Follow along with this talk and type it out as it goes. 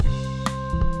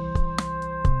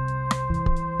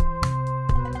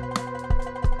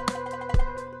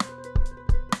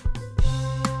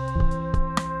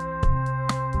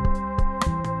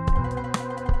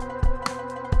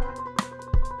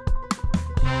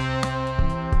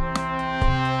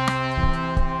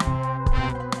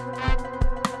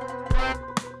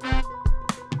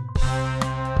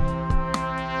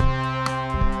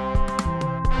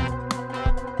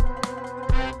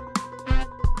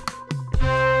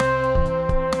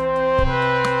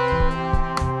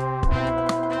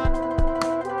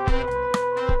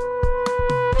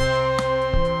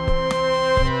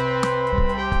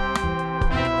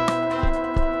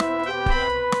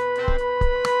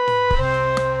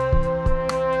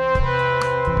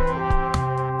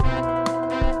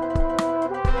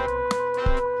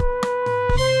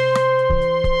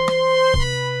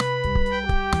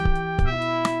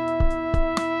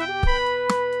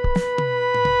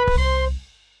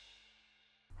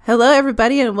Hello,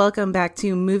 everybody, and welcome back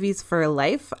to Movies for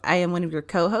Life. I am one of your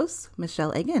co-hosts,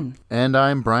 Michelle Egan. And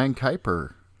I'm Brian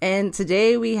Kuiper. And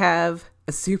today we have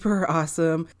a super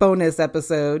awesome bonus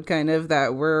episode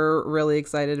that we're really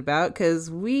excited about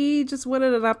because we just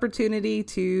wanted an opportunity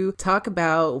to talk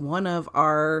about one of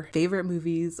our favorite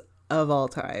movies of all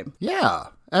time. Yeah.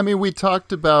 I mean, we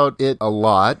talked about it a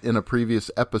lot in a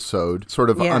previous episode, sort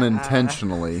of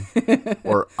unintentionally,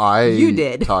 or You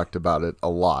did. talked about it a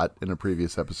lot in a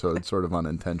previous episode, sort of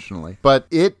unintentionally. But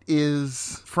it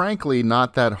is, frankly,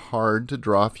 not that hard to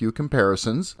draw a few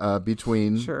comparisons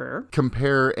between,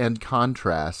 compare and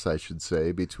contrast, I should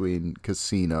say, between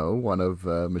Casino, one of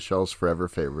Michelle's forever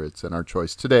favorites, and our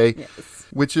choice today,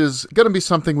 which is going to be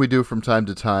something we do from time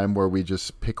to time where we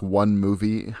just pick one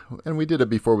movie, and we did it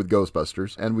before with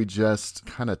Ghostbusters. And we just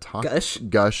kind of talk.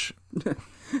 Gush,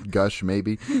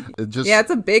 maybe. It's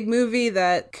a big movie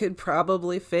that could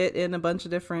probably fit in a bunch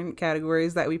of different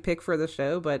categories that we pick for the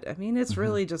show. But I mean, it's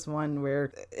really just one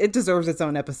where it deserves its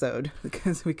own episode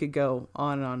because we could go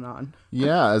on and on and on.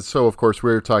 Yeah. So, of course,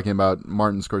 we're talking about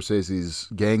Martin Scorsese's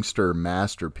gangster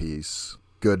masterpiece,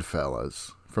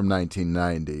 Goodfellas. From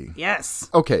 1990. Yes.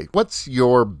 Okay, what's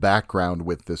your background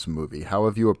with this movie? How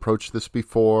have you approached this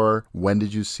before? When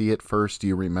did you see it first? Do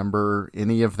you remember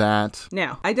any of that?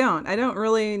 No, I don't. I don't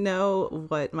really know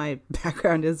what my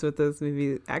background is with this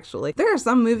movie, actually. There are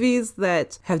some movies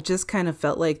that have just kind of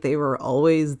felt like they were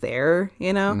always there,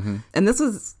 you know? Mm-hmm. And this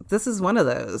is one of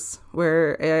those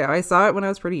where I saw it when I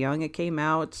was pretty young. It came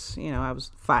out, I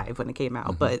was 5 when it came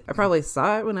out, but I probably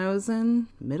saw it when I was in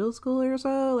middle school or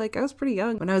so. Like, I was pretty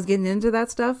young. When I was getting into that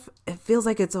stuff, it feels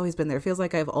like it's always been there. It feels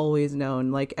like I've always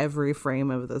known like every frame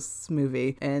of this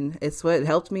movie. And it's what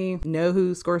helped me know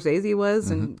who Scorsese was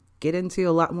and get into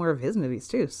a lot more of his movies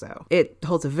too. So it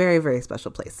holds a very, very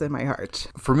special place in my heart.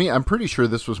 For me, I'm pretty sure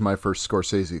this was my first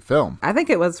Scorsese film. I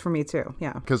think it was for me too,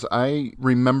 yeah. Because I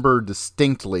remember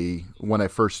distinctly when I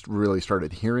first really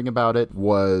started hearing about it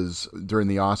was during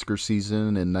the Oscar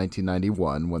season in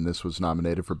 1991 when this was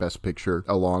nominated for Best Picture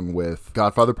along with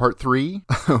Godfather Part 3,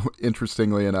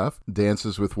 interestingly enough,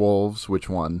 Dances with Wolves, which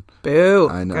won. Boo.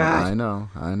 I know, God.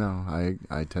 I know.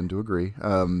 I tend to agree.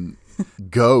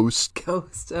 Ghost.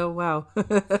 Oh, wow.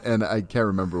 And I can't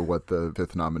remember what the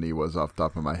fifth nominee was off the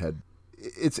top of my head.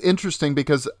 It's interesting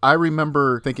because I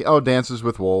remember thinking, Dances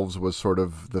with Wolves was sort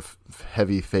of the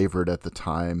heavy favorite at the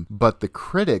time. But the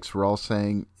critics were all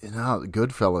saying,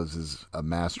 Goodfellas is a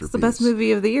masterpiece. It's the best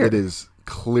movie of the year. It is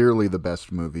clearly the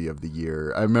best movie of the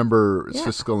year. I remember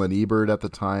Siskel and Ebert at the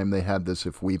time, they had this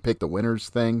If We Pick the Winners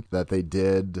thing that they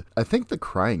did. I think The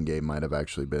Crying Game might have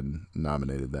actually been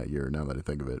nominated that year, now that I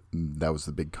think of it. That was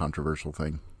the big controversial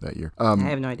thing that year. I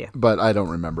have no idea. But I don't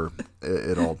remember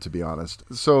it all, to be honest.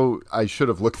 So I should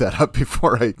have looked that up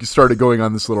before I started going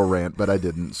on this little rant, but I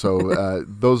didn't. So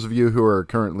those of you who are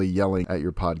currently yelling at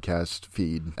your podcast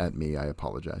feed at me, I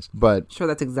apologize. But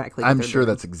I'm sure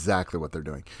that's exactly what they're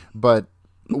doing. But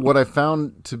what I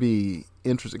found to be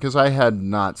interesting, because I had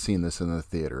not seen this in the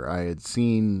theater. I had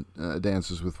seen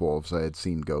Dances with Wolves. I had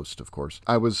seen Ghost, of course.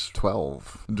 I was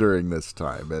 12 during this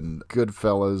time, and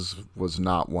Goodfellas was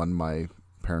not one my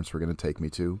parents were going to take me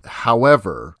to.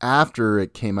 However, after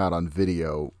it came out on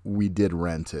video, we did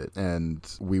rent it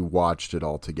and we watched it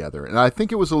all together. And I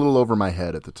think it was a little over my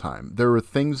head at the time. There were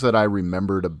things that I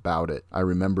remembered about it. I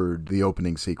remembered the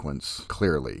opening sequence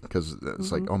clearly because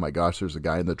it's like, oh my gosh, there's a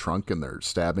guy in the trunk and they're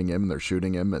stabbing him and they're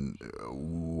shooting him and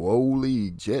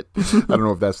holy shit. I don't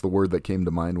know if that's the word that came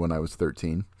to mind when I was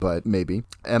 13, but maybe.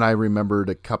 And I remembered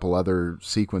a couple other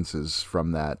sequences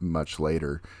from that much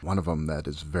later. One of them that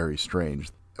is very strange.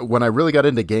 When I really got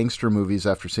into gangster movies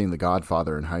after seeing The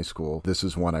Godfather in high school, this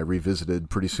is one I revisited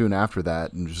pretty soon after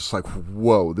that and just like,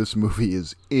 whoa, this movie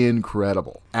is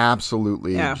incredible.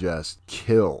 Absolutely just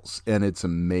kills. And it's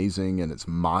amazing and it's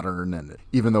modern. And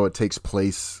even though it takes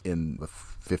place in the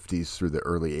 50s through the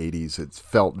early 80s, it's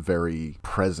felt very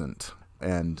present.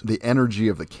 And the energy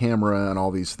of the camera and all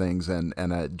these things, and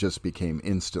it just became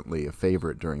instantly a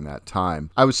favorite during that time.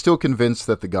 I was still convinced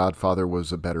that The Godfather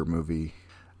was a better movie.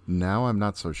 Now I'm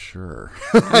not so sure.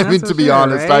 To be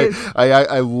honest, right?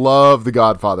 I love The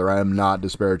Godfather. I am not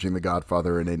disparaging The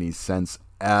Godfather in any sense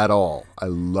at all. I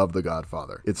love The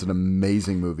Godfather. It's an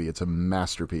amazing movie. It's a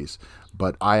masterpiece.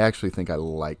 But I actually think I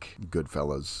like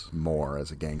Goodfellas more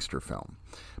as a gangster film.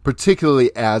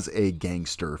 Particularly as a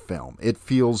gangster film. It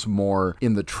feels more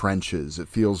in the trenches. It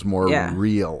feels more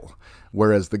real.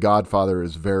 Whereas The Godfather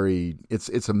is very,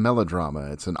 it's a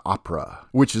melodrama, it's an opera,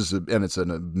 and it's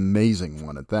an amazing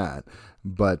one at that.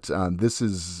 But this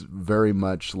is very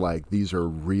much like these are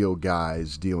real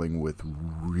guys dealing with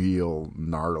real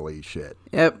gnarly shit.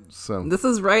 Yep. So this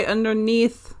is right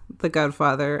underneath The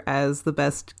Godfather as the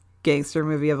best gangster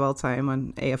movie of all time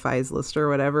on AFI's list or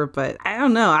whatever. But I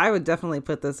don't know. I would definitely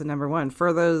put this at number one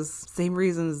for those same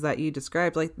reasons that you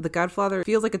described. Like The Godfather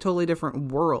feels like a totally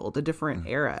different world, a different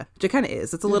era, which it kind of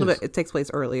is. It's a little bit, it takes place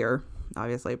earlier,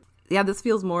 obviously. Yeah, this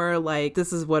feels more like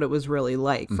this is what it was really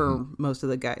like for most of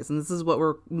the guys. And this is what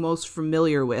we're most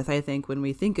familiar with, I think, when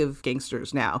we think of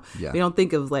gangsters now. Yeah. We don't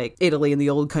think of like Italy in the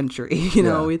old country, you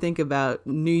know, we think about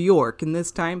New York in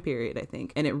this time period, I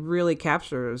think. And it really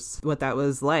captures what that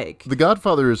was like. The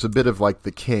Godfather is a bit of like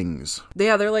the Kings.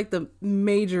 Yeah, they're like the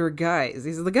major guys.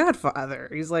 He's the Godfather.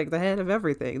 He's like the head of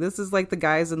everything. This is like the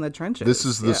guys in the trenches. This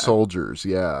is the soldiers,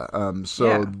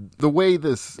 the way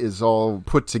this is all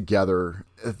put together,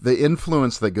 the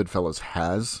influence that Goodfellas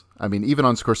has, I mean, even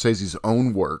on Scorsese's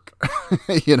own work,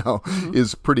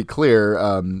 is pretty clear,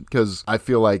 because I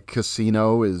feel like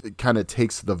Casino it kind of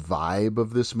takes the vibe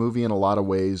of this movie in a lot of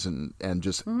ways and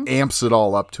just amps it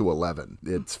all up to 11.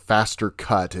 It's faster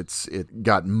cut. It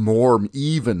got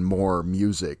even more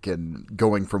music and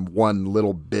going from one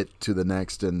little bit to the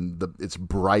next, and it's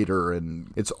brighter,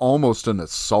 and it's almost an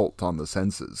assault on the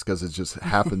senses because it just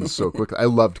happens so quickly. I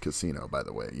loved Casino, by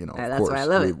the way. That's why I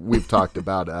love it. We've talked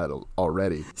about that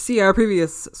already. See our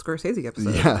previous Scorsese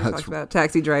episode. Yeah, we talked about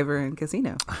Taxi Driver and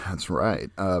Casino. That's right.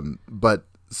 But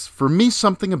for me,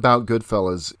 something about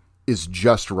Goodfellas is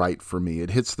just right for me. It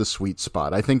hits the sweet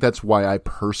spot. I think that's why I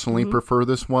personally prefer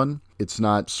this one. It's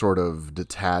not sort of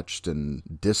detached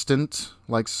and distant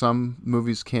like some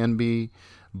movies can be,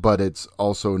 but it's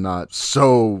also not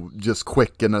so just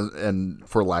quick and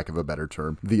for lack of a better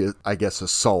term, the, I guess,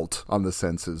 assault on the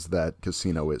senses that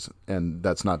Casino is. And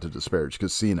that's not to disparage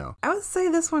Casino. I would say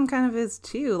this one kind of is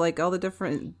too, like all the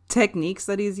different techniques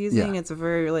that he's using. It's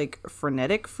very like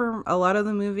frenetic for a lot of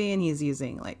the movie, and he's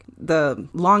using like the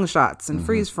long shots and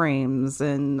freeze frames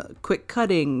and quick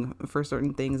cutting for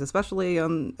certain things, especially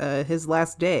on his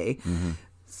last day.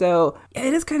 So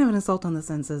it is kind of an assault on the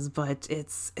senses, but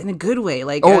it's in a good way.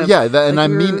 Like, I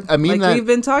mean that we've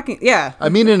been talking. Yeah, I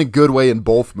mean in a good way in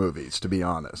both movies, to be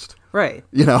honest. Right.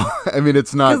 I mean,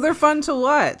 it's not because they're fun to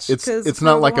watch. It's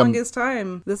not like the longest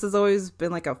time. This has always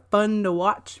been like a fun to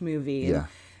watch movie. Yeah.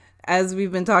 As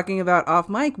we've been talking about off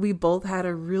mic, we both had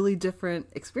a really different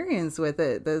experience with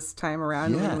it this time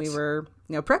around when we were,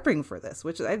 prepping for this,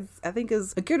 which I think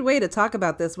is a good way to talk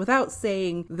about this without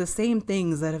saying the same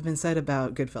things that have been said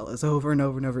about Goodfellas over and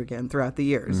over and over again throughout the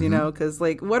years, because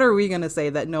like, what are we going to say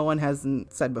that no one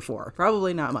hasn't said before?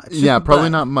 Probably not much. Yeah, probably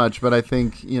not much. But I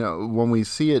think, when we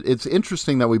see it, it's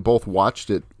interesting that we both watched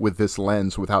it with this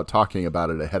lens without talking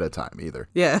about it ahead of time either.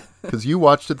 Yeah. Because you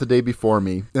watched it the day before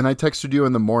me, and I texted you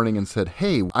in the morning and said,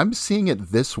 hey, I'm seeing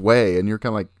it this way. And you're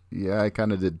kind of like, yeah, I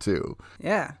kind of did too.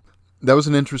 Yeah. That was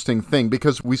an interesting thing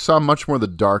because we saw much more the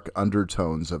dark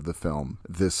undertones of the film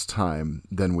this time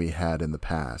than we had in the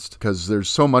past. Because there's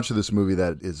so much of this movie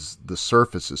that is, the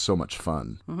surface is so much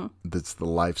fun. That's the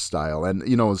lifestyle. And,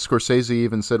 Scorsese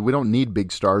even said, we don't need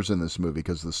big stars in this movie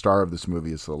because the star of this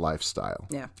movie is the lifestyle.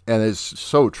 Yeah. And it's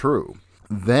so true.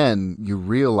 Then you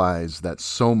realize that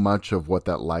so much of what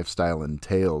that lifestyle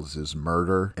entails is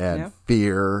murder and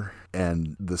fear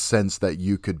and the sense that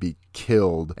you could be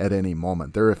killed at any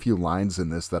moment. There are a few lines in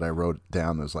this that I wrote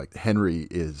down. There's like, Henry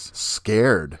is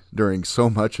scared during so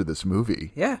much of this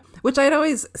movie. Yeah, which I'd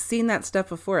always seen that stuff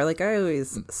before. Like I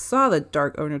always saw the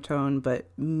dark undertone, but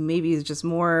maybe it's just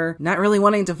more not really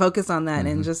wanting to focus on that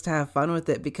and just have fun with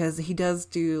it, because he does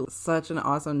do such an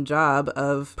awesome job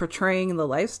of portraying the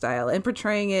lifestyle and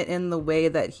portraying it in the way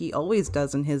that he always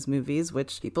does in his movies,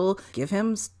 which people give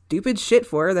him stupid shit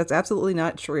for. That's absolutely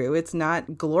not true. It's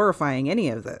not glorifying any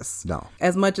of this. No.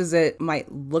 As much as it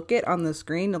might look it on the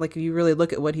screen, like if you really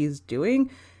look at what he's doing,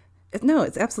 no,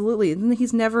 it's absolutely,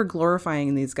 he's never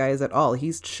glorifying these guys at all.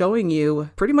 He's showing you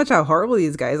pretty much how horrible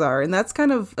these guys are. And that's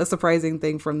kind of a surprising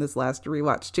thing from this last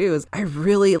rewatch too, is I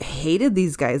really hated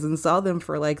these guys and saw them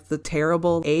for like the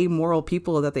terrible, amoral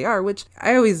people that they are, which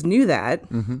I always knew that.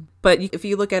 But if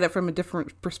you look at it from a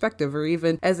different perspective, or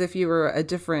even as if you were a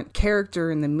different character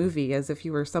in the movie, as if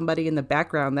you were somebody in the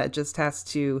background that just has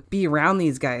to be around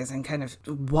these guys and kind of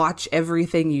watch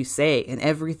everything you say and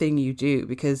everything you do,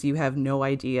 because you have no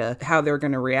idea how they're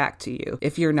going to react to you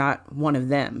if you're not one of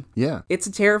them. Yeah. It's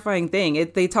a terrifying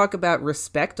thing. They talk about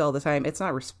respect all the time. It's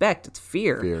not respect, it's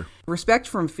fear. Respect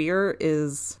from fear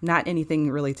is not anything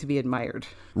really to be admired.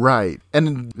 Right.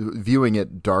 And viewing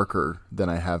it darker than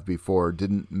I have before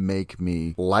didn't make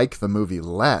me like the movie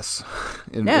less.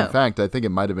 In fact, I think it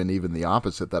might have been even the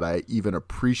opposite, that I even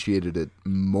appreciated it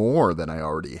more than I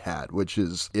already had, which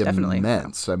is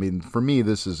immense. I mean, for me,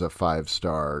 this is a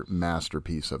 5-star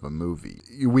masterpiece of a movie.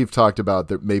 We've talked about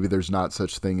that maybe there's not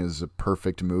such thing as a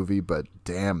perfect movie, but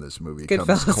damn, this movie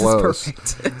comes close. Is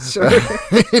perfect. Sure.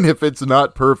 And if it's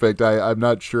not perfect, I'm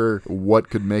not sure what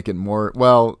could make it more,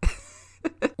 well...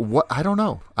 What? I don't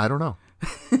know. I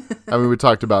mean, we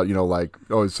talked about, like,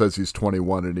 it says he's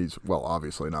 21 and he's, well,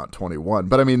 obviously not 21.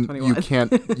 But I mean, 21.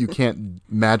 you can't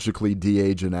magically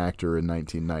de-age an actor in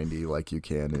 1990 like you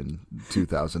can in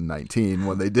 2019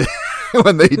 when they did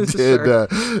Sure.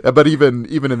 But even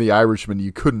in The Irishman,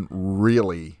 you couldn't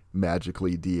really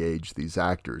magically de-age these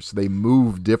actors. They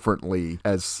move differently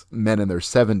as men in their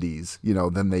 70s,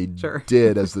 than they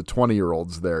did as the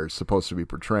 20-year-olds they're supposed to be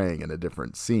portraying in a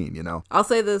different scene, I'll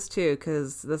say this too,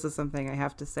 because this is something I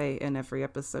have to say in every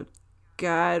episode.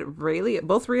 God,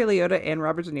 both Ray Liotta and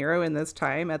Robert De Niro in this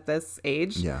time at this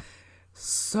age,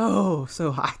 so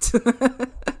hot.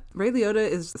 Ray Liotta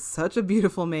is such a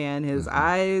beautiful man. His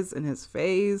eyes and his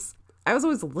face. I was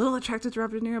always a little attracted to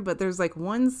Robert De Niro, but there's like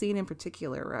one scene in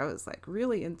particular where I was like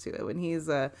really into it when he's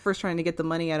first trying to get the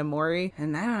money out of Maury.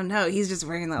 And I don't know, he's just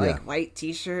wearing that like white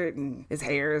t-shirt and his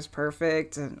hair is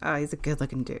perfect. And he's a good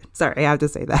looking dude. Sorry, I have to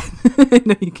say that. I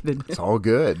know you can admit. It's all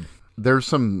good. There's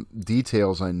some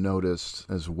details I noticed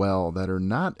as well that are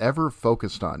not ever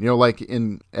focused on.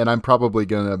 And I'm probably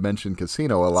going to mention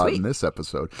Casino a lot in this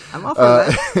episode. I'm all for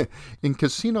that. In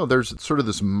Casino, there's sort of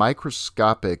this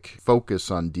microscopic focus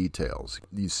on details.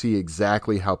 You see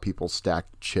exactly how people stack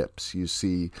chips. You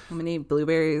see how many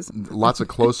blueberries. Lots of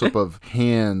close-up of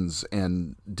hands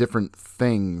and different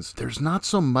things. There's not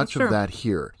so much of that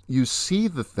here. You see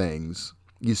the things.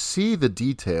 You see the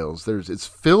details. It's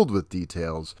filled with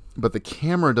details, but the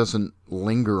camera doesn't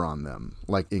linger on them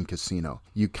like in Casino.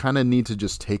 You kind of need to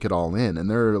just take it all in. And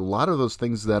there are a lot of those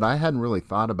things that I hadn't really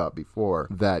thought about before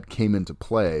that came into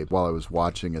play while I was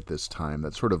watching at this time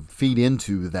that sort of feed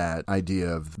into that idea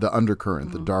of the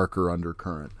undercurrent, the darker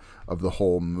undercurrent of the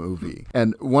whole movie.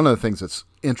 And one of the things that's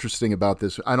interesting about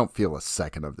this, I don't feel a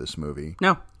second of this movie.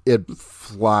 No. It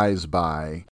flies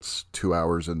by. It's 2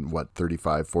 hours and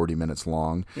 35, 40 minutes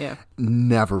long. Yeah.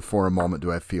 Never for a moment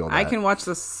do I feel that. I can watch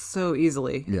this so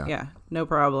easily. Yeah. No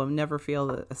problem. Never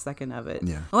feel a second of it.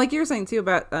 Yeah. Like you were saying too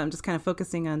about just kind of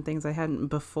focusing on things I hadn't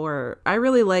before. I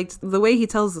really liked the way he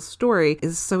tells the story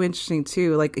is so interesting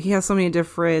too. Like he has so many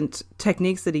different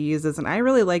techniques that he uses, and I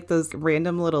really like those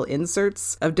random little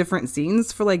inserts of different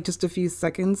scenes for like just a few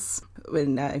seconds.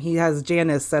 When he has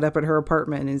Janice set up at her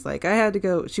apartment and he's like,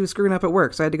 she was screwing up at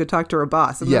work, so I had to go talk to her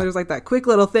boss. And then there's like that quick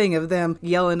little thing of them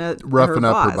yelling at roughing her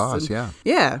up her boss. And,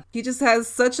 yeah. He just has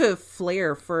such a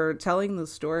flair for telling the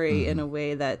story in a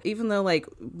way that even though like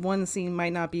one scene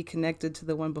might not be connected to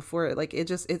the one before it, like it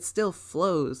still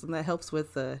flows, and that helps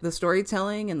with the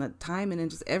storytelling and the time, and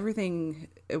just everything.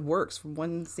 It works from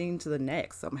one scene to the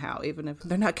next somehow, even if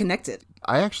they're not connected.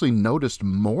 I actually noticed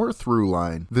more through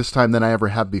line this time than I ever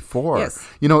have before. Yes.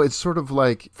 It's sort of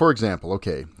like, for example,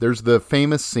 there's the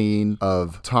famous scene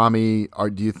of Tommy,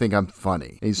 do you think I'm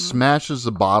funny? And he smashes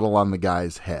a bottle on the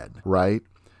guy's head, right?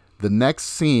 The next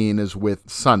scene is with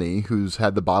Sonny, who's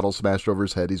had the bottle smashed over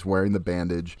his head. He's wearing the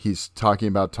bandage. He's talking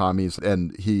about Tommy's,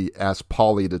 and he asks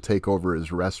Paulie to take over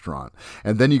his restaurant.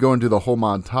 And then you go into the whole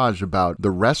montage about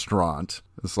the restaurant.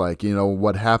 It's like,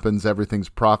 what happens, everything's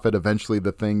profit. Eventually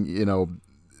the thing,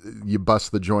 you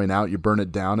bust the joint out, you burn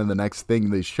it down, and the next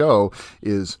thing they show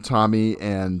is Tommy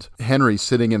and Henry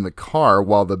sitting in the car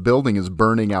while the building is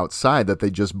burning outside that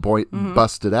they just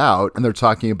busted out, and they're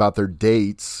talking about their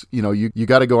dates. You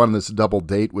got to go on this double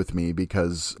date with me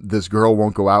because this girl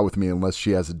won't go out with me unless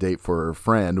she has a date for her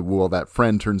friend. Well, that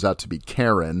friend turns out to be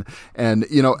Karen, and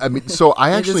so I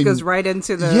actually it just goes right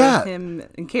into the him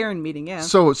and Karen meeting. Yeah.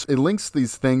 So it links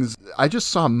these things. I just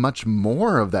saw much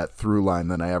more of that through line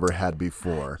than I ever had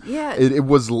before. Yeah. It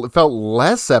felt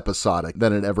less episodic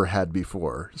than it ever had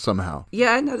before, somehow.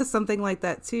 Yeah, I noticed something like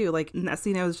that too. Like in that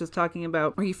scene I was just talking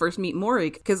about where you first meet Maury,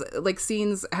 because like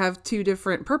scenes have two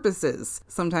different purposes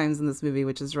sometimes in this movie,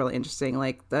 which is really interesting.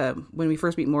 Like when we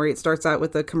first meet Maury, it starts out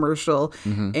with a commercial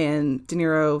and De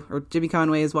Niro or Jimmy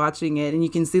Conway is watching it, and you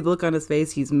can see the look on his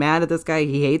face. He's mad at this guy.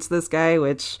 He hates this guy,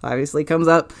 which obviously comes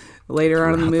up later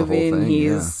on in the movie. And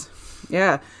he's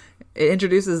it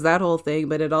introduces that whole thing,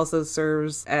 but it also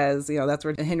serves as, that's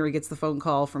where Henry gets the phone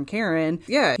call from Karen.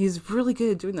 Yeah, he's really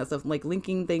good at doing that stuff, like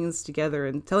linking things together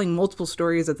and telling multiple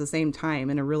stories at the same time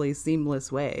in a really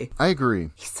seamless way. I agree.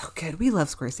 He's so good. We love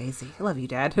Scorsese. I love you,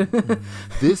 Dad.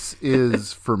 This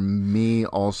is, for me,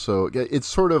 also, it's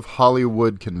sort of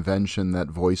Hollywood convention that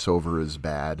voiceover is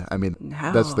bad. I mean,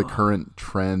 that's the current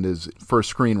trend is for a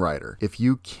screenwriter. If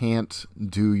you can't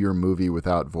do your movie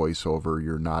without voiceover,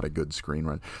 you're not a good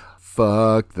screenwriter.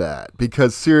 Fuck that.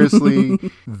 Because seriously,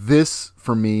 this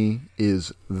for me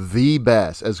is the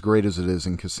best, as great as it is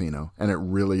in Casino. And it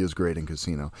really is great in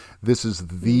Casino. This is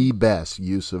the best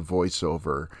use of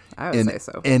voiceover in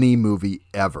any movie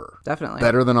ever. Definitely.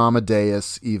 Better than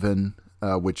Amadeus, even,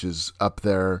 which is up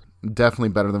there. Definitely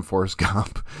better than Forrest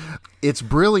Gump. It's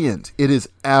brilliant. It is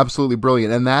absolutely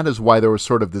brilliant. And that is why there was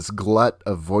sort of this glut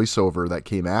of voiceover that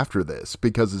came after this,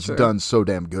 because it's done so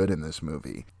damn good in this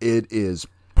movie. It is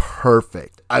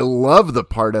perfect. I love the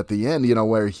part at the end,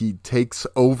 where he takes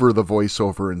over the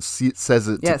voiceover and says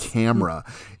it to camera.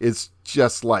 It's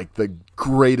just like the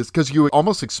greatest, because you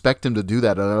almost expect him to do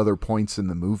that at other points in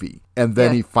the movie. And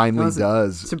then he finally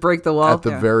does. To break the wall. At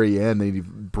the very end, and he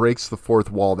breaks the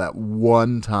fourth wall that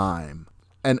one time.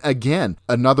 And again,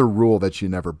 another rule that you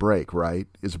never break, right,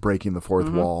 is breaking the fourth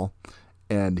wall.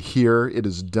 And here it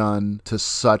is done to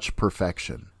such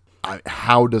perfection.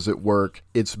 How does it work?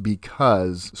 It's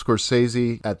because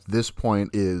Scorsese at this point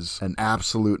is an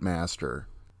absolute master.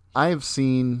 I have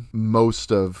seen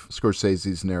most of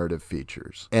Scorsese's narrative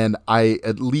features, and I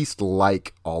at least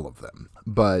like all of them.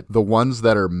 But the ones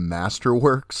that are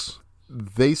masterworks,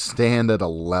 they stand at a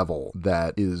level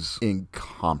that is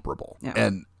incomparable. Yeah.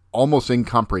 And almost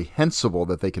incomprehensible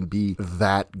that they can be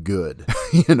that good.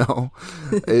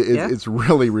 It's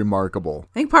really remarkable.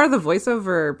 I think part of the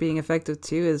voiceover being effective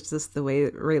too is just the way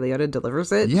Ray Liotta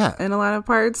delivers it. Yeah. In a lot of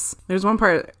parts. There's one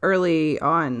part early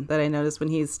on that I noticed when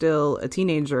he's still a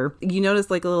teenager. You notice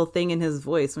like a little thing in his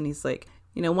voice when he's like,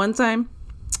 one time,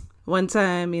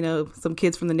 some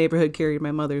kids from the neighborhood carried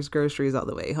my mother's groceries all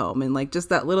the way home. And like just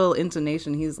that little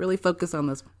intonation, he's really focused on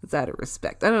this. It's out of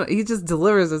respect. I don't know. He just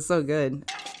delivers it so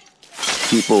good.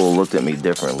 People looked at me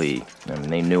differently. I mean,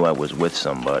 they knew I was with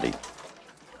somebody.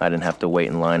 I didn't have to wait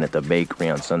in line at the bakery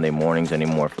on Sunday mornings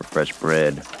anymore for fresh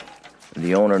bread.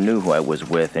 The owner knew who I was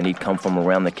with, and he'd come from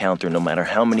around the counter no matter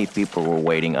how many people were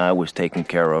waiting. I was taken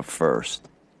care of first.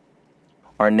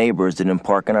 Our neighbors didn't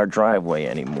park in our driveway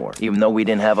anymore, even though we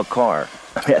didn't have a car.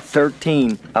 At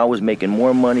 13, I was making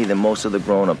more money than most of the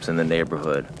grown-ups in the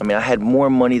neighborhood. I mean, I had more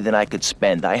money than I could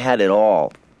spend. I had it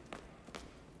all.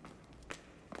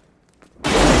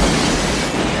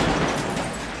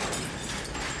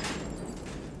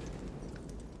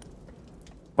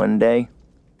 One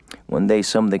day,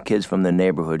 some of the kids from the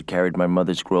neighborhood carried my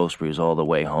mother's groceries all the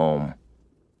way home.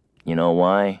 You know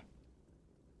why?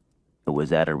 It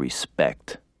was out of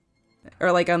respect.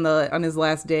 Or like on his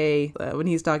last day, when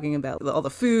he's talking about all the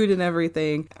food and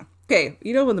everything. Okay,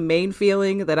 when the main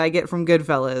feeling that I get from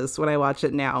Goodfellas when I watch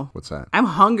it now? What's that? I'm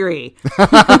hungry.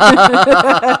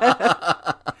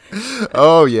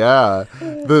 Oh yeah,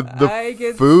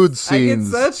 the food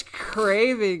scenes. I get such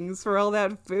cravings for all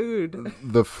that food.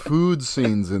 The food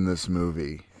scenes in this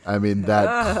movie. I mean,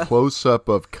 that close-up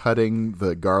of cutting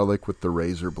the garlic with the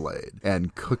razor blade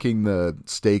and cooking the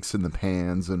steaks in the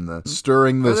pans and the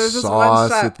stirring the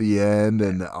sauce at the end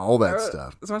and all that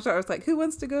stuff. This one shot I was like, who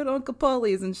wants to go to Uncle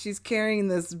Paulie's? And she's carrying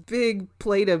this big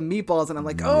plate of meatballs. And I'm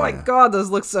like, oh my God,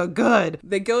 those look so good.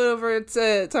 They go over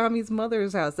to Tommy's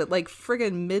mother's house at like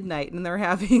friggin' midnight and they're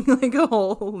having like a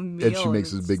whole meal. And she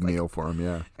makes this big meal for him,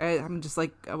 yeah. I'm just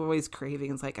like, I'm always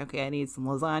craving. It's like, okay, I need some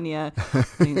lasagna.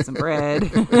 I need some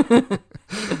bread.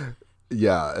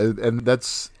 Yeah, and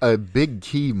that's a big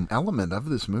key element of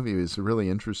this movie. It's really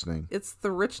interesting. It's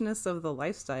the richness of the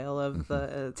lifestyle, of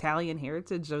the Italian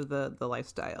heritage of the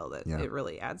lifestyle that it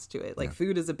really adds to it. Like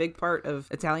food is a big part of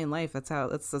Italian life. That's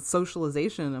a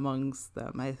socialization amongst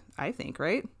them, I think,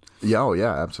 right? Yeah, oh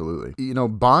yeah, absolutely.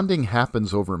 Bonding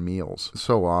happens over meals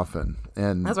so often.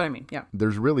 And that's what I mean, yeah.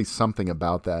 There's really something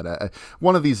about that.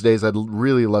 One of these days, I'd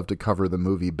really love to cover the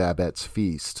movie Babette's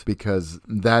Feast, because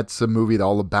that's a movie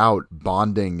all about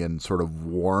bonding and sort of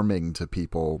warming to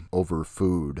people over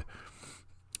food.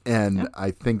 And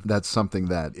I think that's something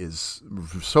that is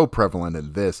so prevalent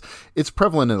in this. It's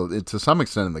prevalent to some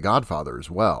extent in The Godfather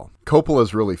as well.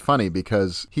 Coppola's really funny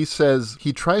because he says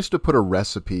he tries to put a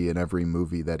recipe in every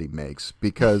movie that he makes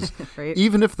because right.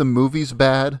 Even if the movie's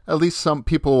bad, at least some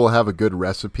people will have a good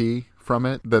recipe from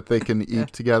it that they can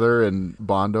eat together and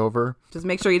bond over. Just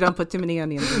make sure you don't put too many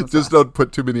onions in the sauce. Just don't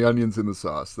put too many onions in the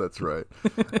sauce. That's right.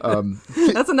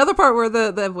 That's another part where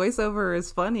the voiceover is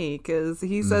funny, because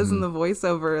he says in the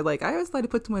voiceover, like, I always thought to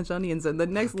put too much onions in. The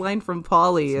next line from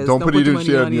Polly is, don't put too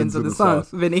many onions in the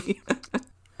sauce, Vinny.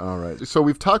 All right. So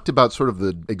we've talked about sort of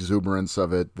the exuberance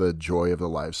of it, the joy of the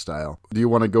lifestyle. Do you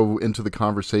want to go into the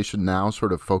conversation now,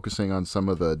 sort of focusing on some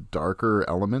of the darker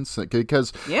elements?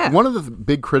 Because one of the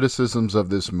big criticisms of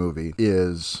this movie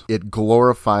is it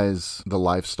glorifies the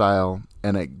lifestyle,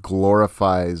 and it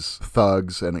glorifies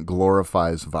thugs, and it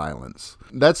glorifies violence.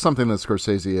 That's something that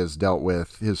Scorsese has dealt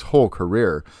with his whole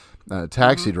career.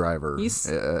 Taxi Driver. You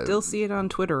still see it on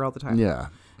Twitter all the time. Yeah.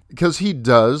 Because he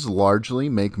does largely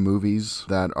make movies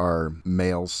that are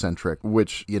male-centric,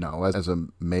 which, you know, as a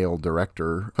male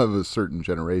director of a certain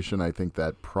generation, I think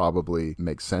that probably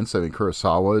makes sense. I mean,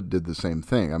 Kurosawa did the same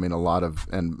thing. I mean,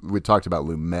 and we talked about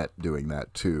Lumet doing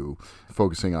that too,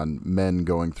 focusing on men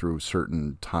going through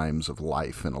certain times of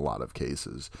life in a lot of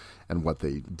cases and what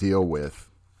they deal with.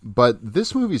 But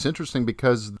this movie's interesting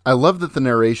because I love that the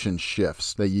narration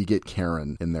shifts, that you get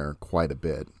Karen in there quite a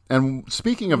bit. And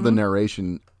speaking of the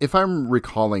narration, if I'm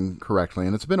recalling correctly,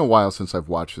 and it's been a while since I've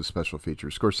watched the special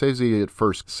features, Scorsese at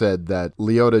first said that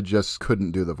Liotta just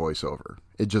couldn't do the voiceover.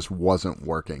 It just wasn't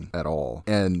working at all.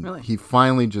 And he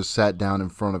finally just sat down in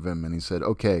front of him and he said,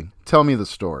 okay, tell me the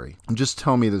story. Just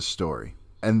tell me this story.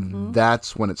 And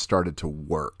that's when it started to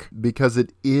work, because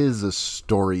it is a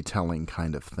storytelling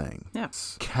kind of thing.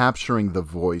 Yes. Capturing the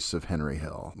voice of Henry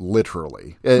Hill,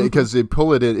 literally. Because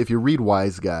if you read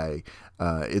Wise Guy,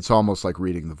 it's almost like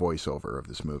reading the voiceover of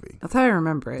this movie. That's how I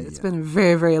remember it. It's been a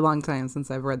very, very long time since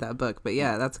I've read that book. But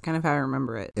yeah, that's kind of how I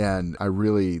remember it. And I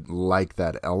really like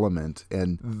that element.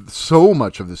 And so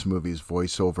much of this movie's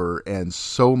voiceover and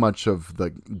so much of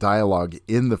the dialogue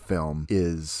in the film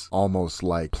is almost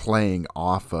like playing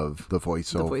off of the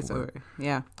voiceover. The voiceover,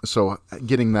 yeah. So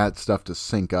getting that stuff to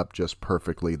sync up just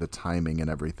perfectly, the timing and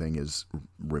everything is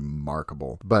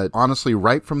remarkable. But honestly,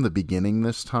 right from the beginning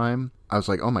this time, I was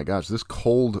like, oh my gosh, this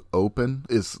cold open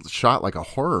is shot like a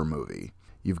horror movie.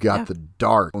 You've got the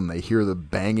dark when they hear the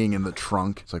banging in the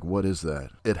trunk. It's like, what is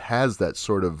that? It has that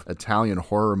sort of Italian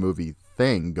horror movie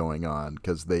thing going on,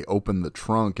 because they open the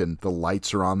trunk and the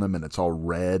lights are on them and it's all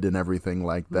red and everything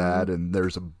like that. And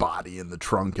there's a body in the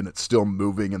trunk and it's still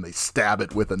moving and they stab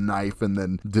it with a knife, and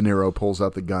then De Niro pulls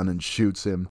out the gun and shoots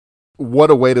him.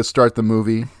 What a way to start the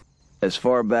movie. As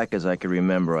far back as I can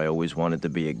remember, I always wanted to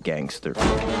be a gangster.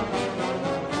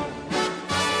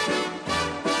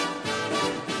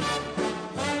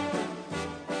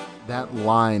 That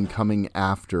line coming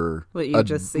after what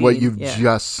you've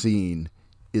just seen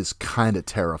is kind of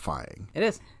terrifying. It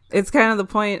is. It's kind of the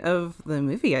point of the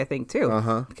movie, I think,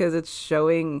 too. Because it's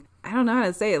showing, I don't know how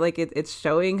to say it, like it's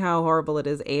showing how horrible it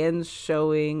is and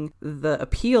showing the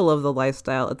appeal of the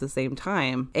lifestyle at the same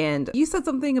time. And you said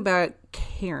something about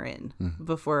Karen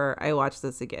before I watched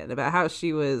this again, about how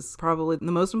she was probably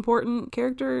the most important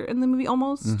character in the movie,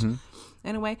 almost.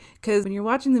 In a way, because when you're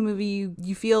watching the movie,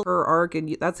 you feel her arc,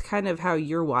 and that's kind of how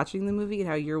you're watching the movie and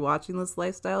how you're watching this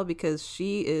lifestyle, because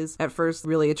she is at first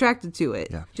really attracted to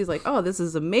it. She's like, oh, this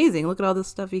is amazing, look at all this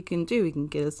stuff he can do. He can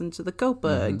get us into the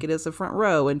Copa and get us a front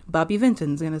row, and Bobby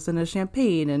Vinton's gonna send us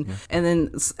champagne, and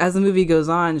then as the movie goes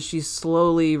on, she's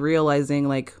slowly realizing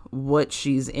like what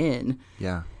she's in.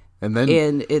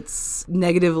 And it's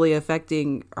negatively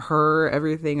affecting her.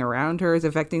 Everything around her is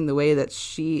affecting the way that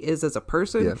she is as a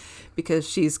person, because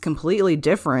she's completely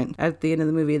different at the end of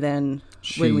the movie than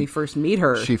when we first meet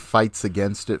her. She fights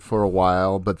against it for a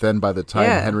while, but then by the time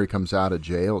Henry comes out of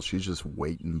jail, she's just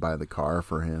waiting by the car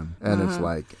for him. And it's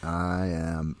like, I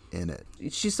am in it.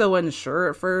 She's so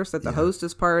unsure at first at the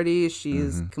hostess party.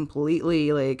 She's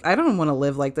completely like, I don't want to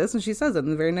live like this. And she says it in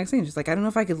the very next scene. She's like, I don't know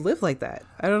if I could live like that.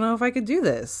 I don't know if I could do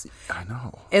this. I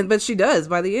know. But she does.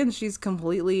 By the end, she's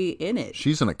completely in it.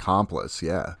 She's an accomplice,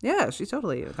 yeah. Yeah, she's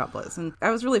totally an accomplice. And I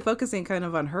was really focusing kind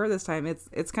of on her this time.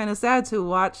 It's kind of sad to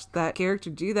watch that character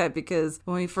do that, because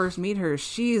when we first meet her,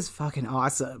 she's fucking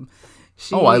awesome.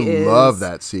 I love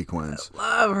that sequence.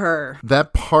 I love her.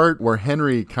 That part where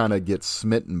Henry kind of gets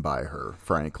smitten by her,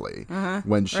 frankly.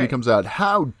 When she comes out,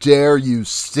 how dare you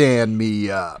stand me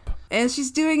up? And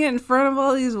she's doing it in front of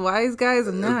all these wise guys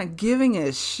and not giving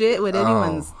a shit what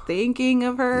anyone's thinking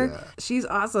of her. Yeah. She's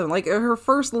awesome. Like, her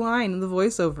first line in the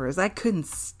voiceover is, I couldn't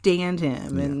stand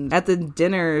him. Yeah. And at the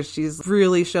dinner, she's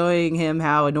really showing him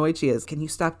how annoyed she is. Can you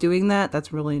stop doing that?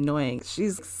 That's really annoying.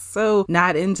 She's so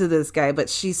not into this guy, but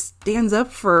she stands up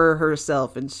for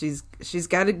herself, and she's she's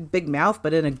got a big mouth,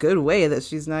 but in a good way, that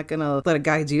she's not gonna let a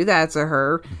guy do that to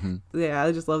her. Yeah,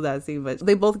 I just love that scene. But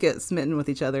they both get smitten with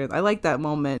each other. I like that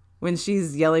moment when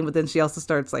she's yelling, but then she also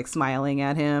starts like smiling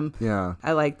at him. Yeah.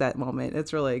 I like that moment.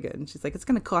 It's really good. And she's like, it's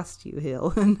gonna cost you,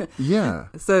 Hill. Yeah.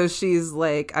 So she's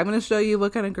like, I'm gonna show you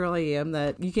what kind of girl I am,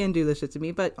 that you can do this shit to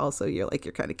me, but also you're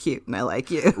kind of cute and I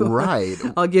like you. Right.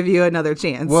 I'll give you another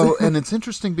chance. Well, and it's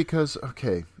interesting because,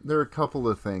 okay, there are a couple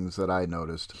of things that I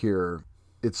noticed here.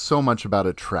 It's so much about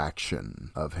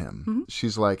attraction of him.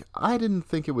 She's like, I didn't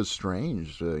think it was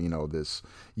strange, this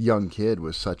young kid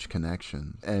with such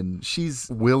connection. And she's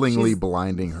willingly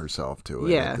blinding herself to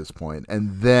it at this point.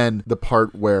 And then the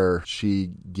part where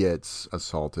she gets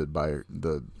assaulted by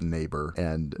the neighbor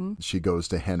and she goes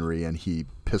to Henry and he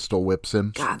pistol whips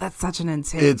him. God, that's such an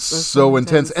intense. It's so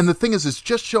intense. And the thing is, it's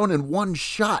just shown in one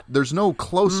shot. There's no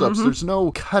close-ups. There's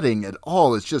no cutting at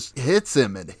all. It's just hits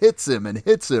him and hits him and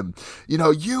hits him.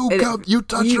 You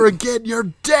touch her again,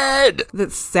 you're dead.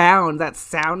 That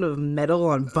sound of metal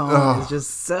on bone is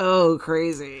just so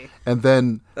crazy. And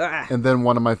then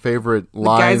one of my favorite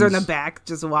lines. The guys are in the back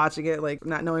just watching it, like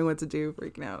not knowing what to do,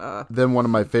 freaking out. Then one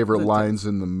of my favorite lines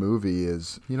in the movie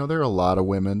is, there are a lot of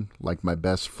women, like my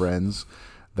best friends,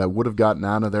 that would have gotten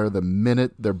out of there the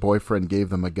minute their boyfriend gave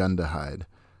them a gun to hide.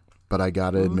 But I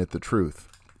gotta admit the truth.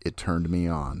 It turned me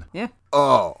on. Yeah.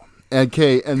 Oh.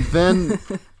 Okay, and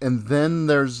then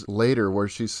there's later where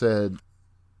she said,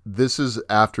 this is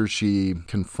after she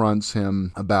confronts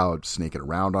him about sneaking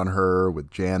around on her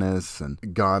with Janice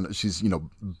and gone. She's,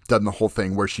 done the whole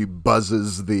thing where she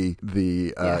buzzes the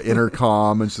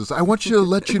intercom and says, I want you to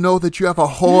let you know that you have a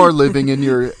whore living in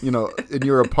your, in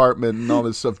your apartment and all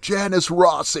this stuff. Janice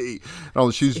Rossi.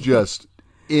 And she's just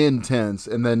intense.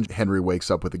 And then Henry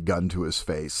wakes up with a gun to his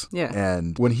face. Yeah.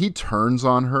 And when he turns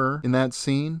on her in that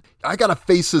scene, I got to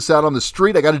face this out on the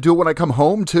street. I got to do it when I come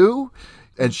home too.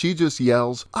 And she just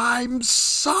yells, I'm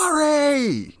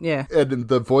sorry. Yeah. And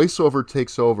the voiceover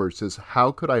takes over. It says,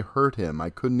 how could I hurt him? I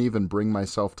couldn't even bring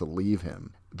myself to leave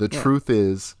him. The truth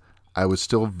is, I was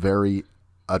still very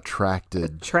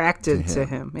attracted to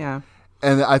him. Yeah.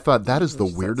 And I thought that is the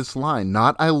weirdest line.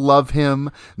 Not I love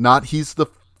him, not he's the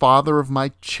father of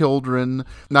my children,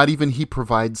 not even he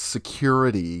provides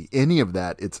security, any of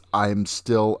that. It's I'm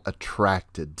still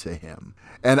attracted to him.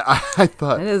 And I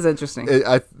thought it is interesting.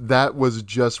 That was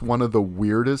just one of the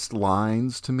weirdest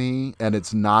lines to me, and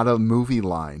it's not a movie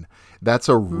line. That's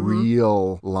a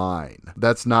real line.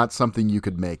 That's not something you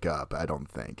could make up, I don't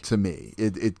think. To me,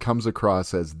 it comes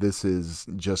across as this is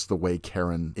just the way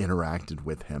Karen interacted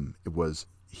with him. It was,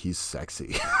 he's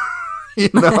sexy.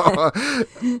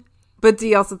 But do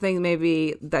you also think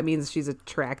maybe that means she's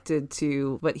attracted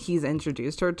to what he's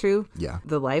introduced her to? Yeah.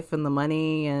 The life and the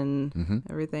money and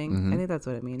everything. I think that's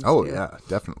what it means. Oh, too. yeah,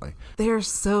 definitely. They're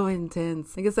so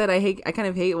intense. Like I said, I kind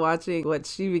of hate watching what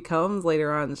she becomes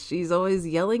later on. She's always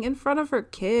yelling in front of her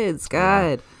kids.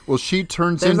 God. Yeah. Well, she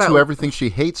turns into everything she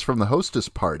hates from the hostess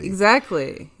party.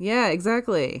 Exactly. Yeah,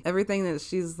 exactly. Everything that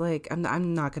she's like,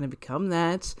 I'm not going to become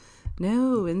that.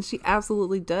 No, and she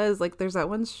absolutely does. Like, there's that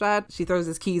one shot, she throws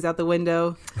his keys out the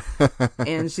window,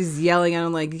 and she's yelling at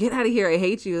him, like, get out of here, I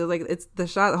hate you. Like, it's the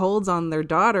shot holds on their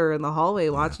daughter in the hallway,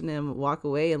 watching him walk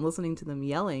away and listening to them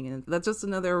yelling. And that's just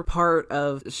another part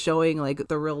of showing, like,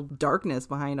 the real darkness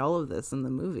behind all of this in the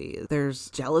movie.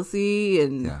 There's jealousy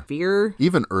and fear.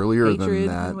 Even earlier than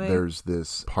that, there's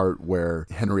this part where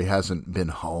Henry hasn't been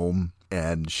home.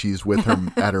 And she's with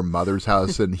her at her mother's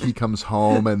house, and he comes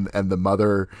home, and the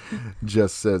mother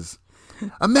just says,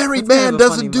 "A married man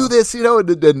doesn't do this,"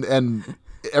 and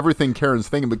everything Karen's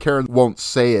thinking, but Karen won't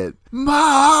say it.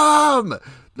 Mom,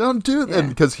 don't do that,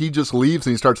 because he just leaves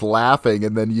and he starts laughing,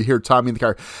 and then you hear Tommy in the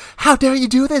car, "How dare you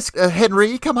do this,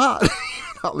 Henry? Come on."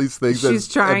 All these things. She's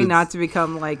trying not to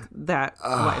become like that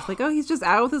wife. Like, he's just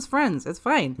out with his friends. It's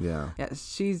fine. Yeah.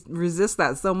 She resists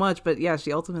that so much, but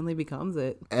she ultimately becomes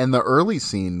it. And the early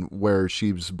scene where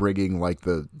she's bringing like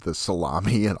the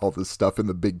salami and all this stuff in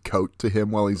the big coat to him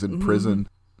while he's in prison.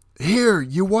 Here,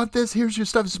 you want this? Here's your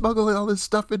stuff. Smuggling all this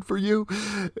stuff in for you.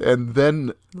 And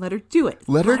then let her do it.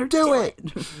 Let her do it.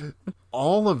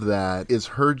 All of that is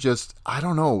her just, I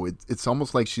don't know, it's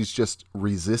almost like she's just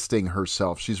resisting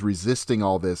herself. She's resisting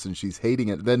all this and she's hating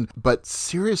it. But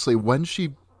seriously, when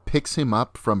she picks him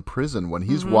up from prison, when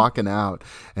he's walking out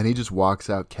and he just walks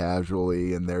out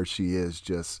casually, and there she is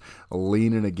just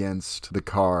leaning against the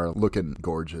car looking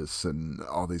gorgeous and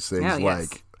all these things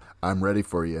like, I'm ready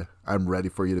for you. I'm ready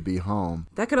for you to be home.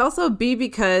 That could also be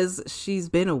because she's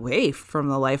been away from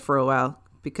the life for a while.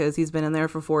 because he's been in there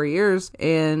for 4 years,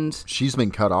 and She's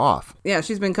been cut off. yeah,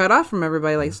 she's been cut off from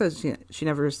everybody. Like I said, she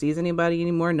never sees anybody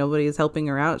anymore. Nobody is helping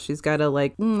her out. She's got to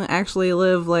like actually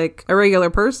live like a regular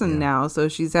person now. So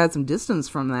she's had some distance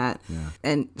from that,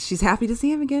 and she's happy to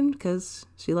see him again because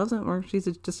she loves him, or she's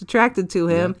just attracted to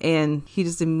him, and he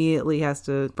just immediately has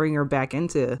to bring her back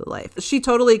into life. She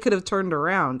totally could have turned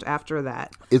around after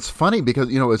that. It's funny because,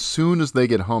 you know, as soon as they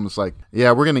get home, it's like,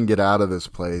 yeah, we're going to get out of this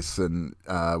place, and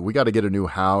we got to get a new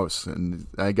house, and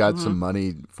I got some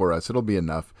money for us. It'll be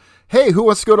enough. Hey, who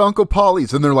wants to go to Uncle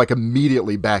Paulie's? And they're like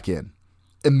immediately back in.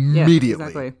 Immediately. Yeah,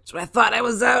 exactly. So I thought I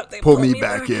was out. They pulled me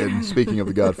back in. Speaking of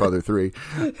The Godfather 3.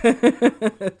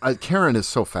 Karen is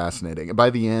so fascinating.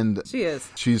 By the end, She is.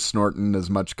 she's snorting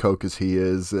as much coke as he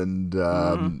is,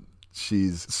 and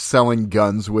she's selling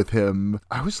guns with him.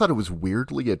 I always thought it was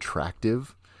weirdly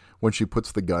attractive when she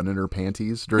puts the gun in her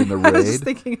panties during the I was just raid.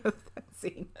 thinking of that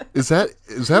scene. Is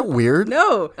that weird?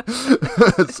 No.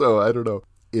 So I don't know.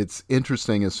 It's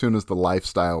interesting. As soon as the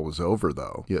lifestyle was over,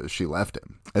 though, she left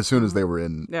him. As soon as they were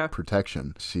in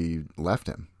protection, she left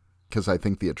him. Because I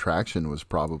think the attraction was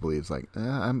probably, it's like,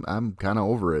 I'm kind of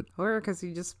over it. Or because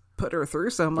he just put her through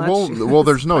so much. Well,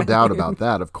 there's no doubt about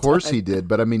that. Of course he did.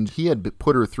 But I mean, he had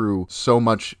put her through so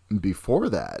much before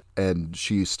that, and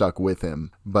she stuck with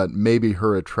him. But maybe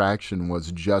her attraction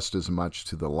was just as much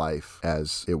to the life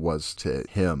as it was to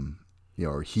him. You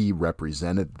know, or he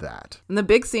represented that. And the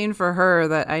big scene for her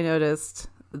that I noticed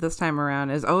this time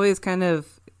around is always kind of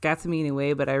got to me in a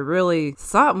way, but I really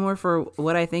saw it more for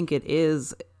what I think it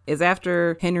is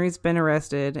after Henry's been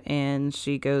arrested and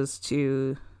she goes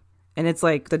to, and it's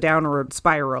like the downward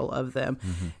spiral of them.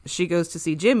 She goes to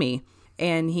see Jimmy.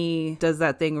 And he does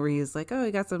that thing where he's like, oh,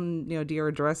 he got some,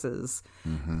 Dior dresses.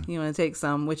 You want to take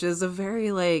some, which is a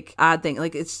very like odd thing.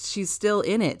 Like she's still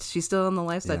in it. She's still in the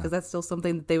lifestyle because that's still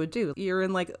something that they would do. You're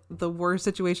in like the worst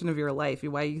situation of your life.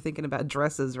 Why are you thinking about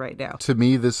dresses right now? To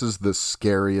me, this is the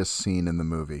scariest scene in the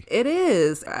movie. It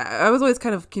is. I was always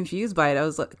kind of confused by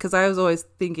it. Because I was always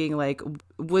thinking like,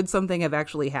 would something have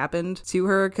actually happened to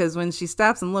her? Because when she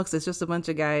stops and looks, it's just a bunch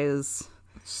of guys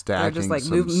stacking, just like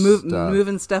stuff.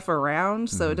 moving stuff around,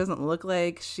 so it doesn't look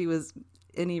like she was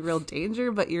any real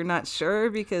danger, but you're not sure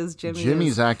because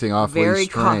Jimmy's acting awfully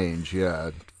strange.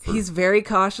 He's very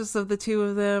cautious of the two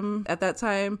of them at that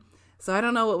time. So I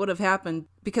don't know what would have happened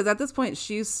because at this point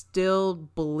she still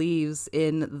believes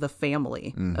in the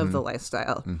family of the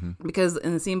lifestyle. Because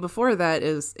in the scene before that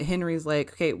is Henry's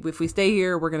like, okay, if we stay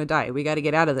here, we're going to die. We got to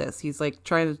get out of this. He's like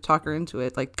trying to talk her into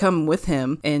it, like come with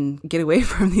him and get away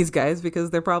from these guys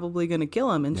because they're probably going to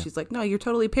kill him. And she's like, no, you're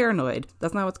totally paranoid.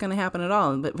 That's not what's going to happen at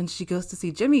all. But when she goes to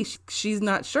see Jimmy, she's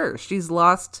not sure. She's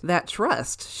lost that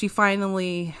trust. She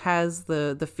finally has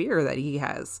the fear that he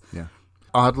has. Yeah.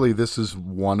 Oddly, this is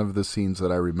one of the scenes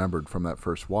that I remembered from that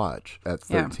first watch at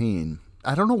 13.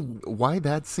 I don't know why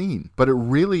that scene, but it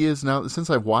really is now, since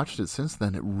I've watched it since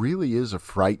then, it really is a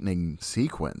frightening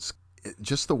sequence.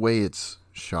 Just the way it's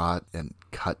shot and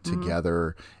cut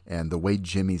together and the way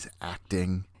Jimmy's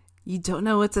acting. You don't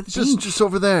know what's a thing. Just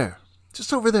over there.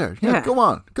 Just over there. Yeah, go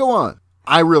on.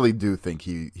 I really do think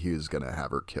he was going to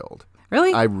have her killed.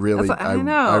 Really? I really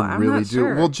do.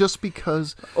 Sure. Well, just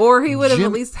because. Or he would have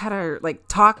at least had her like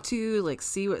talk to, like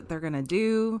see what they're gonna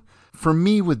do. For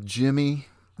me, with Jimmy,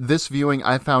 this viewing,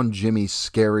 I found Jimmy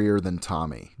scarier than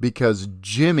Tommy because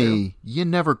Jimmy, you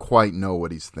never quite know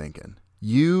what he's thinking.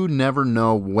 You never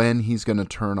know when he's going to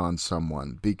turn on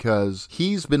someone because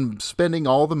he's been spending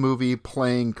all the movie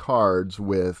playing cards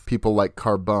with people like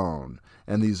Carbone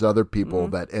and these other people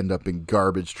that end up in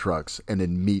garbage trucks and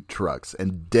in meat trucks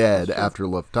and dead after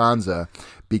Lufthansa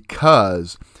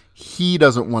because he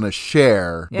doesn't want to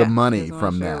share the money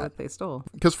from that. What they stole.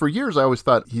 Because for years I always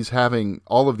thought he's having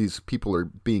all of these people are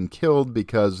being killed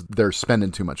because they're spending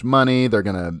too much money. They're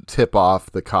going to tip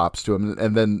off the cops to him.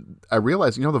 And then I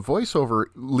realized, the voiceover,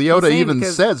 Liotta even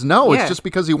says, no, it's just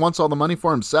because he wants all the money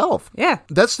for himself. Yeah.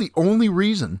 That's the only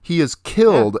reason he has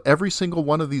killed every single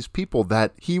one of these people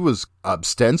that he was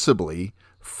ostensibly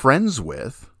friends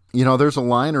with. There's a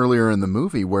line earlier in the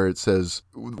movie where it says,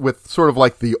 with sort of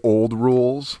like the old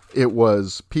rules, it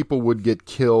was people would get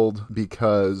killed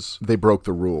because they broke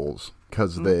the rules,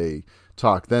 because they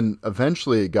talked. Then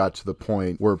eventually it got to the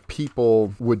point where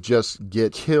people would just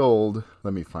get killed.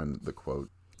 Let me find the quote.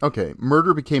 Okay,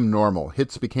 murder became normal.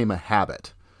 Hits became a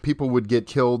habit. People would get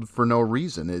killed for no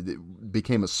reason. It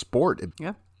became a sport.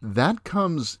 That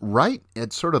comes right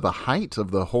at sort of the height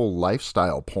of the whole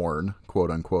lifestyle porn,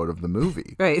 quote unquote, of the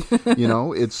movie. Right.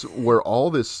 It's where all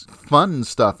this fun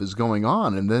stuff is going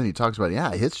on. And then he talks about,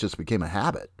 hits just became a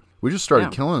habit. We just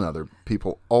started killing other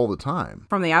people all the time.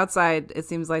 From the outside, it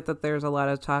seems like that there's a lot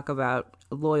of talk about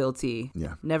loyalty.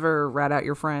 Yeah. Never rat out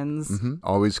your friends. Mm-hmm.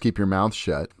 Always keep your mouth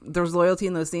shut. There's loyalty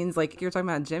in those scenes. Like you're talking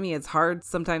about Jimmy, it's hard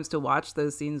sometimes to watch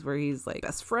those scenes where he's like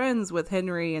best friends with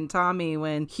Henry and Tommy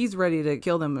when he's ready to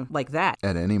kill them like that.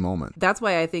 At any moment. That's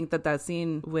why I think that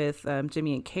scene with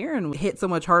Jimmy and Karen hit so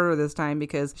much harder this time,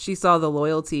 because she saw the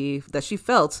loyalty that she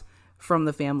felt from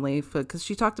the family, because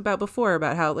she talked about before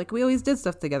about how like we always did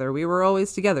stuff together. We were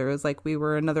always together. It was like we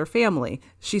were another family.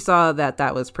 She saw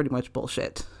that was pretty much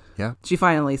bullshit. Yeah. She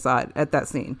finally saw it at that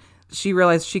scene. She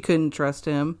realized she couldn't trust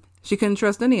him. She couldn't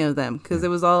trust any of them because it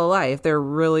was all a lie if they're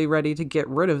really ready to get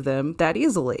rid of them that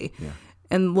easily. Yeah.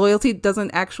 And loyalty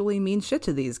doesn't actually mean shit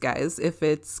to these guys if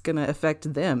it's going to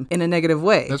affect them in a negative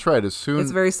way. That's right. It's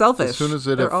very selfish. As soon as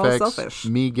it affects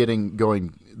me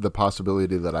going the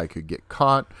possibility that I could get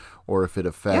caught, or if it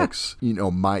affects,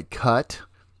 my cut,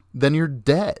 then you're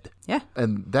dead. Yeah.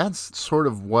 And that's sort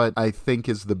of what I think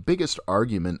is the biggest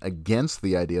argument against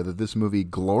the idea that this movie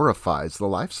glorifies the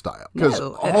lifestyle. Because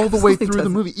all the way through the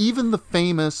movie, even the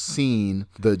famous scene,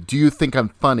 the "Do you think I'm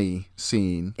funny"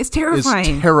 scene, is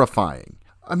terrifying.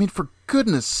 I mean, for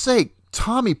goodness sake,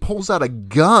 Tommy pulls out a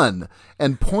gun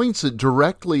and points it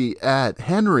directly at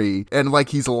Henry, and like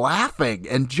he's laughing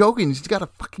and joking. He's got a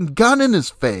fucking gun in his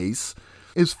face.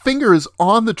 His finger is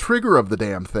on the trigger of the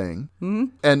damn thing.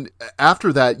 Mm-hmm. And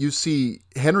after that, you see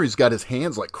Henry's got his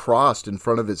hands like crossed in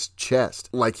front of his chest,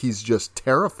 like he's just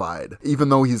terrified, even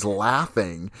though he's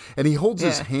laughing. And he holds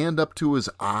his hand up to his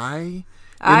eye.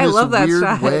 I love that weird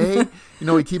shot. way.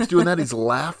 He keeps doing that. He's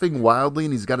laughing wildly,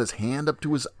 and he's got his hand up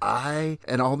to his eye,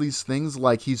 and all these things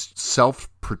like he's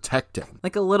self-protecting.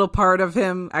 Like a little part of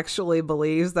him actually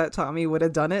believes that Tommy would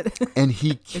have done it. And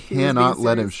he cannot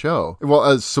let him show.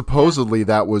 Well, supposedly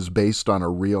that was based on a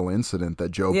real incident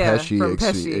that Joe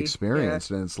Pesci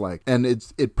experienced. And it's like, and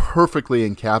it perfectly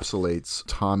encapsulates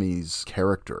Tommy's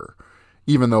character.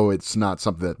 Even though it's not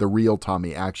something that the real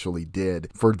Tommy actually did.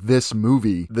 For this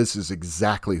movie, this is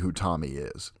exactly who Tommy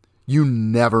is. You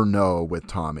never know with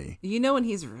Tommy. When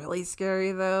he's really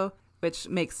scary, though, which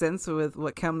makes sense with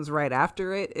what comes right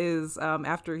after it, is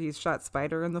after he's shot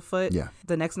Spider in the foot. Yeah.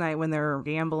 The next night when they're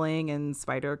gambling and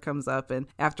Spider comes up, and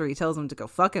after he tells him to go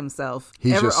fuck himself,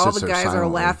 all the guys are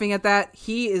laughing at that.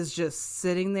 He is just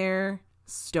sitting there,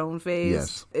 stone-faced.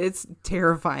 Yes. It's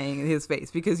terrifying in his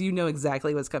face because you know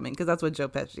exactly what's coming, because that's what Joe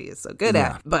Pesci is so good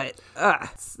at. But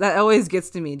that always gets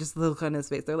to me, just the look on his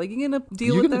face. They're like, you gonna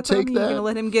deal with that, Tommy? You gonna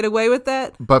let him get away with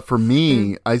that? But for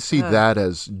me, I see that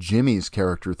as Jimmy's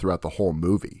character throughout the whole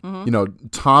movie. Mm-hmm.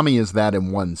 Tommy is that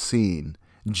in one scene.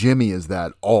 Jimmy is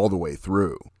that all the way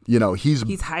through.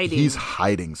 He's hiding. He's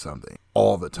hiding something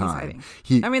all the time.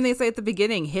 They say at the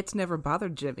beginning, hits never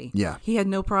bothered Jimmy. Yeah. He had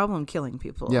no problem killing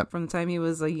people from the time he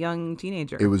was a young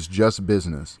teenager. It was just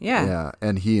business. Yeah. Yeah.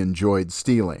 And he enjoyed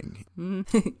stealing.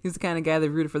 Mm-hmm. He's the kind of guy that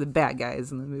rooted for the bad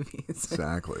guys in the movies.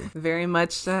 Exactly. Very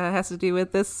much has to do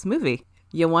with this movie.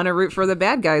 You want to root for the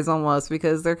bad guys almost,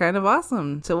 because they're kind of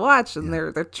awesome to watch, and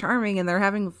they're charming, and they're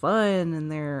having fun,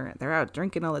 and they're out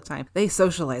drinking all the time. They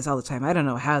socialize all the time. I don't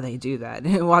know how they do that.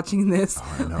 Watching this,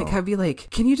 I'd be like,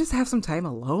 can you just have some time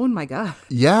alone? My God.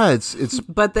 Yeah, it's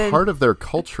but then, part of their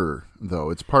culture, though.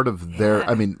 It's part of their.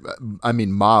 I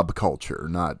mean, mob culture,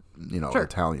 not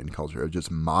Italian culture,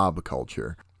 just mob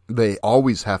culture. They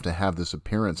always have to have this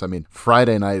appearance. I mean,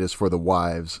 Friday night is for the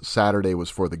wives. Saturday was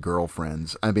for the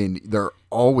girlfriends. I mean, they're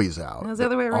always out. It was the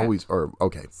other way around.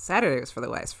 Okay. Saturday was for the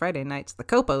wives. Friday nights, the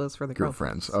Copo is for the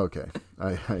girlfriends. Okay.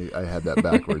 I had that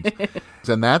backwards.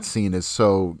 And that scene is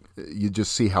so, you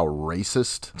just see how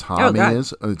racist Tommy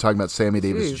is. Talking about Sammy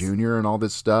Davis Jr. and all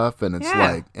this stuff. And it's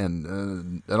like,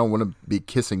 and I don't want to be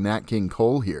kissing Nat King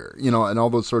Cole here, and all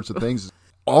those sorts of things.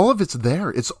 All of it's there.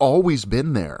 It's always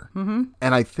been there. Mm-hmm.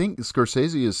 And I think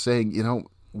Scorsese is saying,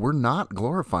 we're not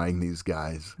glorifying these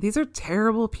guys. These are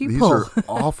terrible people. These are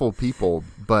awful people,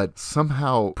 but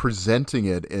somehow presenting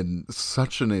it in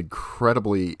such an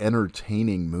incredibly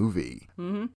entertaining movie.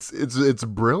 Mm-hmm. It's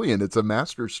brilliant. It's a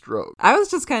master stroke. I was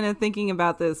just kind of thinking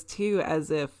about this too,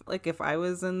 as if I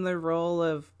was in the role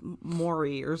of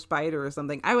Maury or Spider or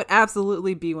something, I would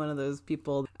absolutely be one of those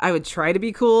people. I would try to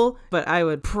be cool, but I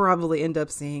would probably end up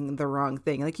saying the wrong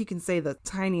thing. Like, you can say the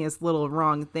tiniest little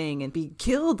wrong thing and be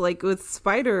killed, like with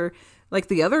Spider. Like,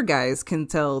 the other guys can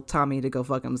tell Tommy to go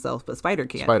fuck himself, but Spider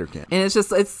can't. And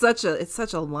it's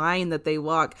such a line that they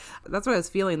walk. That's what I was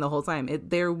feeling the whole time.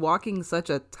 They're walking such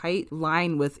a tight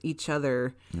line with each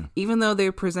other, even though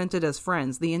they're presented as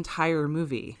friends the entire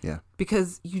movie. Yeah.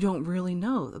 Because you don't really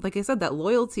know. Like I said, that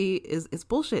loyalty is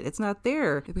bullshit. It's not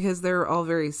there because they're all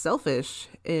very selfish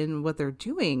in what they're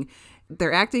doing.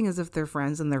 they're acting as if they're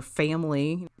friends and they're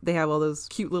family. They have all those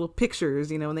cute little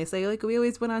pictures, and they say, like, we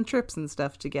always went on trips and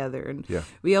stuff together, and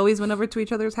we always went over to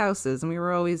each other's houses, and we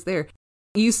were always there.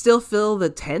 You still feel the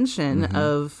tension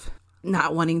of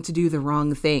not wanting to do the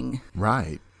wrong thing.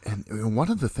 Right. And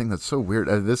one of the things that's so weird,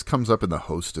 this comes up in the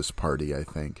hostess party, I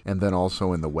think, and then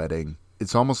also in the wedding.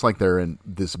 It's almost like they're in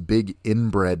this big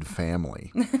inbred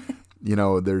family.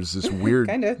 There's this weird,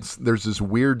 there's this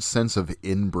weird sense of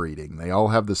inbreeding. They all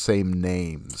have the same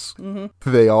names.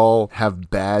 They all have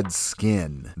bad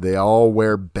skin. They all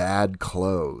wear bad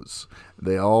clothes.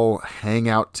 They all hang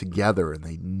out together,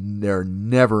 and there are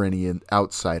never any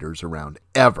outsiders around,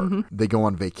 ever. They go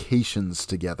on vacations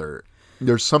together.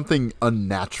 There's something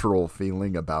unnatural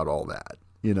feeling about all that.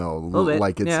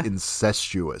 Like it's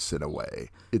incestuous in a way.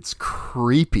 It's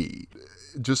creepy.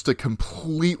 Just a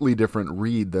completely different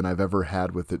read than I've ever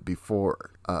had with it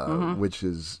before, which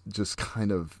is just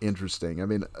kind of interesting. I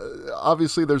mean,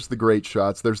 obviously there's the great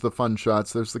shots, there's the fun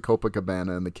shots, there's the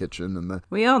Copacabana in the kitchen, and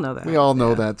we all know that. We all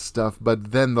know that stuff.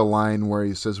 But then the line where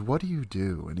he says, "What do you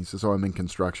do?" And he says, "Oh, I'm in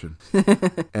construction,"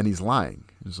 and he's lying.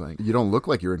 He's like, "You don't look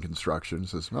like you're in construction." He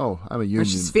says, "Oh, I'm a union."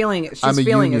 She's feeling it. I'm She's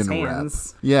feeling his union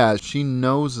hands. rep. Yeah, she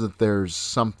knows that there's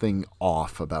something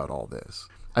off about all this.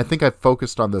 I think I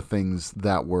focused on the things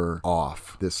that were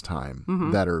off this time,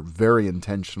 that are very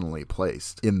intentionally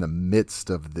placed in the midst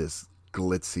of this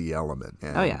glitzy element.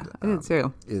 And, I did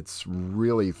too. It's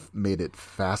really made it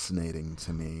fascinating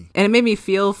to me. And it made me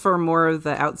feel for more of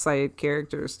the outside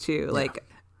characters too. Yeah. Like,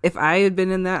 if I had been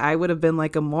in that, I would have been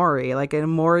like a Maury. Like, and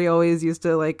Maury always used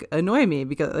to like annoy me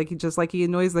because just he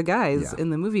annoys the guys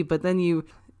in the movie. But then you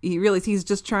realize he's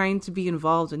just trying to be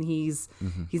involved, and he's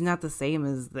not the same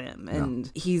as them,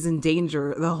 and he's in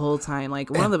danger the whole time.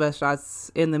 Like, one of the best shots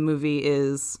in the movie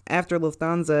is after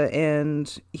Lufthansa,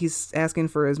 and he's asking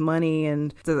for his money,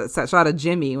 and that shot of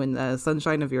Jimmy when the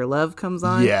Sunshine of Your Love comes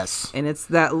on. Yes. And it's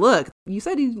that look. You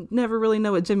said you never really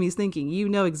know what Jimmy's thinking. You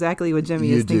know exactly what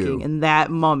Jimmy is thinking. In that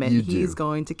moment, he's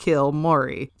going to kill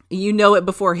Maury. You know it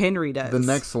before Henry does. The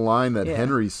next line that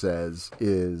Henry says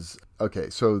is, okay,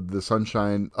 so the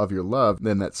Sunshine of Your Love,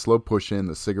 then that slow push in,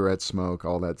 the cigarette smoke,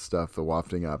 all that stuff, the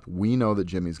wafting up. We know that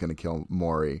Jimmy's going to kill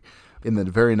Maury. In the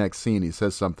very next scene, he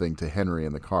says something to Henry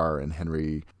in the car, and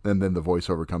then the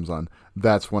voiceover comes on.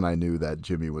 That's when I knew that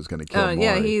Jimmy was going to kill Maury.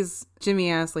 Yeah,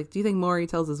 Jimmy asks, like, do you think Maury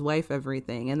tells his wife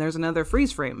everything? And there's another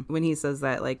freeze frame when he says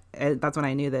that, like, that's when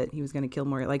I knew that he was going to kill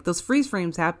Maury. Like, those freeze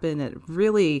frames happen at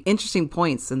really interesting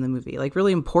points in the movie, like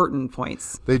really important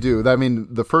points. They do. I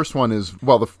mean, the first one is,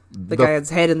 well, the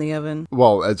guy's head in the oven.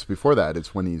 Well, it's before that.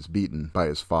 It's when he's beaten by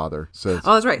his father. Says,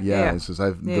 oh, that's right. Yeah. He says,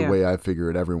 the way I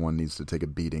figure it, everyone needs to take a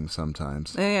beating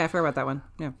sometimes. Yeah, I forgot about that one.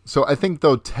 Yeah. So I think,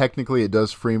 though, technically it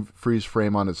does freeze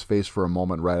frame on his face for a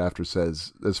moment right after it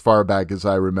says, as far back as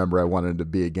I remember, I wanted to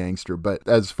be a gangster. But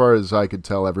as far as I could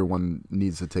tell, everyone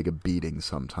needs to take a beating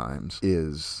sometimes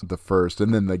is the first.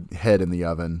 And then the head in the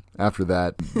oven. After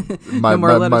that, my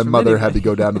mother had to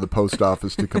go down to the post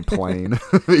office to complain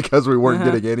because we weren't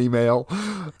getting any mail.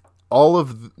 All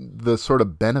of the sort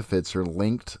of benefits are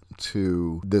linked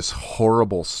to this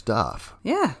horrible stuff.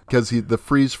 Yeah. Because the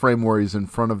freeze frame where he's in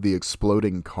front of the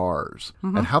exploding cars,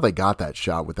 and how they got that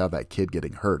shot without that kid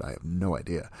getting hurt, I have no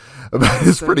idea. But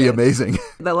it's so pretty amazing.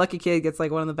 That lucky kid gets like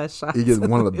one of the best shots. He gets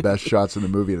one of the best shots in the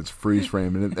movie, and it's freeze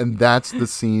frame. And that's the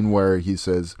scene where he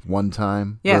says, one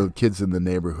time, the kids in the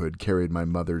neighborhood carried my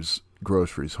mother's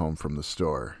groceries home from the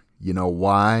store. You know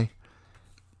why?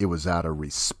 It was out of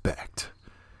respect.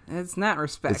 It's not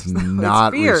respect. It's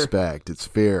not respect. It's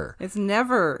fear. It's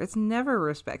never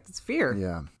respect. It's fear.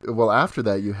 Yeah. Well, after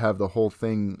that, you have the whole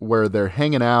thing where they're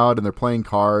hanging out and they're playing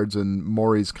cards, and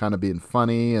Maury's kind of being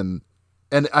funny. And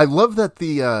I love that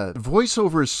the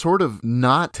voiceover is sort of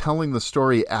not telling the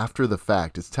story after the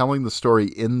fact. It's telling the story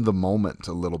in the moment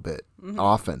a little bit,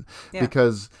 often. Yeah.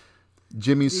 Because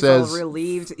Jimmy says, all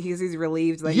relieved. He's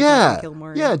relieved that he's not going to kill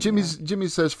Maury. Yeah, Jimmy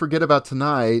says, forget about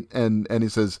tonight. And he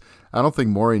says, I don't think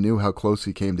Maury knew how close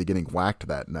he came to getting whacked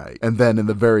that night. And then in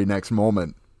the very next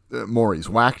moment, Maury's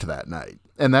whacked that night.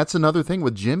 And that's another thing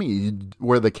with Jimmy,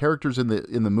 where the characters in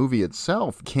the movie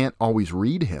itself can't always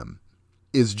read him.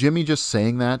 Is Jimmy just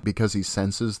saying that because he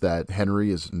senses that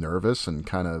Henry is nervous and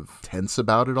kind of tense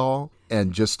about it all,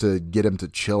 and just to get him to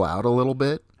chill out a little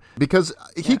bit? Because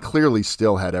he clearly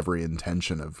still had every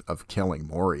intention of killing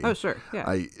Maury. Oh, sure. Yeah.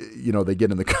 They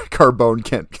get in the Carbone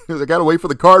Kent. They got to wait for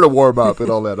the car to warm up and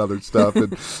all that other stuff.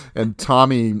 And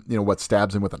Tommy,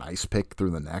 stabs him with an ice pick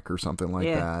through the neck or something like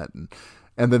that.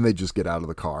 And then they just get out of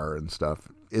the car and stuff.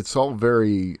 It's all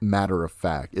very matter of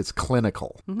fact. It's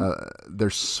clinical. They're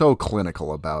so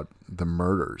clinical about the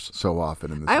murders so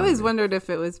often in this I always movie. wondered if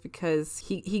it was because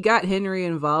he got Henry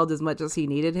involved as much as he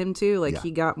needed him to. Like,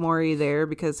 he got Maury there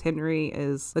because Henry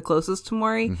is the closest to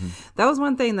Maury. That was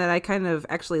one thing that I kind of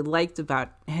actually liked about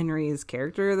Henry's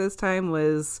character this time,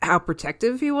 was how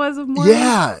protective he was of Maury.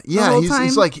 Yeah. He's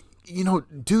time. like,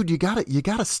 dude, you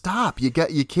gotta stop. You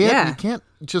can't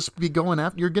just be going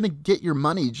after. You're gonna get your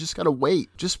money. You just gotta wait.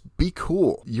 Just be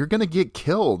cool. You're gonna get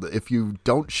killed if you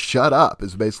don't shut up.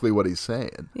 Is basically what he's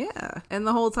saying. Yeah. And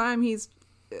the whole time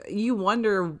you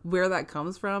wonder where that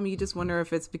comes from. You just wonder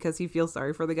if it's because he feels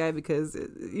sorry for the guy because,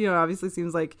 obviously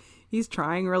seems like he's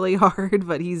trying really hard,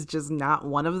 but he's just not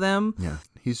one of them. Yeah,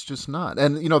 he's just not.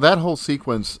 And, that whole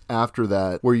sequence after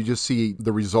that where you just see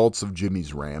the results of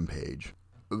Jimmy's rampage.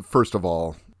 First of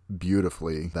all,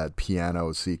 beautifully, that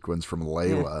piano sequence from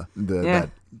Layla. That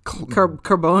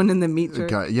Carbone in the meat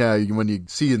truck. Yeah, when you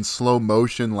see in slow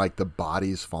motion, like the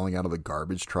bodies falling out of the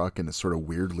garbage truck, and it's sort of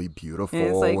weirdly beautiful. And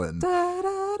it's like, and da,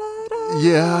 da, da, da,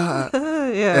 yeah.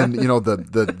 yeah. And,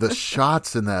 the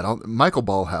shots in that, Michael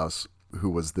Ballhaus, who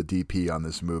was the DP on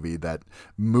this movie, that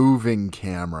moving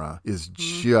camera is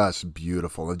just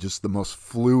beautiful, and just the most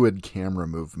fluid camera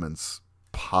movements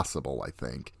possible, I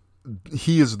think.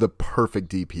 He is the perfect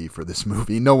DP for this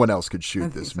movie. No one else could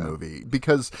shoot this movie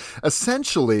because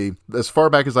essentially, as far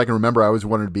back as I can remember, I always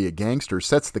wanted to be a gangster,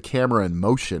 sets the camera in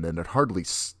motion and it hardly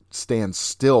stands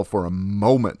still for a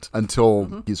moment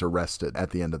until he's arrested at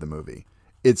the end of the movie.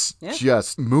 It's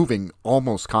just moving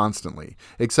almost constantly,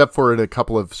 except for in a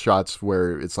couple of shots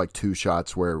where it's like 2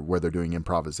 shots where they're doing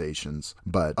improvisations.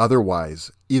 But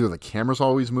otherwise, either the camera's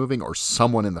always moving or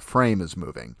someone in the frame is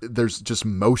moving. There's just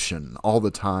motion all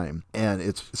the time. And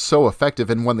it's so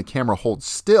effective. And when the camera holds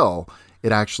still,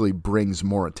 it actually brings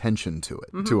more attention to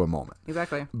it, to a moment.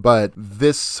 Exactly. But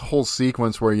this whole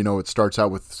sequence where, it starts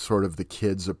out with sort of the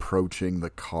kids approaching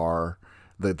the car,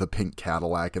 the pink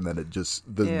Cadillac, and then it just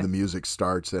the music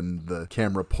starts and the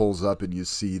camera pulls up and you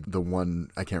see the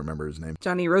one, I can't remember his name,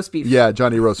 Johnny Roastbeef. Yeah,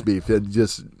 Johnny Roastbeef.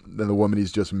 And the woman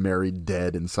he's just married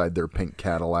dead inside their pink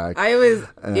Cadillac. I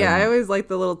always like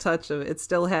the little touch of it.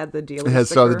 Still had the dealer. It has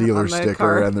still the dealer on the sticker,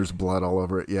 car. and there's blood all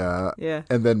over it. Yeah.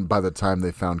 And then by the time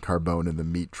they found Carbone in the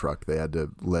meat truck, they had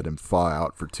to let him thaw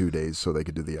out for 2 days so they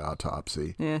could do the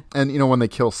autopsy. Yeah. And when they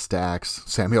kill Stax,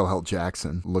 Samuel L.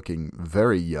 Jackson, looking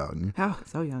very young. Oh,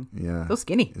 so young. Yeah. So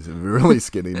skinny. He's really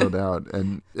skinny, no doubt.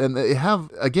 And they have,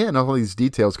 again, all these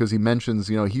details because he mentions,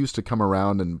 he used to come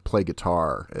around and play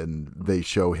guitar, and they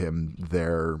show him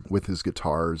there with his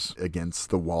guitars against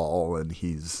the wall, and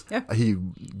he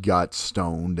got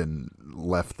stoned and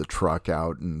left the truck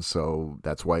out, and so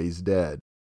that's why he's dead.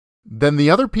 Then the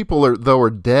other people are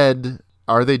dead.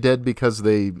 Are they dead because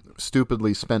they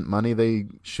stupidly spent money they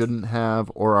shouldn't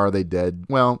have, or are they dead?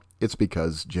 Well, it's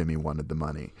because Jimmy wanted the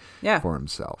money for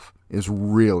himself, is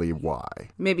really why.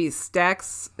 Maybe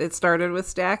Stax, it started with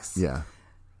Stax. Yeah.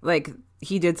 Like,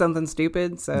 he did something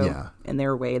stupid, so in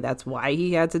their way, that's why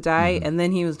he had to die. And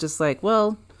then he was just like,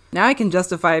 well, now I can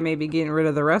justify maybe getting rid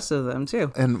of the rest of them,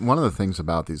 too. And one of the things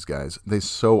about these guys, they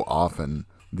so often,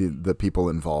 the people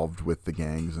involved with the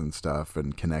gangs and stuff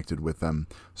and connected with them,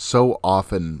 so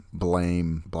often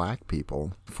blame black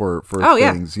people for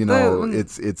things.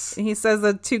 It's he says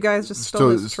that 2 guys just stole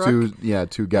his truck.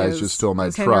 2 guys just stole my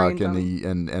truck,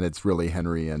 and it's really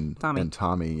Henry and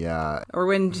Tommy. Yeah. Or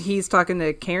when he's talking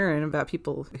to Karen about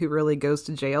people who really goes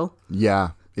to jail. Yeah,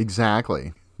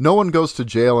 exactly. No one goes to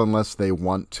jail unless they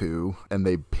want to, and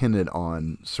they pin it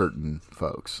on certain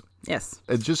folks. Yes.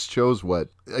 It just shows what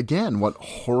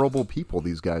horrible people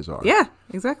these guys are. Yeah,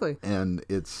 exactly. And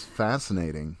it's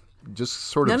fascinating. Just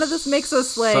sort of none of this makes us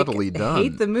subtly done.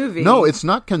 Hate the movie. No, it's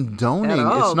not condoning. At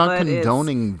all, it's not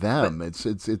condoning them.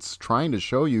 It's trying to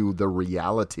show you the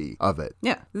reality of it.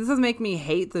 Yeah, this doesn't make me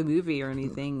hate the movie or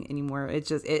anything anymore.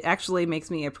 It actually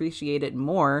makes me appreciate it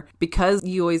more because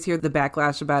you always hear the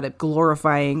backlash about it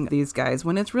glorifying these guys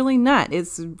when it's really not.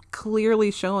 It's clearly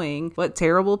showing what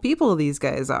terrible people these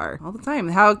guys are all the time.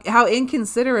 How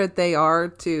inconsiderate they are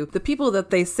to the people that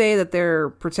they say that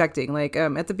they're protecting. Like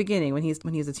at the beginning when he's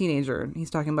a teenager. And he's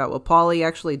talking about what Paulie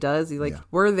actually does. He's like,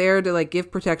 we're there to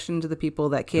give protection to the people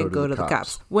that can't go to the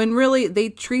cops. When really they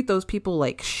treat those people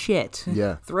like shit.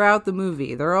 Yeah. Throughout the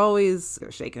movie, they're always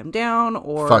shaking them down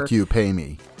or fuck you, pay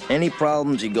me. Any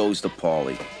problems, he goes to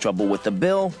Paulie. Trouble with the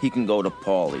bill, he can go to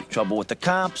Paulie. Trouble with the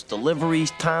cops,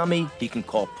 deliveries, Tommy, he can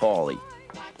call Paulie.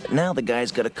 But now the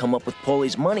guy's got to come up with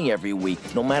Paulie's money every week,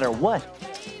 no matter what.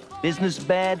 Business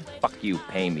bad? Fuck you,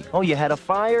 pay me. Oh, you had a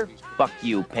fire? Fuck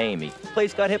you, pay me.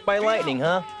 Place got hit by lightning,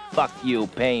 huh? Fuck you,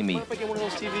 pay me. What if I get one of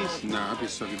those TVs? Nah, I'd be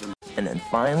sucking them. And then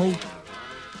finally,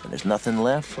 when there's nothing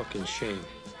left, Fucking shame.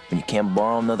 when you can't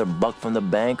borrow another buck from the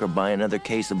bank or buy another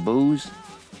case of booze,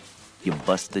 you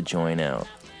bust the joint out.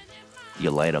 You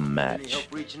light a match.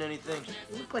 Reaching anything?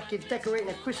 You look like you're decorating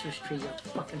a Christmas tree, you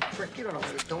fucking prick. You don't know what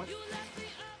you're doing.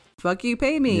 Fuck you,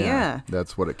 pay me. Yeah.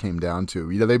 That's what it came down to.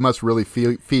 You know, they must really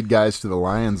feed guys to the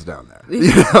lions down there.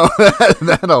 You know,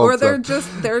 that also. Or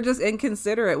they're just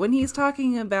inconsiderate. When he's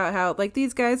talking about how like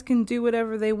these guys can do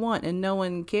whatever they want and no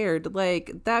one cared,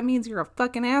 like that means you're a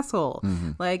fucking asshole.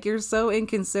 Mm-hmm. Like you're so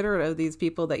inconsiderate of these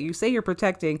people that you say you're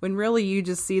protecting when really you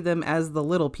just see them as the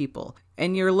little people.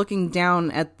 And you're looking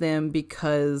down at them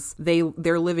because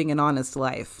they're living an honest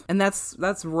life. And that's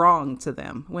wrong to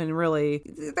them when really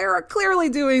they're clearly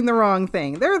doing the wrong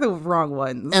thing. They're the wrong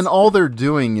ones. And all they're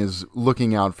doing is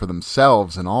looking out for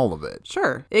themselves in all of it.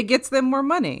 Sure, it gets them more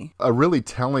money. A really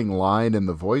telling line in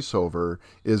the voiceover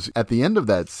is at the end of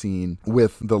that scene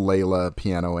with the Layla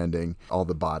piano ending, all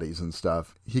the bodies and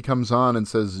stuff. He comes on and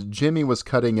says, Jimmy was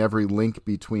cutting every link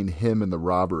between him and the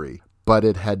robbery, but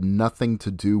it had nothing to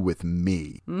do with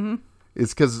me. Mm-hmm.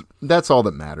 It's because that's all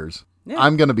that matters. Yeah.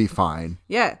 I'm going to be fine.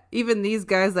 Yeah. Even these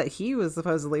guys that he was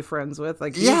supposedly friends with,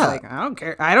 like, he's like, I don't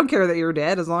care. I don't care that you're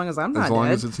dead as long as I'm not dead. As long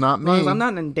as it's not me. As long as I'm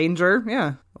not in danger.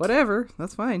 Yeah. Whatever.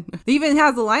 That's fine. He even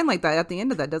has a line like that at the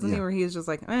end of that, doesn't he? Where he's just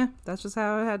like, that's just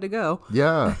how it had to go.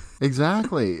 Yeah,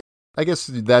 exactly. I guess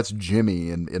that's Jimmy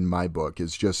in my book,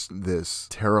 is just this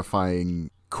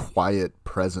terrifying, quiet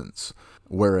presence.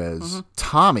 Whereas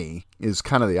Tommy is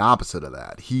kind of the opposite of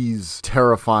that. He's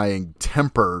terrifying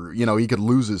temper. You know, he could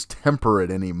lose his temper at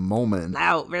any moment.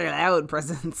 Loud, very loud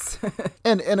presence.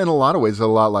 and in a lot of ways, a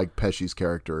lot like Pesci's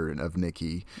character of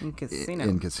Nicky in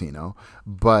Casino.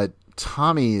 But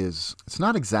Tommy it's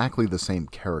not exactly the same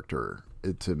character.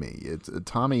 To me,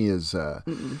 Tommy is.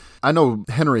 I know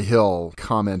Henry Hill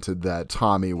commented that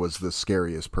Tommy was the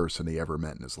scariest person he ever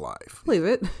met in his life. Believe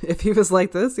it. If he was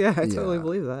like this, I totally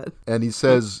believe that. And he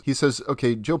says,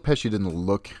 okay, Joe Pesci didn't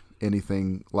look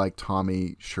anything like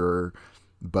Tommy, sure,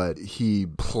 but he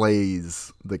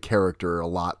plays the character a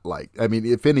lot like. I mean,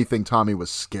 if anything, Tommy was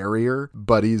scarier,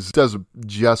 but he does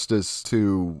justice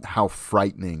to how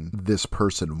frightening this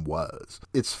person was.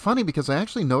 It's funny because I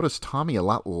actually noticed Tommy a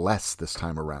lot less this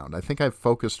time around. I think I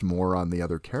focused more on the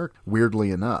other character, weirdly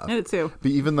enough. I did too.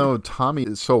 But even though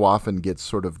Tommy so often gets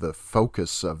sort of the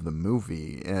focus of the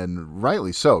movie, and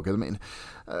rightly so, because I mean,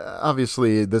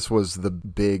 obviously, this was the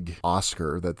big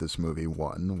Oscar that this movie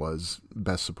won, was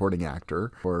Best Supporting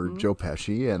Actor for Joe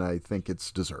Pesci, and I think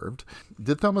it's deserved.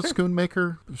 Did Thelma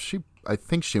Schoonmaker? I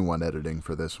think she won editing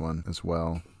for this one as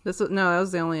well. That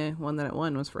was the only one that it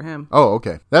won was for him. Oh,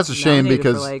 okay. That's a shame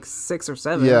because for like 6 or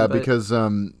 7. Yeah, because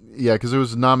it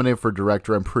was nominated for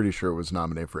director. I'm pretty sure it was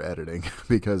nominated for editing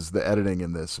because the editing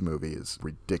in this movie is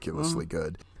ridiculously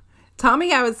good.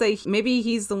 Tommy, I would say maybe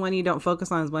he's the one you don't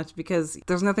focus on as much because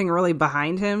there's nothing really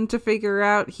behind him to figure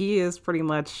out. He is pretty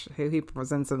much who he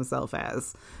presents himself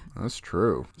as. That's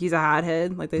true. He's a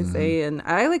hothead, like they say. And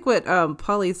I like what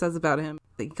Pauly says about him.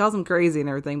 He calls him crazy and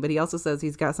everything, but he also says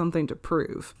he's got something to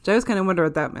prove. Which I always kind of wonder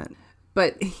what that meant.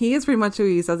 But he is pretty much who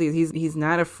he says he is. He's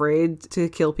not afraid to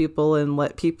kill people and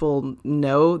let people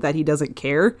know that he doesn't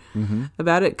care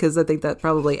about it, because I think that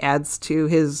probably adds to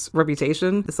his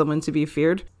reputation as someone to be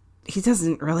feared. He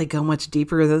doesn't really go much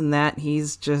deeper than that.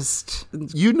 He's just...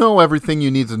 You know everything you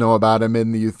need to know about him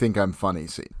in the You Think I'm Funny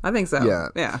scene. I think so.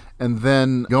 Yeah. And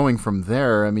then going from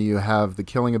there, I mean, you have the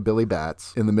killing of Billy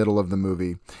Batts in the middle of the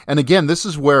movie. And again, this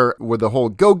is where the whole,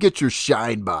 go get your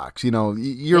shine box. You know,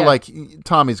 you're like,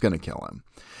 Tommy's going to kill him.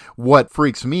 What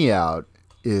freaks me out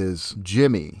is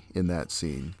Jimmy in that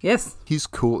scene. Yes. He's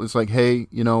cool. It's like, hey,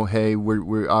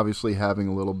 we're obviously having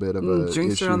a little bit of a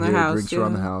drinks issue around the here. house. Drinks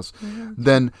around the house.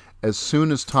 Then as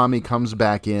soon as Tommy comes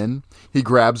back in, he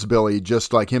grabs Billy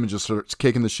just like him and just starts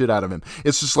kicking the shit out of him.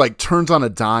 It's just like turns on a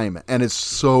dime, and it's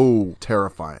so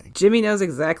terrifying. Jimmy knows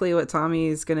exactly what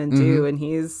Tommy's going to do, and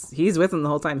he's with him the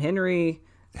whole time.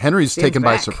 Henry's taken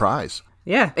by surprise.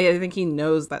 Yeah, I think he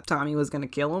knows that Tommy was going to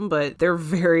kill him, but they're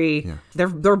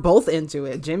they're both into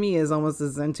it. Jimmy is almost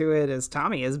as into it as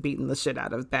Tommy is beating the shit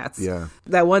out of Batts. Yeah.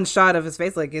 That one shot of his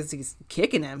face, like, he's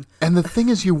kicking him. And the thing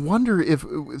is, you wonder if,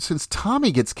 since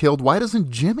Tommy gets killed, why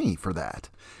doesn't Jimmy for that?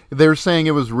 They're saying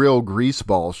it was real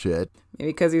greaseball shit.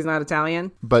 Maybe because he's not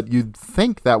Italian. But you'd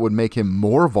think that would make him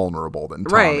more vulnerable than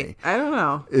Tommy. Right. I don't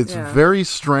know. It's very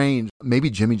strange. Maybe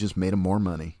Jimmy just made him more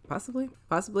money.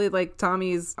 Possibly, like,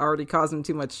 Tommy's already caused him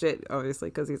too much shit, obviously,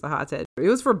 because he's a hothead. It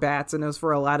was for Batts, and it was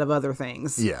for a lot of other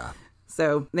things. Yeah.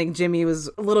 So I think Jimmy was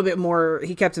a little bit more,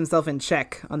 he kept himself in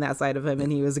check on that side of him, and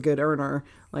he was a good earner,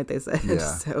 like they said. Yeah.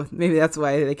 So maybe that's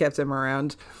why they kept him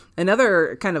around.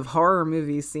 Another kind of horror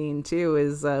movie scene, too,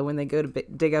 is when they go to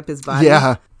dig up his body.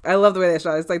 Yeah. I love the way they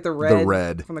shot it. It's like the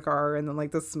red from the car, and then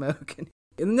like the smoke.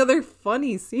 Another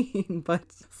funny scene, but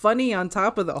funny on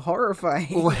top of the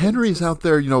horrifying. Well, Henry's out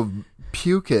there,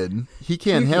 puking. He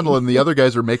can't handle it, and the other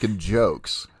guys are making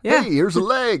jokes. Yeah. Hey, here's a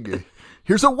leg.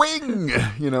 Here's a wing,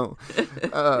 Yeah.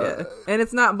 And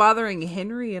it's not bothering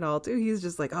Henry at all, too. He's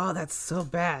just like, oh, that's so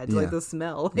bad. Like the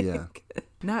smell. Yeah.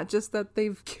 Not just that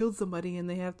they've killed somebody and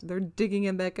they're digging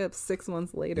him back up 6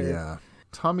 months later. Yeah.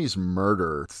 Tommy's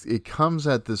murder, it comes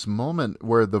at this moment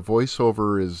where the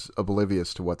voiceover is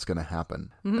oblivious to what's going to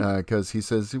happen. Because he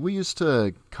says, we used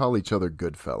to call each other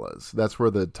good fellas. That's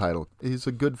where the title, he's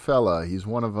a good fella. He's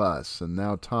one of us. And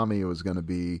now Tommy was going to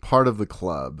be part of the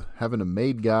club. Having a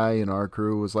maid guy in our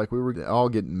crew was like we were all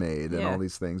getting made and all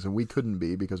these things. And we couldn't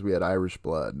be because we had Irish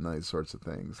blood and these sorts of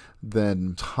things.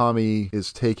 Then Tommy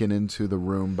is taken into the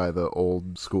room by the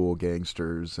old school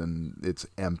gangsters and it's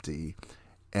empty.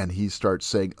 And he starts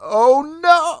saying, oh,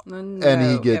 no! And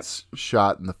he gets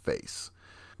shot in the face.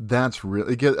 That's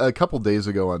really... A couple days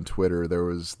ago on Twitter, there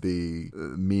was the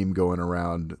meme going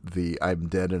around, the I'm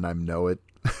dead and I know it.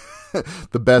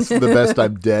 the best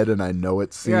I'm dead and I know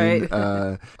it scene.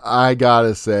 Right. I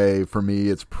gotta say, for me,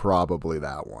 it's probably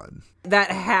that one.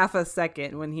 That half a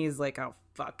second when he's like, oh,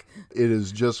 fuck. It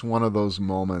is just one of those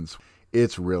moments.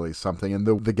 It's really something. And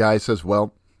the guy says,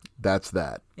 well... That's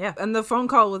that. Yeah. And the phone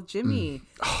call with Jimmy,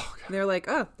 they're like,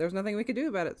 oh, there's nothing we could do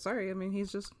about it. Sorry. I mean,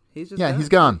 he's just yeah, he's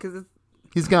gone.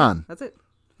 He's gone. That's it.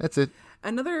 That's it.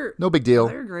 No big deal.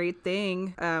 Another great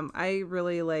thing. I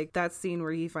really like that scene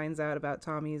where he finds out about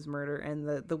Tommy's murder and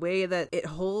the way that it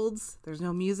holds. There's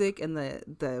no music and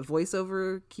the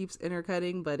voiceover keeps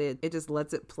intercutting, but it just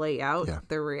lets it play out. Yeah.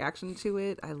 Their reaction to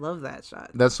it. I love that shot.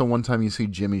 That's the one time you see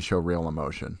Jimmy show real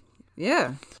emotion.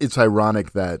 Yeah. It's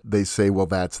ironic that they say, well,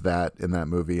 that's that in that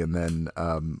movie. And then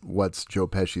what's Joe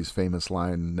Pesci's famous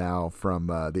line now from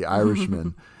The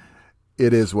Irishman?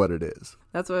 It is what it is.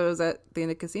 That's why I was at the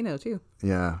end of Casino, too.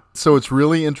 Yeah. So it's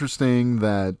really interesting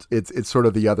that it's sort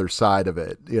of the other side of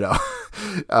it, Joe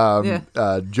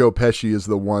Pesci is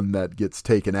the one that gets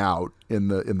taken out in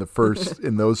the first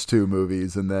in those two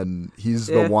movies, and then he's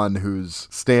the one who's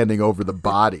standing over the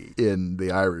body in The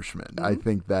Irishman. I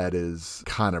think that is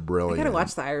kind of brilliant. I gotta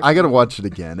watch The Irishman. I gotta watch it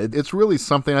again. It's really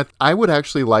something. I would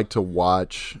actually like to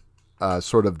watch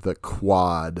sort of the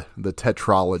quad, the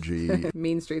tetralogy.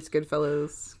 Mean Streets,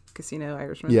 Goodfellas, Casino,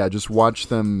 Irishman. Yeah, just watch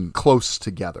them close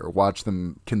together. Watch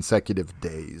them consecutive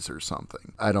days or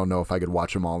something. I don't know if I could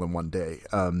watch them all in one day.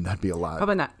 That'd be a lot.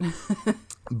 Probably not.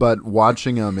 But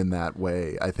watching them in that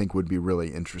way, I think would be really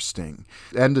interesting.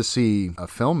 And to see a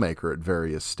filmmaker at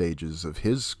various stages of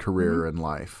his career and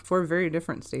life. 4 very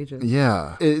different stages.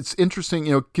 Yeah. It's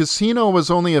interesting. Casino was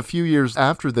only a few years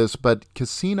after this, but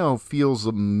Casino feels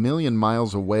a million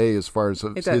miles away as far as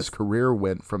his career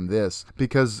went from this.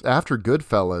 Because after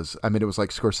Goodfellas, I mean, it was like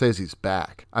Scorsese's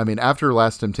back. I mean, after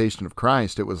Last Temptation of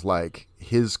Christ, it was like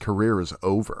his career is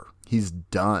over. He's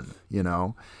done,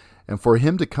 And for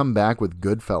him to come back with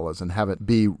Goodfellas and have it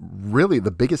be really the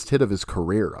biggest hit of his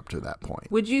career up to that point.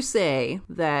 Would you say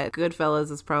that Goodfellas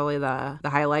is probably the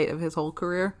highlight of his whole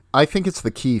career? I think it's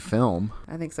the key film.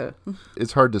 I think so.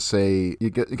 It's hard to say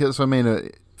because, a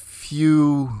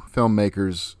few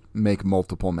filmmakers make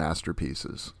multiple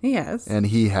masterpieces. He has. And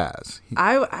he has.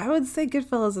 I would say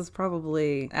Goodfellas is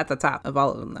probably at the top of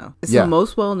all of them, though. It's the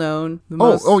most well-known.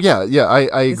 Yeah. I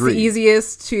agree. It's the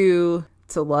easiest to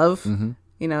love. Mm-hmm.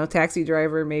 Taxi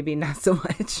Driver, maybe not so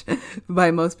much by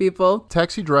most people.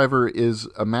 Taxi Driver is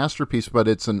a masterpiece, but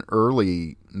it's an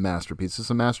early masterpiece.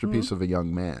 It's a masterpiece of a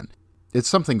young man. It's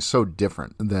something so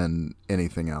different than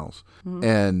anything else. Mm-hmm.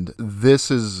 And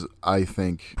this is, I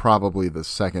think, probably the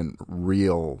second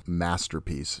real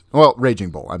masterpiece. Well, Raging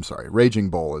Bull. I'm sorry. Raging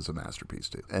Bull is a masterpiece,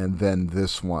 too. And then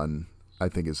this one, I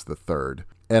think, is the third.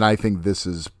 And I think this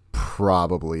is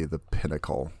probably the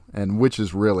pinnacle, and which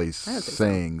is really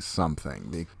saying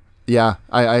something. Yeah,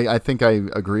 I think I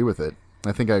agree with it.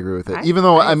 Even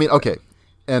though, okay,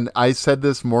 and I said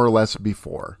this more or less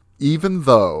before, even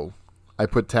though I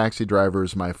put Taxi Driver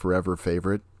as my forever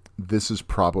favorite, this is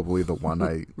probably the one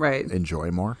I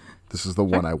enjoy more. This is the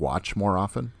one I watch more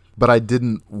often. But I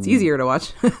didn't. It's easier to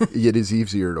watch. It is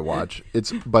easier to watch.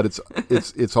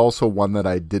 It's also one that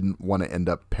I didn't want to end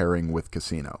up pairing with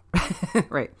Casino.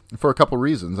 Right. For a couple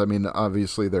reasons. I mean,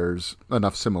 obviously there's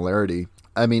enough similarity.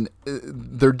 I mean,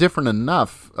 they're different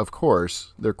enough, of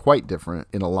course. They're quite different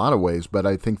in a lot of ways, but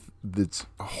I think it's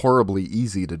horribly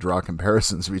easy to draw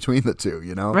comparisons between the two,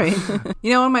 you know? Right.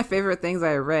 You know, one of my favorite things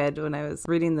I read when I was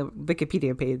reading the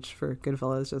Wikipedia page for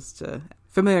Goodfellas, just to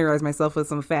familiarize myself with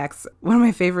some facts. One of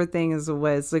my favorite things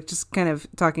was like just kind of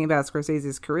talking about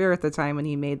Scorsese's career at the time when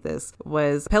he made this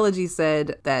was Pelagi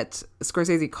said that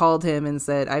Scorsese called him and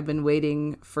said, "I've been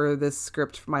waiting for this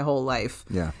script for my whole life."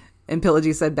 Yeah. And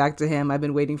Pelagi said back to him, "I've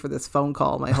been waiting for this phone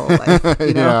call my whole life."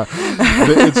 You know?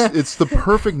 Yeah, it's the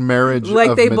perfect marriage of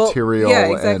material. Yeah,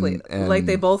 exactly. And like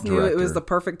they both knew it was director. the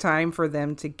perfect time for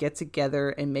them to get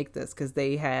together and make this because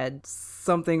they had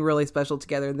something really special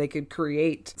together and they could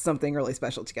create something really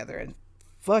special together. And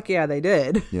fuck yeah, they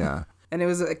did. Yeah. And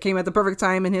it came at the perfect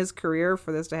time in his career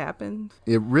for this to happen.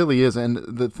 It really is. And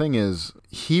the thing is,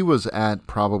 he was at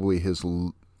probably his,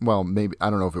 well, maybe, I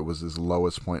don't know if it was his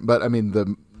lowest point, but I mean,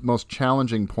 the most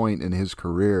challenging point in his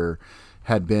career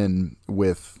had been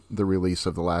with the release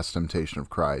of The Last Temptation of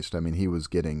Christ. I mean, he was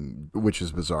getting, which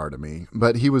is bizarre to me,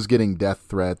 but he was getting death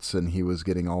threats and he was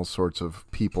getting all sorts of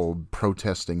people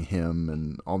protesting him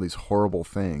and all these horrible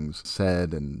things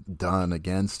said and done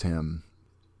against him.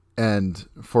 And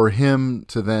for him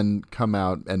to then come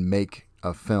out and make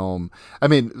a film, I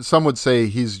mean, some would say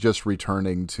he's just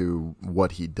returning to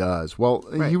what he does. Well,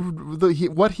 right.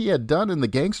 What he had done in the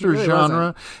gangster really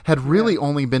genre had really Yeah.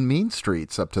 only been Mean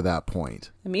Streets up to that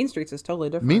point. And Mean Streets is totally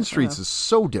different. Mean Streets is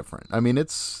so different. I mean,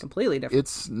 it's completely different.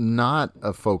 It's not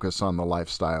a focus on the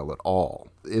lifestyle at all.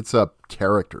 It's a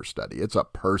character study. It's a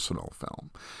personal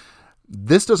film.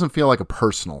 This doesn't feel like a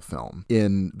personal film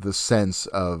in the sense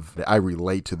of I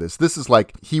relate to this. This is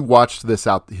like he watched this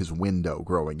out his window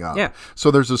growing up. Yeah. So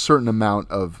there's a certain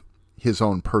amount of his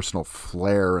own personal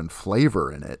flair and flavor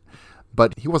in it,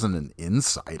 but he wasn't an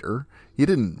insider. He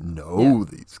didn't know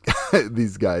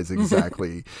these guys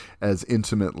exactly as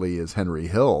intimately as Henry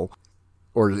Hill,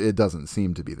 or it doesn't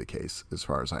seem to be the case as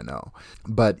far as I know.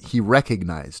 But he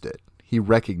recognized it. He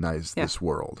recognized this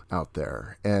world out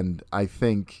there, and I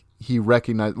think he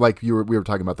recognized, like we were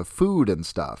talking about the food and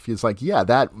stuff. He's like, yeah,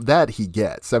 that he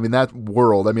gets. I mean, that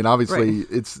world. I mean, obviously, Right.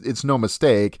 it's no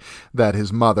mistake that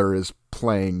his mother is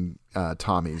playing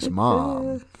Tommy's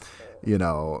mom. You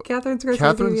know, Catherine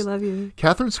Scorsese, we love you.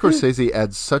 Catherine Scorsese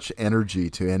adds such energy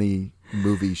to any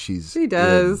movie she's She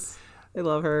does. I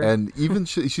love her. and even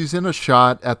she's in a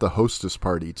shot at the hostess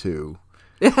party too.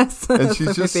 Yes. And That's she's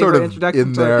my just favorite sort of introduction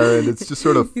in to her. there, and it's just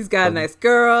sort of He's got a nice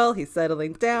girl. He's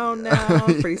settling down now.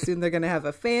 Pretty soon they're going to have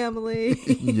a family.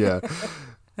 yeah.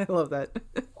 I love that.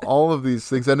 All of these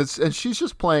things, and she's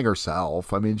just playing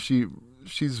herself. I mean,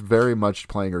 she's very much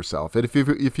playing herself. And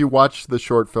if you watch the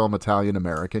short film Italian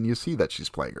American, you see that she's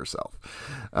playing herself.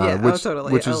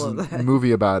 Totally. Which I is love a that.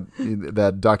 movie about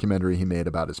that documentary he made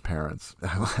about his parents.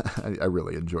 I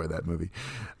really enjoy that movie.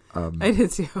 I did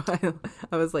too.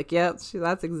 I was like, yep,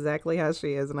 that's exactly how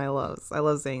she is. And I love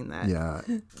seeing that. Yeah.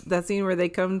 That scene where they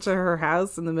come to her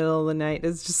house in the middle of the night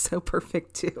is just so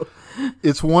perfect too.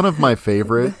 It's one of my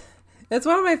favorite. It's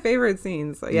one of my favorite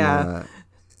scenes. Yeah.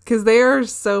 Because they are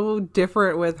so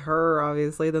different with her,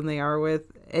 obviously, than they are with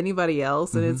anybody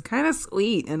else. And it's kind of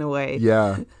sweet in a way.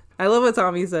 Yeah. I love what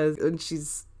Tommy says. And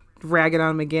she's ragging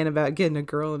on him again about getting a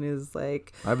girl. And he's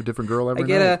like, I have a different girl every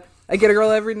I get a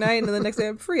girl every night. And then the next day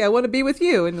I'm free. I want to be with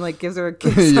you. And like gives her a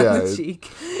kiss on the cheek.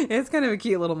 It's kind of a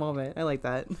cute little moment. I like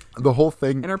that. The whole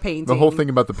thing. And her painting. The whole thing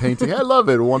about the painting. I love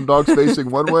it. One dog's facing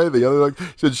one way. The other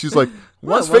dog. She's like,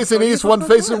 one's facing east, one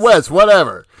facing west.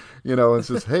 Whatever. You know, it's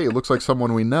just, hey, it looks like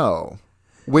someone we know.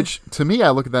 Which, to me, I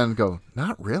look at that and go,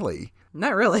 not really.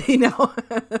 Not really, no.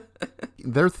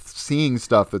 They're seeing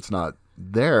stuff that's not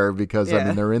there because, I Yeah.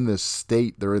 mean, they're in this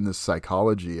state, they're in this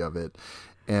psychology of it.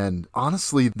 And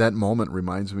honestly, that moment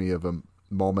reminds me of a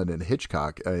moment in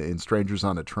Hitchcock, in Strangers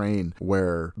on a Train,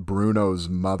 where Bruno's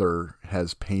mother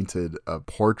has painted a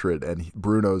portrait and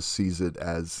Bruno sees it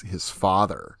as his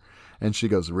father. And she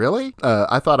goes, really?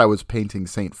 I thought I was painting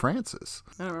St. Francis.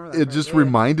 I don't remember that It part, just yeah.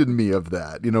 reminded me of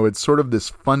that. You know, it's sort of this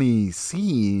funny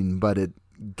scene, but it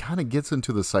kind of gets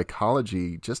into the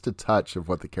psychology, just a touch of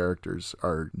what the characters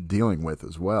are dealing with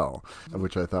as well,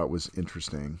 which I thought was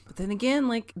interesting. But then again,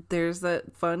 like, there's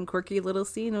that fun, quirky little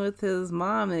scene with his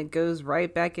mom, and it goes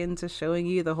right back into showing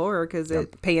you the horror because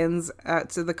it pans out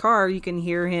to the car. You can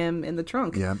hear him in the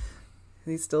trunk. Yeah.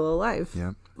 He's still alive.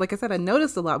 Yeah. Like I said, I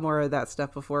noticed a lot more of that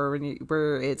stuff before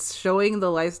where it's showing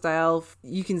the lifestyle.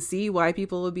 You can see why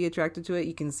people would be attracted to it.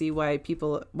 You can see why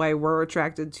we're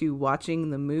attracted to watching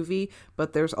the movie,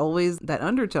 but there's always that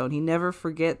undertone. He never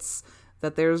forgets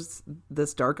that there's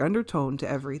this dark undertone to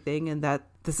everything, and that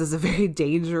this is a very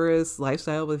dangerous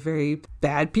lifestyle with very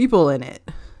bad people in it.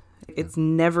 It's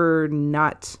never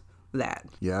not that.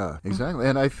 Yeah, exactly.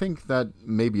 And I think that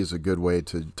maybe is a good way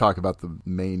to talk about the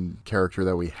main character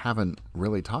that we haven't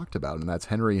really talked about, and that's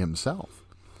Henry himself.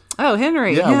 Oh,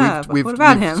 Henry. Yeah. What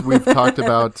about him? We've talked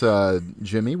about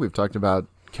Jimmy. We've talked about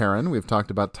Karen. We've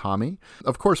talked about Tommy.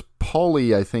 Of course,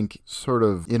 Paulie, I think, sort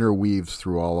of interweaves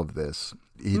through all of this.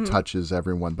 He touches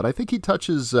everyone, but I think he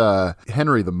touches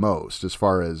Henry the most as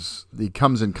far as he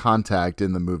comes in contact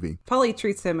in the movie. Paulie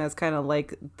treats him as kind of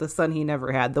like the son he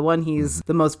never had, the one he's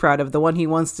the most proud of, the one he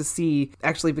wants to see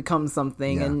actually become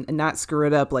something and not screw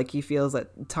it up like he feels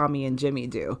that Tommy and Jimmy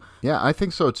do. Yeah, I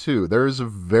think so too. There is a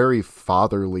very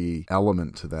fatherly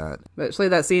element to that. Especially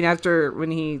that scene after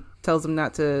when he tells him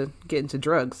not to get into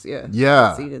drugs. Yeah. Yeah.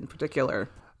 That scene in particular.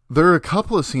 There are a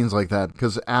couple of scenes like that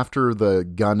because after the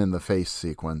gun in the face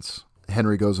sequence,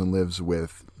 Henry goes and lives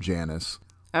with Janice.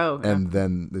 Oh. Yeah. And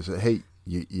then they say, hey,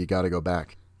 you got to go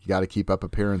back. You got to keep up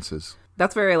appearances.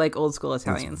 That's very like old school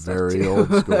Italian stuff. Very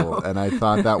old school. And I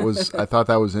thought that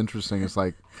was interesting. It's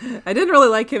like, I didn't really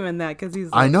like him in that because he's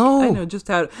like, I know just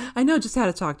how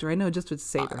to talk to her. I know just what to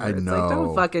say to her. I It's know. like,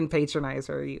 don't fucking patronize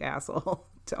her, you asshole.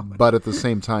 But at the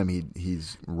same time,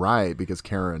 he's right because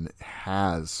Karen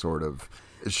has sort of,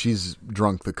 she's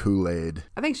drunk the Kool-Aid.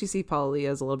 I think she sees Paulie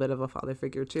as a little bit of a father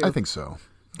figure too. I think so.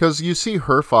 Because you see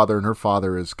her father, and her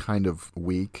father is kind of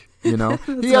weak, you know?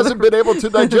 He hasn't been able to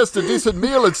digest a decent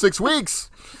meal in 6 weeks.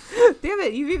 Damn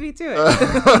it, you beat me to it.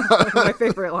 One of my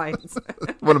favorite lines.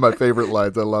 One of my favorite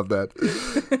lines. I love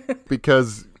that.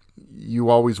 Because you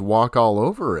always walk all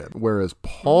over it. Whereas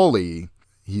Paulie,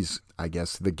 he's, I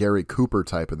guess, the Gary Cooper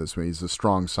type in this movie. He's the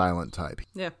strong, silent type.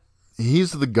 Yeah.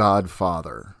 He's the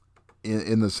godfather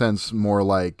in the sense more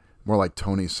like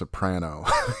Tony Soprano.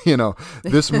 You know,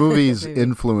 this movie's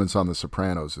influence on The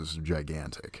Sopranos is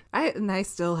gigantic. I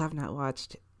still have not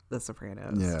watched The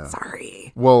Sopranos. Yeah.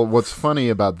 Sorry. Well, what's funny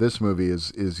about this movie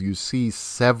is you see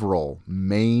several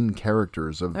main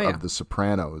characters of The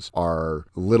Sopranos are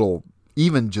little,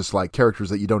 even just like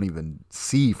characters that you don't even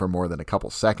see for more than a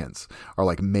couple seconds are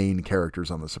like main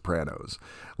characters on The Sopranos.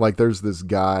 Like there's this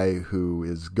guy who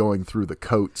is going through the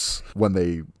coats when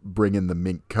they bring in the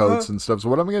mink coats and stuff. So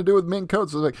what am I going to do with mink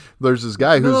coats? It's like, there's this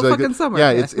guy who's like,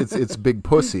 it's Big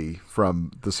Pussy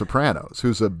from The Sopranos,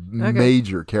 who's a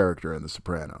major character in The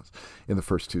Sopranos in the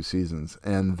first 2 seasons.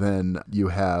 And then you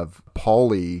have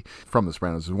Paulie from The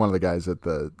Sopranos, who's one of the guys at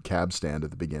the cab stand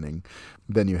at the beginning.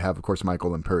 Then you have, of course,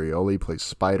 Michael Imperioli plays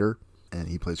Spider, and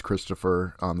he plays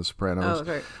Christopher on The Sopranos. Oh,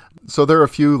 right. So there are a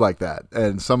few like that,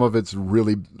 and some of it's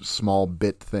really small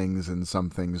bit things, and some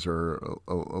things are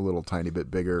a little tiny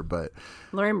bit bigger. But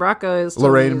Lorraine Bracco is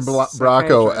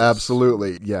Bracco,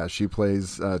 absolutely, yeah, she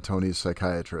plays Tony's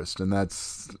psychiatrist, and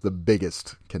that's the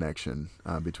biggest connection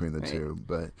between the two.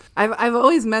 But I've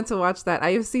always meant to watch that.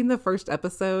 I have seen the first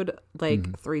episode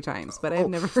like 3 times, but I've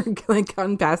never like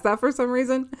gotten past that for some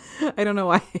reason. I don't know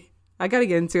why. I got to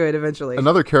get into it eventually.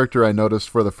 Another character I noticed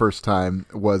for the first time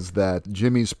was that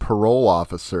Jimmy's parole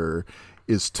officer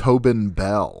is Tobin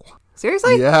Bell.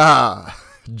 Seriously? Yeah.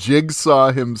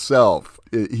 Jigsaw himself.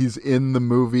 He's in the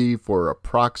movie for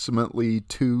approximately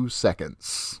 2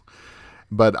 seconds.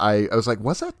 But I was like,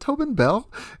 was that Tobin Bell?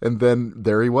 And then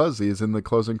there he was. He is in the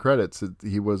closing credits.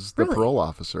 He was the parole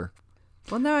officer.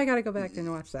 Well, now I got to go back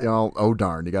and watch that. Oh,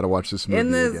 darn. You got to watch this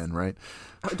movie again, right?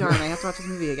 Oh, darn. I have to watch this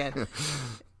movie again.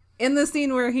 In the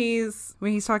scene where he's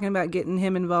talking about getting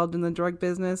him involved in the drug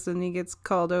business and he gets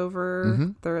called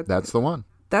over. That's the one.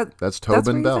 That's that's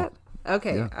Tobin Bell.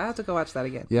 Okay, yeah. I have to go watch that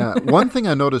again. Yeah. One thing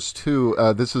I noticed too,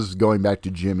 this is going back to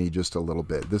Jimmy just a little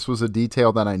bit. This was a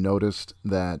detail that I noticed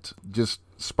that just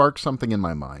sparked something in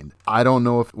my mind. I don't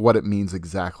know what it means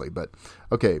exactly, but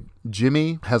okay,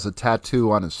 Jimmy has a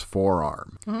tattoo on his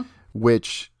forearm,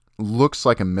 which looks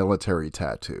like a military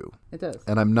tattoo. It does.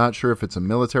 And I'm not sure if it's a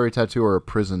military tattoo or a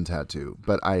prison tattoo,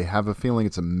 but I have a feeling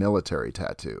it's a military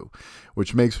tattoo,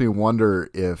 which makes me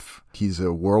wonder if he's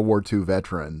a World War II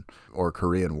veteran or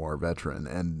Korean War veteran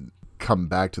and come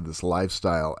back to this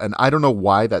lifestyle. And I don't know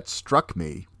why that struck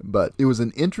me, but it was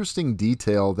an interesting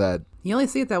detail that you only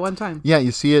see it that one time. Yeah,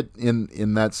 you see it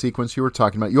in that sequence you were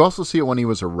talking about. You also see it when he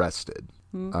was arrested.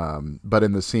 But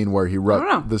in the scene where he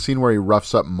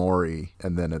roughs up Maury,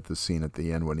 and then at the scene at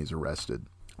the end when he's arrested,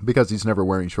 because he's never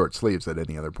wearing short sleeves at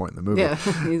any other point in the movie. Yeah,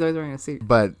 he's always wearing a suit.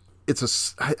 But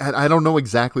I don't know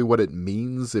exactly what it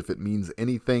means, if it means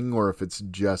anything or if it's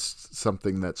just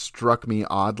something that struck me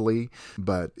oddly,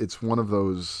 but it's one of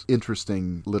those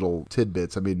interesting little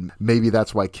tidbits. I mean, maybe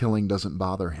that's why killing doesn't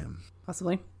bother him.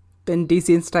 Possibly. been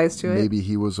desensitized to it. Maybe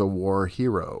he was a war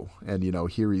hero, and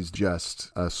here he's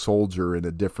just a soldier in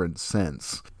a different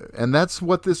sense. And that's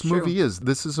what this movie is.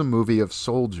 This is a movie of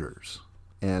soldiers.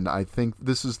 And I think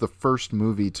this is the first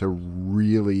movie to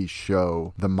really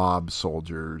show the mob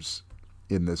soldiers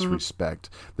in this respect.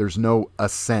 There's no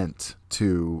ascent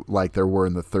to like there were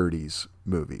in the 30s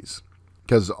movies.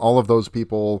 Because all of those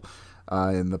people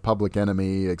in The Public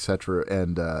Enemy, etc.,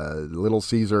 and Little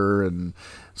Caesar and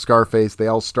Scarface, they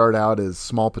all start out as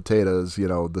small potatoes,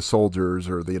 the soldiers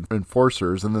or the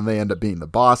enforcers, and then they end up being the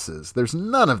bosses. There's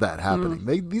none of that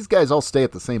happening. These guys all stay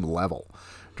at the same level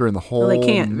during the whole they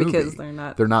can't movie. because they're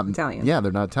not Italian. Yeah,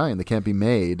 they're not Italian. They can't be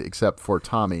made except for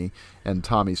Tommy, and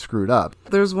Tommy screwed up.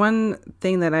 There's one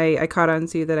thing that I caught on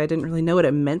to that I didn't really know what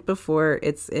it meant before.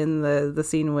 It's in the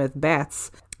scene with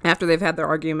Bats. After they've had their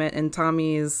argument and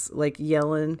Tommy's like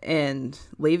yelling and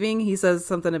leaving, he says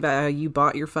something about how you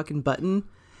bought your fucking button.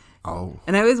 Oh.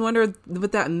 And I always wondered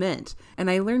what that meant. And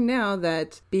I learned now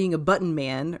that being a button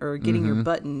man or getting your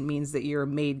button means that you're a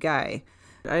made guy.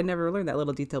 I never learned that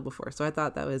little detail before. So I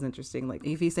thought that was interesting. Like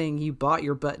if he's saying you bought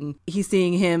your button, he's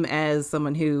seeing him as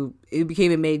someone who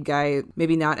became a made guy,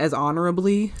 maybe not as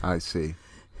honorably. I see.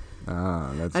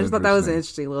 That's I just thought that was an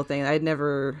interesting little thing. I'd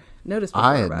never noticed before.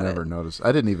 I had never noticed.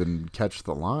 I didn't even catch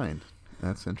the line.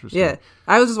 That's interesting. Yeah.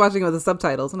 I was just watching it with the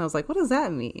subtitles and I was like, what does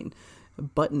that mean? A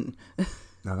button.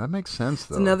 Now that makes sense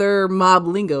though. It's another mob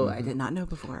lingo I did not know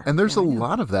before. And there's a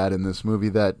lot of that in this movie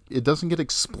that it doesn't get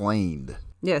explained.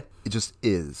 Yeah. It just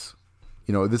is.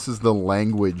 This is the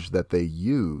language that they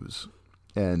use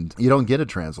and you don't get a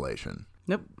translation.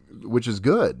 Nope. Which is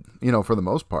good, for the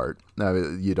most part.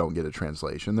 You don't get a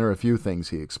translation. There are a few things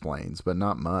he explains, but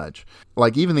not much.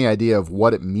 Like even the idea of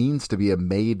what it means to be a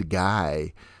made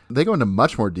guy, they go into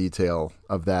much more detail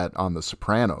of that on The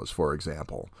Sopranos, for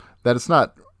example. That it's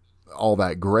not all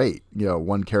that great.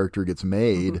 One character gets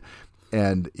made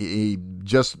and he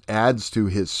just adds to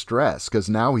his stress because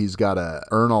now he's got to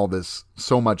earn all this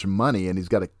so much money and he's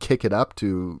got to kick it up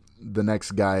to the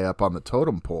next guy up on the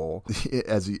totem pole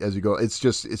as you go. It's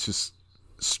just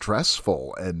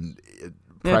stressful and it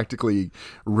practically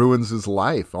ruins his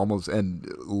life almost and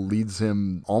leads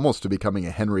him almost to becoming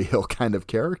a Henry Hill kind of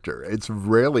character. It's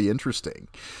really interesting.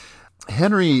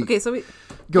 Henry. Okay, so we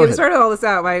ahead. started all this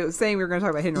out by saying we were going to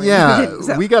talk about Henry.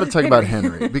 Yeah, we got to talk about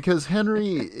Henry because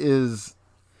Henry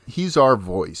he's our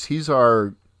voice. He's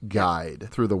our guide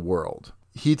through the world.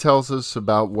 He tells us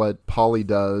about what Polly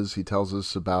does. He tells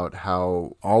us about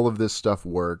how all of this stuff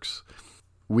works.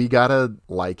 We got to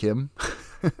like him.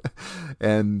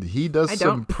 And he does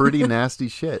some pretty nasty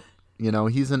shit.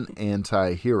 He's an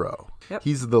anti-hero. Yep.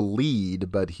 He's the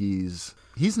lead, but he's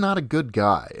not a good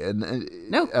guy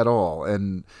at all.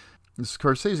 And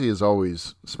Scorsese has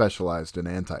always specialized in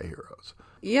anti-heroes.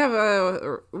 You have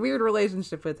a weird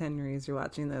relationship with Henry as you're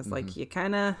watching this. Like you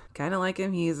kind of like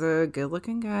him. He's a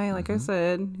good-looking guy. Like I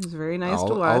said, he's very nice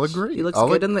to watch. I'll agree. He looks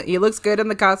good in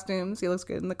the costumes. He looks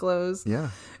good in the clothes.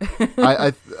 Yeah.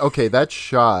 Okay, that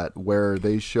shot where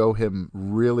they show him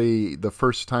really the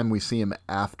first time we see him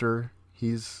after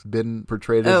he's been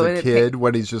portrayed as a kid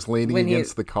when he's just leaning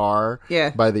against the car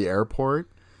by the airport.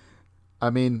 I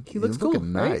mean, he looks looking cool,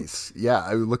 nice. Right? Yeah,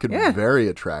 looking very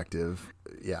attractive.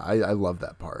 Yeah, I love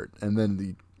that part. And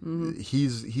then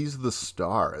he's the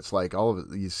star. It's like all of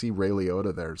it. You see Ray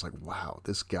Liotta there. It's like, wow,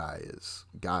 this guy has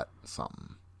got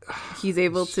something. He's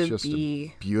able to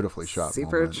be beautifully shot,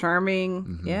 super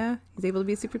charming. Yeah, he's able to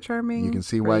be super charming. You can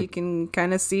see why. You can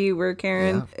kind of see where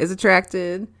Karen is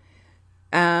attracted.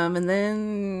 And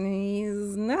then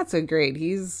he's not so great.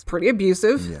 He's pretty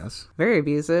abusive. Yes. Very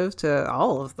abusive to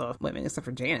all of the women except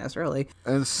for Janice, really.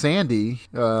 And Sandy,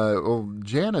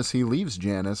 Janice, he leaves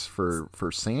Janice for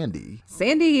Sandy.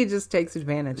 Sandy, he just takes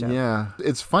advantage of. Yeah.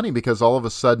 It's funny because all of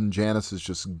a sudden Janice is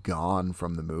just gone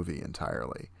from the movie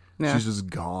entirely. Yeah. She's just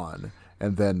gone.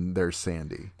 And then there's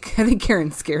Sandy. I think Karen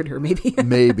scared her, maybe.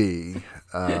 Maybe.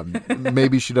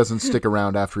 Maybe she doesn't stick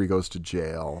around after he goes to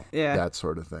jail. Yeah. That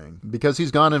sort of thing. Because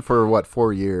he's gone in for,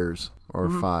 4 years? Or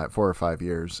 4 or 5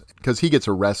 years. Because he gets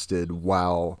arrested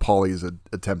while Paulie's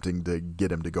attempting to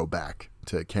get him to go back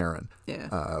to Karen. Yeah.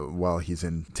 While he's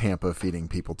in Tampa feeding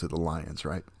people to the lions,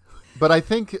 right? But I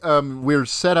think we're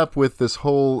set up with this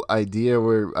whole idea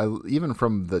where, even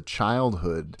from the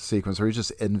childhood sequence, where he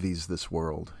just envies this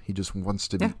world. He just wants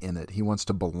to be in it. He wants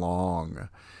to belong.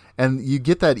 And you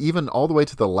get that even all the way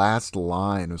to the last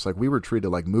line. It's like we were treated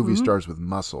like movie stars with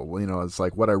muscle. Well, it's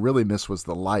like what I really miss was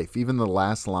the life. Even the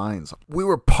last lines. We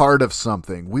were part of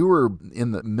something. We were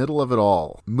in the middle of it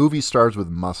all. Movie stars with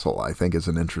muscle, I think, is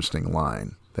an interesting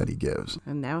line that he gives.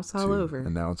 And now it's all over.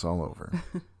 And now it's all over.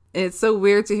 It's so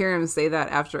weird to hear him say that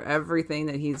after everything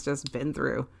that he's just been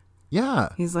through. Yeah.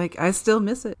 He's like, I still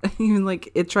miss it. Even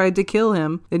like it tried to kill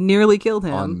him. It nearly killed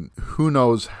him. On who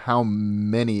knows how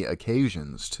many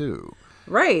occasions, too.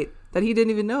 Right. That he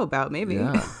didn't even know about, maybe.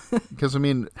 Yeah. Because, I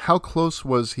mean, how close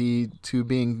was he to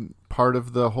being part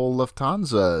of the whole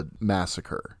Lufthansa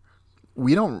massacre?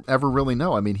 We don't ever really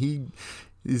know. I mean,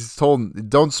 he's told,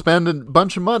 don't spend a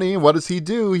bunch of money. What does he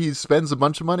do? He spends a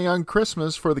bunch of money on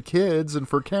Christmas for the kids and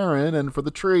for Karen and for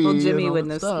the tree. Well, Jimmy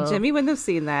wouldn't have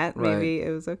seen that. Right. Maybe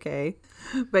it was okay.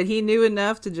 But he knew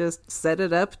enough to just set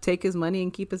it up, take his money,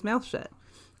 and keep his mouth shut.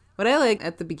 What I like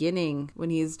at the beginning,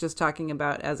 when he's just talking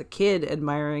about as a kid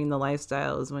admiring the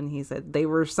lifestyle, is when he said they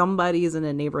were somebodies in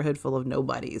a neighborhood full of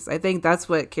nobodies. I think that's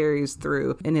what carries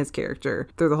through in his character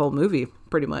through the whole movie,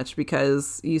 pretty much,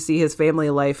 because you see his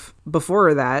family life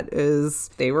before that is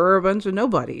they were a bunch of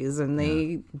nobodies and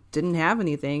they didn't have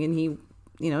anything. And he,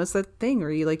 it's that thing where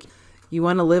you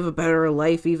want to live a better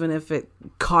life, even if it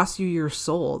costs you your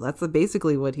soul. That's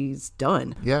basically what he's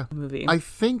done. Yeah. In the movie. I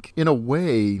think, in a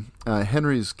way,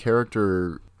 Henry's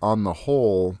character, on the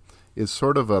whole, is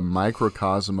sort of a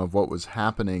microcosm of what was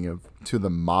happening to the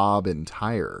mob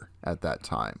entire at that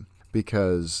time.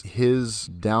 Because his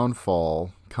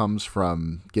downfall comes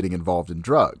from getting involved in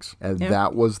drugs. And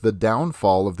that was the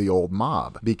downfall of the old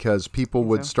mob, because people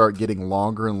would start getting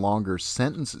longer and longer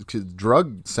sentences. 'Cause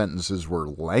drug sentences were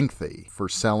lengthy for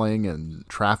selling and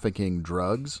trafficking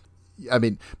drugs. I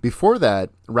mean, before that,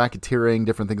 racketeering,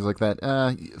 different things like that,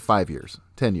 5 years,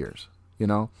 10 years,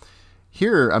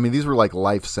 Here, I mean, these were like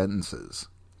life sentences.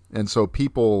 And so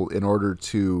people, in order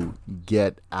to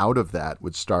get out of that,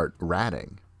 would start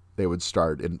ratting. They would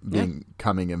start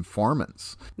becoming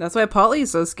informants. That's why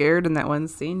Polly's so scared in that one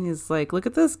scene. He's like, look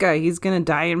at this guy. He's going to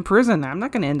die in prison. I'm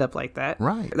not going to end up like that.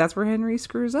 Right. That's where Henry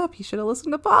screws up. He should have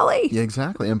listened to Polly. Yeah,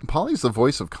 exactly. And Polly's the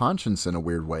voice of conscience in a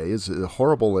weird way, as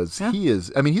horrible as he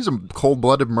is. I mean, he's a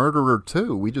cold-blooded murderer,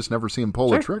 too. We just never see him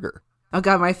pull a trigger. Oh,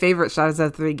 God, my favorite shot is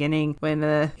at the beginning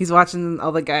when he's watching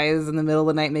all the guys in the middle of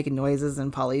the night making noises,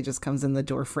 and Polly just comes in the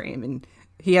door frame. And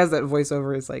he has that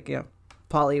voiceover. It's like,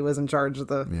 Polly was in charge of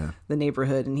the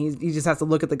neighborhood, and he just has to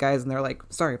look at the guys, and they're like,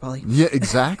 sorry, Polly. Yeah,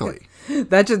 exactly.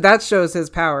 That shows his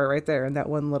power right there in that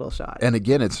one little shot. And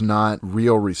again, it's not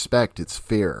real respect, it's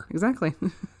fear. Exactly.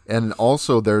 And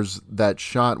also there's that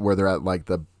shot where they're at like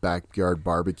the backyard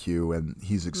barbecue, and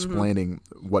he's explaining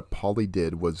what Polly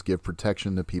did was give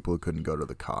protection to people who couldn't go to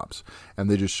the cops.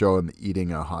 And they just show him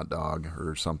eating a hot dog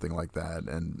or something like that.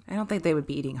 And I don't think they would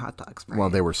be eating hot dogs, Brian. Well,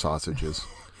 they were sausages.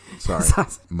 Sorry.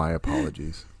 My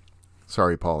apologies.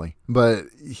 Sorry, Polly. But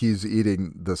he's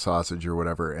eating the sausage or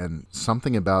whatever, and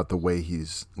something about the way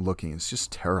he's looking is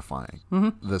just terrifying.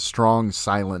 Mm-hmm. The strong,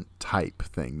 silent type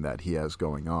thing that he has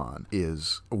going on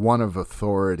is one of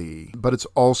authority, but it's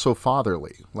also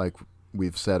fatherly, like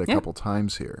we've said a couple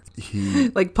times here.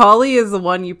 Like, Polly is the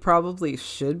one you probably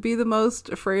should be the most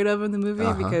afraid of in the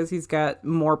movie because he's got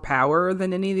more power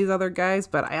than any of these other guys.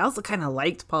 But I also kind of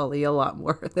liked Polly a lot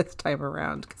more this time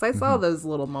around because I saw those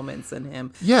little moments in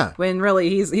him. Yeah. When really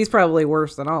he's probably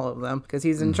worse than all of them because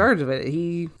he's in charge of it.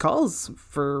 He calls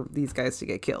for these guys to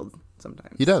get killed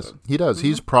sometimes. He does. So. He does. Mm-hmm.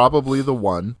 He's probably the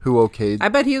one who okayed. I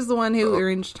bet he was the one who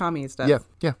arranged Tommy's stuff. Yeah.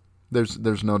 Yeah. There's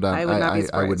no doubt.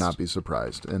 I would not be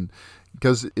surprised. And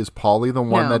because is Polly the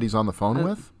one that he's on the phone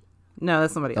with? No,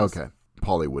 that's somebody else. Okay.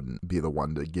 Polly wouldn't be the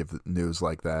one to give news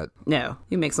like that. No,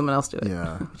 you make someone else do it.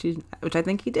 Yeah. which I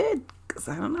think he did, because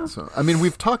I don't know. So, I mean,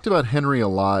 we've talked about Henry a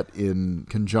lot in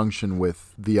conjunction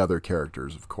with the other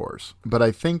characters, of course. But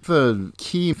I think the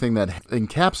key thing that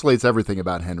encapsulates everything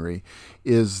about Henry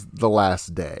is the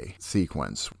last day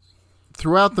sequence.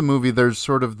 Throughout the movie, there's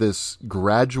sort of this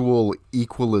gradual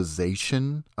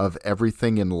equalization of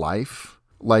everything in life.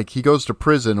 Like, he goes to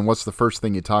prison, and what's the first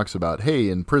thing he talks about? Hey,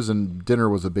 in prison, dinner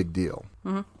was a big deal.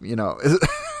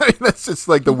 Mm-hmm. That's just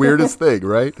like the weirdest thing,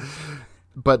 right?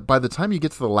 But by the time you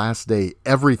get to the last day,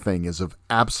 everything is of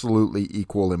absolutely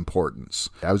equal importance.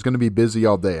 I was going to be busy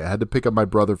all day. I had to pick up my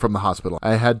brother from the hospital.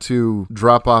 I had to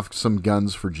drop off some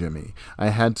guns for Jimmy.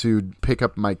 I had to pick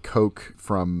up my Coke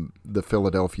from the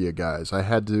Philadelphia guys. I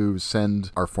had to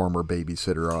send our former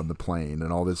babysitter on the plane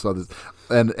and all this other.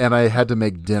 And I had to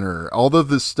make dinner. All of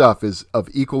this stuff is of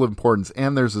equal importance.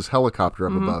 And there's this helicopter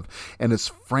up above. And it's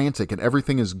frantic. And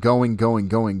everything is going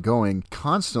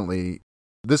constantly.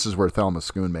 This is where Thelma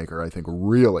Schoonmaker, I think,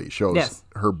 really shows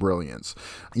her brilliance.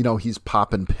 He's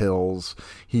popping pills.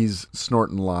 He's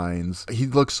snorting lines. He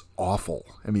looks awful.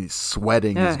 I mean, he's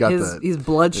sweating. He's got he's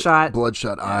bloodshot.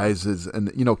 Bloodshot eyes.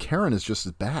 And Karen is just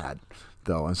as bad.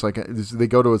 though. It's like they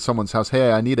go to someone's house.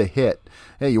 Hey, I need a hit.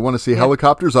 Hey, you want to see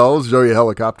helicopters? I'll show you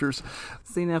helicopters.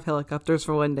 Seen enough helicopters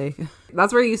for one day.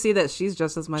 That's where you see that she's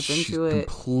just as much into it.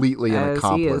 Completely an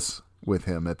accomplice with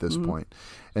him at this point.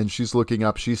 And she's looking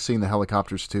up. She's seeing the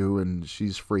helicopters too, and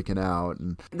she's freaking out.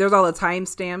 And there's all the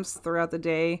timestamps throughout the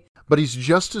day. But he's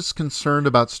just as concerned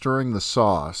about stirring the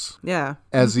sauce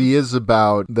as he is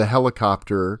about the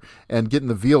helicopter and getting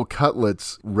the veal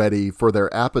cutlets ready for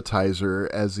their appetizer,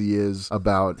 as he is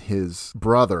about his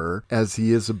brother, as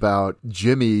he is about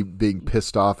Jimmy being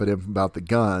pissed off at him about the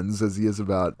guns, as he is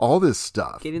about all this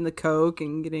stuff. Getting the Coke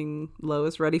and getting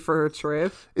Lois ready for her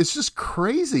trip. It's just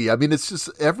crazy. I mean, it's just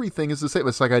everything is the same.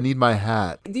 It's like, I need my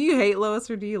hat. Do you hate Lois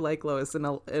or do you like Lois in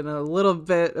a little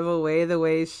bit of a way? The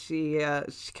way she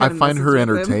kind of find her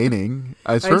entertaining.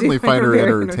 I certainly find her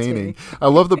entertaining. I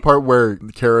love the part where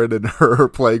Karen and her are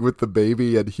playing with the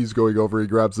baby and he's going over, he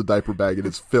grabs the diaper bag and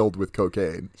it's filled with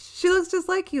cocaine. She looks just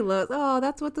like you, Lois. Oh,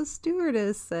 that's what the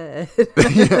stewardess said.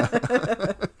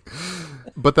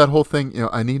 But that whole thing,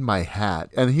 I need my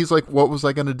hat. And he's like, what was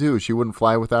I going to do? She wouldn't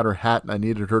fly without her hat and I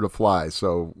needed her to fly.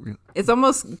 So it's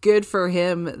almost good for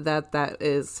him that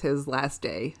is his last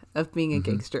day of being a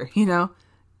gangster,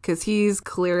 Because he's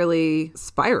clearly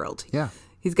spiraled. Yeah.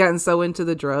 He's gotten so into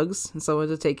the drugs and so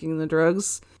into taking the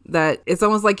drugs that it's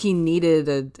almost like he needed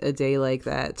a day like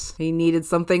that. He needed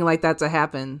something like that to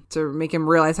happen to make him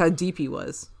realize how deep he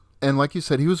was. And like you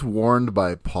said, he was warned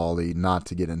by Paulie not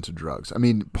to get into drugs. I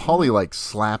mean, Paulie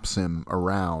slaps him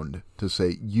around to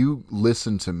say, you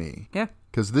listen to me. Yeah.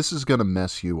 Because this is going to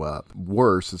mess you up.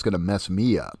 Worse, it's going to mess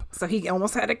me up. So he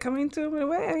almost had it coming to him in a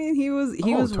way. I mean, he was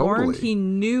totally warned. He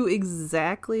knew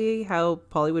exactly how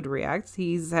Paulie would react.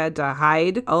 He's had to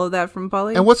hide all of that from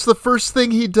Paulie. And what's the first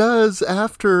thing he does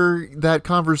after that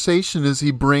conversation is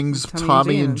he brings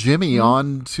Tommy and Jimmy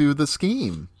on to the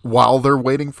scheme while they're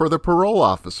waiting for the parole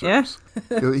officers.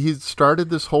 Yeah. He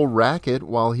started this whole racket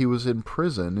while he was in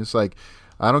prison. It's like,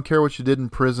 I don't care what you did in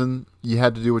prison. You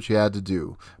had to do what you had to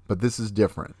do. But this is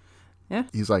different. Yeah.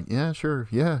 He's like, yeah, sure.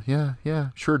 Yeah.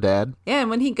 Sure, Dad. Yeah, and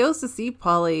when he goes to see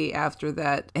Paulie after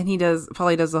that, and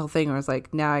Paulie does the whole thing where it's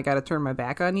like, now I got to turn my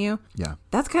back on you. Yeah.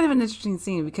 That's kind of an interesting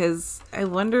scene because I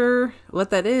wonder what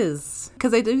that is.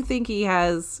 Because I do think he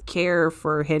has care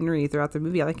for Henry throughout the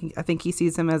movie. I think he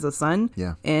sees him as a son.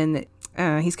 Yeah. And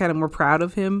he's kind of more proud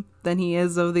of him than he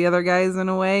is of the other guys in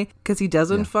a way because he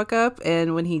doesn't fuck up.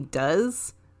 And when he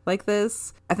does like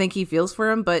this, I think he feels for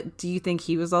him. But do you think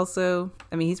he was also,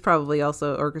 he's probably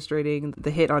also orchestrating the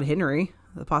hit on Henry,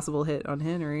 the possible hit on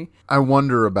Henry. I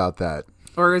wonder about that.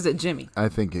 Or is it Jimmy? I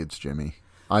think it's Jimmy.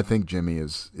 I think Jimmy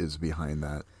is behind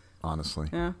that, honestly.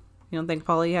 Yeah. You don't think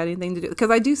Paulie had anything to do?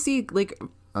 Because I do see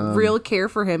real care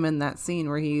for him in that scene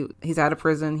where he's out of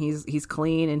prison, he's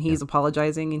clean, and he's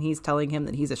apologizing, and he's telling him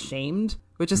that he's ashamed,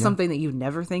 which is something that you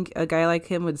never think a guy like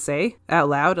him would say out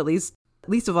loud, at least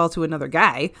of all to another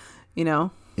guy,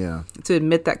 Yeah. to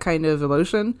admit that kind of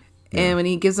emotion. Yeah. And when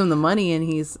he gives him the money and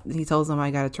he tells him,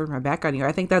 I got to turn my back on you,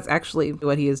 I think that's actually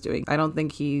what he is doing. I don't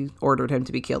think he ordered him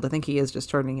to be killed. I think he is just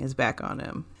turning his back on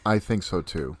him. I think so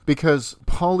too. Because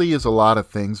Paulie is a lot of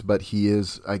things, but he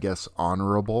is, I guess,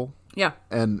 honorable. Yeah.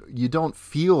 And you don't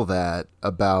feel that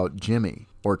about Jimmy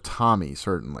or Tommy,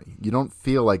 certainly. You don't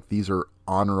feel like these are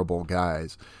honorable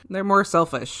guys. They're more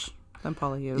selfish than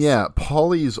Paulie is. Yeah,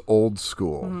 Paulie's old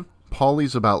school. Mm-hmm.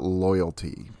 Paulie's about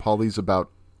loyalty. Paulie's about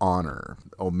honor,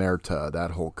 omerta,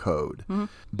 that whole code. Mm-hmm.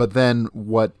 But then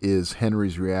what is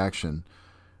Henry's reaction?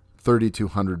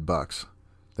 $3,200.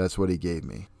 That's what he gave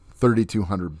me.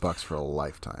 $3,200 for a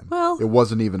lifetime. Well, it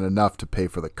wasn't even enough to pay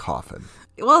for the coffin.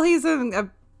 Well, he's in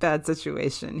a bad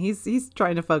situation. He's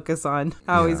trying to focus on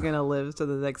how he's going to live to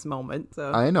the next moment.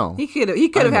 So I know. He could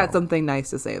have had something nice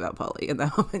to say about Paulie in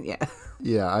that moment, yeah.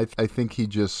 Yeah, I think he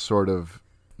just sort of,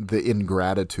 the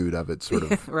ingratitude of it sort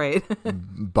of right.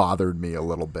 bothered me a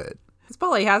little bit. Because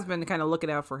Paulie has been kind of looking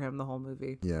out for him the whole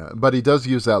movie. Yeah, but he does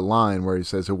use that line where he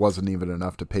says it wasn't even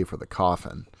enough to pay for the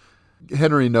coffin.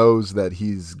 Henry knows that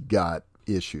he's got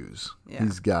issues. Yeah.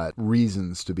 He's got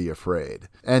reasons to be afraid.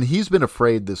 And he's been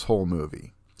afraid this whole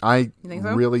movie. I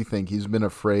really think he's been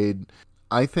afraid.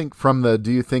 I think from the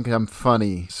 "Do you think I'm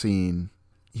funny" scene,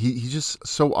 he just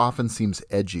so often seems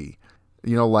edgy.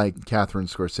 Like Catherine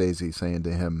Scorsese saying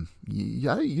to him,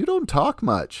 you don't talk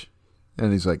much.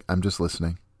 And he's like, I'm just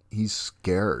listening. He's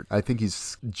scared. I think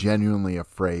he's genuinely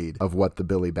afraid of what the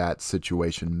Billy Bat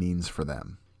situation means for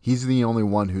them. He's the only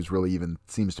one who's really even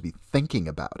seems to be thinking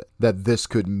about it, that this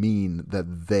could mean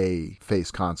that they face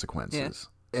consequences. Yeah.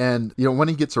 And, when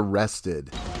he gets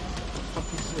arrested. What the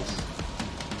fuck is this?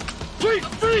 Freeze!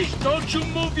 Freeze! Don't you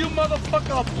move, you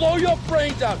motherfucker! I'll blow your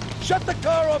brains out! Shut the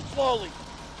car off slowly!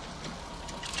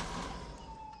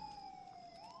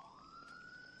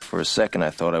 For a second,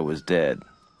 I thought I was dead.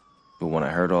 But when I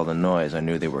heard all the noise, I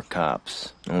knew they were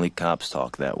cops. Only cops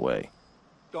talk that way.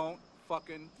 Don't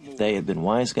fucking move. If they had been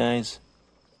wise guys,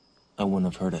 I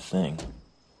wouldn't have heard a thing.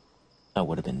 I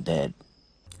would have been dead.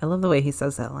 I love the way he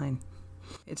says that line.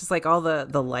 It's just like all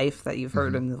the life that you've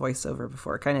heard in the voiceover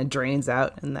before kind of drains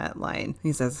out in that line.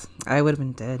 He says, I would have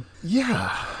bbeen dead.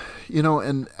 Yeah. You know,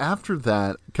 and after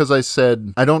that, because I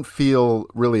said I don't feel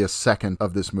really a second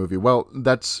of this movie. Well,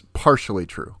 that's partially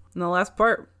true. In the last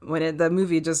part, when the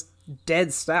movie just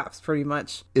dead stops, pretty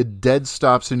much. It dead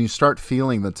stops and you start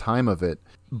feeling the time of it,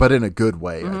 but in a good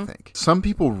way, I think. Some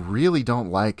people really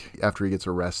don't like after he gets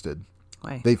arrested.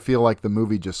 Why? They feel like the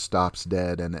movie just stops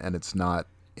dead and it's not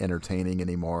entertaining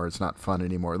anymore. It's not fun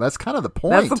anymore. That's kind of the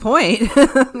point. That's the point.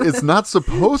 It's not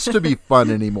supposed to be fun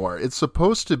anymore. It's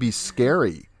supposed to be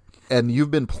scary. And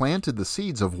you've been planted the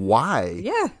seeds of why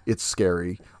it's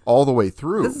scary all the way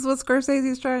through. This is what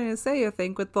Scorsese's trying to say, I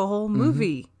think, with the whole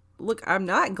movie. Look, I'm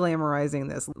not glamorizing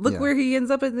this. Look where he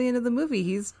ends up at the end of the movie.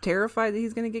 He's terrified that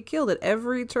he's going to get killed at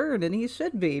every turn, and he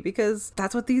should be, because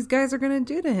that's what these guys are going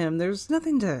to do to him. There's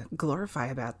nothing to glorify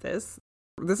about this.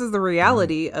 This is the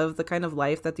reality of the kind of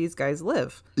life that these guys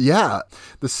live. Yeah.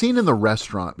 The scene in the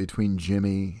restaurant between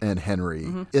Jimmy and Henry,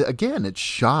 it's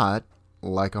shot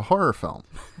like a horror film.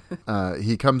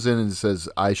 He comes in and says,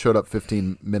 I showed up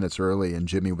 15 minutes early and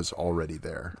Jimmy was already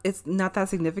there. It's not that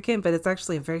significant, but it's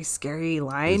actually a very scary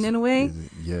line in a way.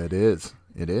 Yeah, it is.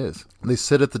 It is. They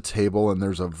sit at the table and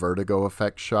there's a vertigo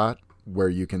effect shot where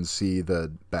you can see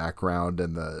the background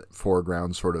and the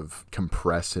foreground sort of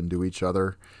compress into each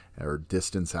other or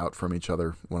distance out from each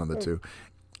other, one of the two.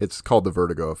 It's called the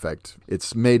vertigo effect.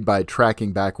 It's made by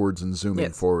tracking backwards and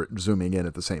zooming forward, zooming in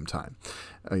at the same time.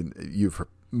 I mean,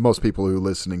 most people who are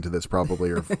listening to this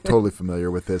probably are totally familiar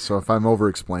with this. So if I'm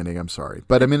over-explaining, I'm sorry.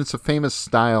 But I mean, it's a famous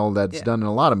style that's done in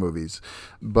a lot of movies.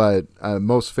 But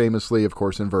most famously, of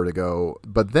course, in Vertigo.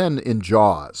 But then in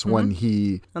Jaws, when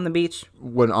on the beach.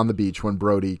 When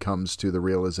Brody comes to the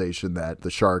realization that the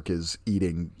shark is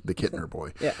eating the Kittner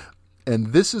boy. Yeah.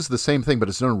 And this is the same thing, but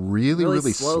it's done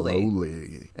really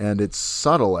slowly. And it's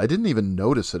subtle. I didn't even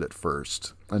notice it at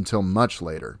first until much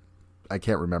later. I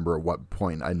can't remember at what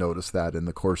point I noticed that in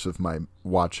the course of my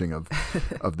watching of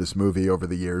this movie over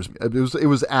the years. It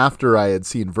was after I had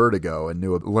seen Vertigo and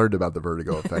learned about the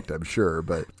vertigo effect, I'm sure.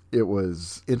 But it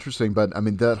was interesting. But I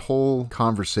mean, that whole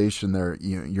conversation there,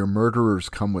 your murderers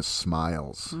come with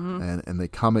smiles and they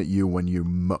come at you when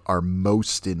you are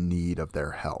most in need of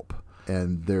their help.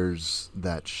 And there's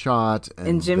that shot.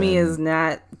 And Jimmy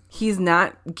he's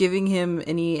not giving him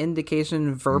any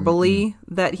indication verbally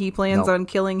that he plans on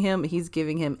killing him. He's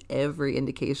giving him every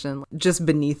indication just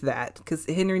beneath that. Because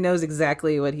Henry knows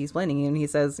exactly what he's planning. And he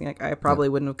says, I probably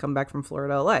wouldn't have come back from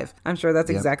Florida alive. I'm sure that's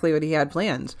exactly what he had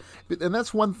planned. And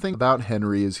that's one thing about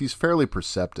Henry is he's fairly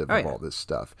perceptive of all this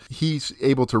stuff. He's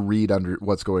able to read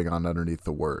what's going on underneath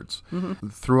the words.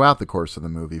 Throughout the course of the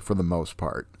movie, for the most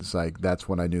part. It's like, that's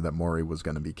when I knew that Maury was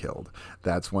going to be killed.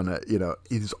 That's when,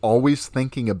 he's always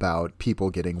thinking about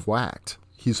people getting whacked.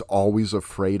 He's always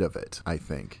afraid of it, I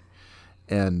think.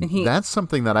 And that's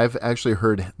something that I've actually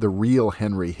heard the real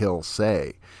Henry Hill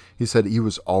say. He said he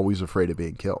was always afraid of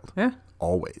being killed. Yeah.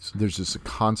 Always. There's just a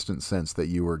constant sense that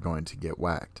you were going to get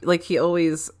whacked. Like he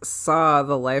always saw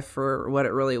the life for what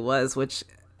it really was, which...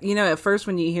 at first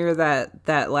when you hear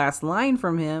that last line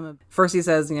from him, first he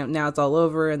says, now it's all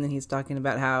over. And then he's talking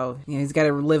about how, he's got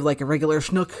to live like a regular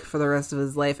schnook for the rest of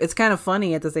his life. It's kind of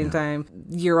funny at the same time.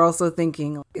 You're also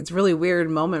thinking it's a really weird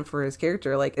moment for his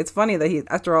character. Like, it's funny that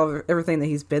after everything that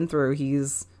he's been through,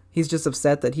 he's just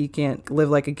upset that he can't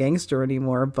live like a gangster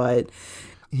anymore. But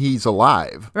he's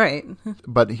alive. Right.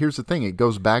 But here's the thing. It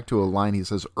goes back to a line he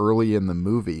says early in the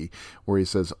movie where he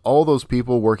says, all those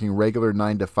people working regular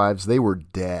 9-to-5s, they were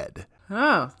dead.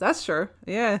 Oh, that's true.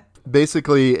 Yeah.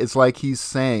 Basically, it's like he's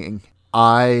saying,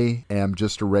 I am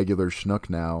just a regular schnook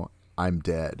now. I'm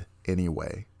dead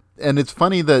anyway. And it's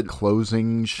funny that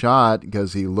closing shot,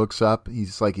 because he looks up,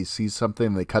 he's like he sees something,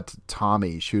 and they cut to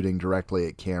Tommy shooting directly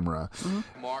at camera.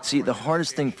 See, the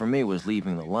hardest thing for me was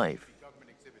leaving the life.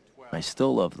 I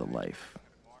still love the life.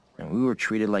 And we were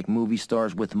treated like movie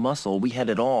stars with muscle. We had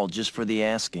it all just for the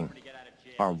asking.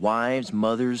 Our wives,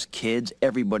 mothers, kids,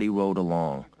 everybody rode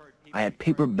along. I had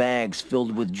paper bags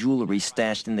filled with jewelry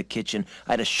stashed in the kitchen.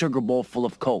 I had a sugar bowl full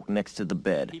of Coke next to the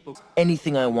bed.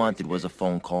 Anything I wanted was a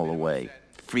phone call away.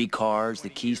 Free cars, the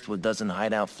keys to a dozen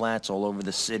hideout flats all over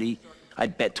the city.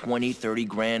 I'd bet 20, 30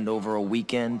 grand over a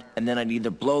weekend, and then I'd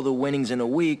either blow the winnings in a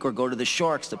week or go to the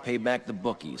Sharks to pay back the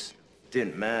bookies.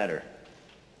 Didn't matter.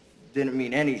 Didn't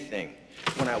mean anything.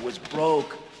 When I was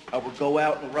broke, I would go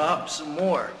out and rob some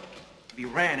more. We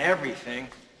ran everything.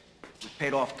 We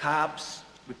paid off cops,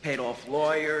 we paid off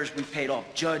lawyers, we paid off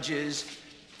judges.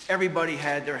 Everybody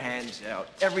had their hands out.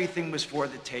 Everything was for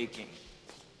the taking.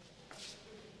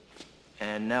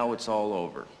 And now it's all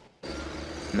over.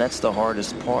 And that's the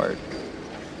hardest part.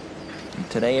 And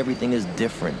today everything is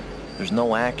different. There's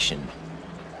no action.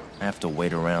 I have to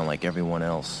wait around like everyone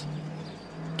else.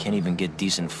 Can't even get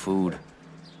decent food.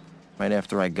 Right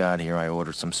after I got here, I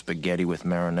ordered some spaghetti with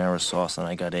marinara sauce and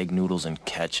I got egg noodles and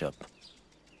ketchup.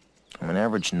 I'm an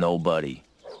average nobody.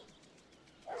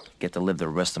 Get to live the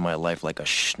rest of my life like a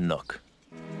schnook.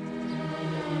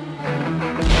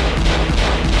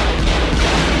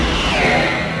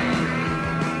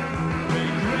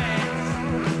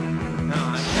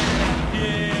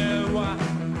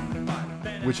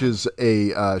 Which is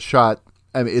a shot.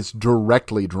 I mean, it's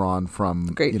directly drawn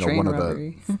from Train one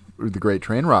Robbery. of the Great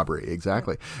Train Robbery.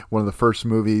 Exactly, one of the first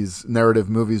narrative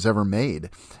movies ever made,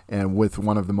 and with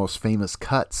one of the most famous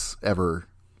cuts ever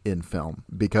in film,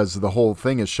 because the whole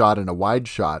thing is shot in a wide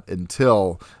shot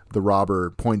until the robber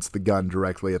points the gun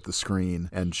directly at the screen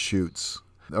and shoots.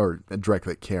 Or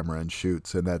directly at camera and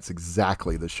shoots, and that's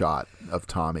exactly the shot of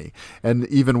Tommy. And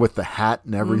even with the hat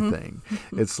and everything,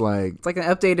 it's like an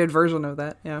updated version of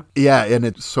that. Yeah, and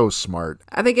it's so smart.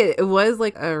 I think it was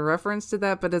like a reference to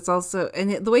that, but it's also,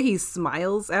 and the way he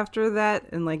smiles after that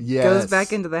and goes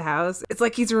back into the house, it's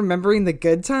like he's remembering the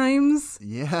good times.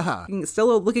 Yeah.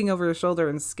 Still looking over his shoulder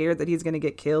and scared that he's going to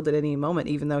get killed at any moment,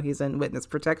 even though he's in witness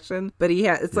protection. But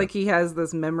it's like he has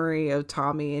this memory of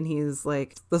Tommy, and he's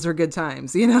like, those are good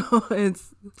times.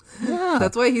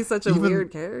 That's why he's such a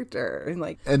weird character,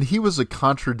 and he was a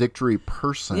contradictory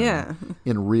person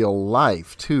in real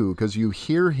life too, because you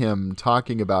hear him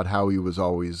talking about how he was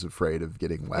always afraid of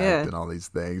getting whacked and all these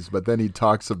things, but then he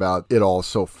talks about it all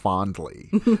so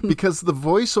fondly because the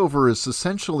voiceover is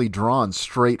essentially drawn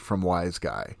straight from Wise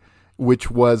Guy,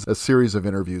 which was a series of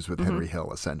interviews with Henry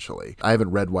Hill, essentially. I haven't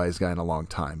read Wise Guy in a long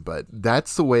time, but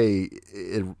that's the way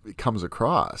it comes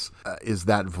across, is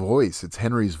that voice. It's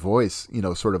Henry's voice,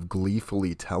 sort of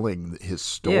gleefully telling his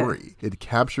story. Yeah. It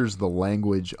captures the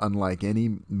language unlike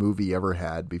any movie ever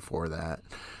had before that.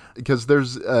 Because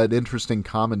there's an interesting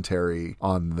commentary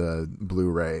on the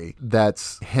Blu-ray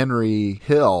that's Henry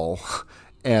Hill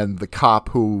and the cop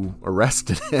who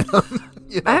arrested him.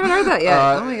 I haven't heard that yet.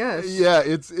 Oh my gosh. Yeah,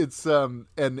 it's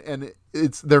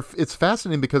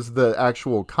fascinating because the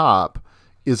actual cop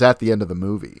is at the end of the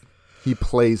movie. He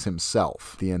plays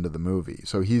himself at the end of the movie.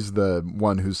 So he's the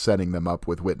one who's setting them up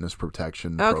with witness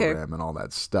protection program and all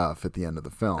that stuff at the end of the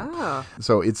film. Oh.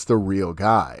 So it's the real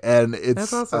guy. And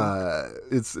it's That's awesome.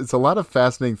 It's a lot of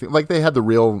fascinating things. Like they had the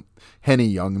real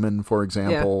Henny Youngman, for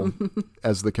example,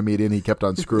 as the comedian. He kept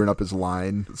on screwing up his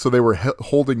line. So they were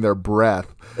holding their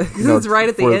breath. It's right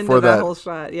at the end of that whole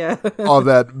shot. Yeah. of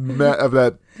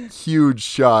that huge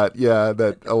shot. Yeah.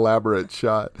 That elaborate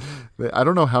shot. I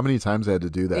don't know how many times I had to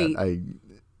do that.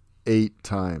 8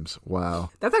 times. Wow.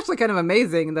 That's actually kind of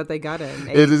amazing that they got it.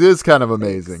 It is kind of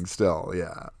amazing still.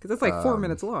 Yeah. Because it's like 4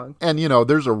 minutes long. And,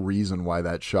 there's a reason why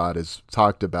that shot is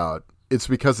talked about. It's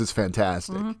because it's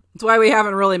fantastic. Mm-hmm. That's why we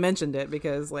haven't really mentioned it,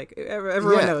 because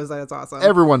everyone knows that it's awesome.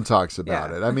 Everyone talks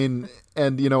about it. I mean,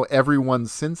 and everyone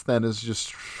since then has just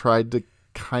tried to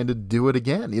kind of do it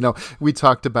again. We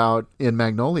talked about in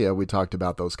Magnolia, we talked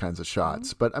about those kinds of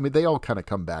shots, but I mean, they all kind of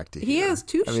come back to He here. has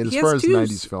two. I mean, as far as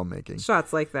 90s filmmaking,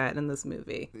 shots like that in this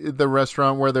movie. The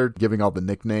restaurant where they're giving all the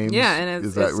nicknames. Yeah, and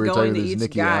it's going to each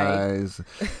Nicky guy. Eyes.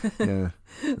 Yeah.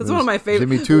 That's one of my favorite.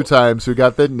 Jimmy 2 times, who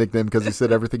got that nickname because he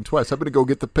said everything twice. I'm going to go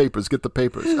get the papers.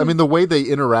 I mean, the way they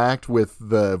interact with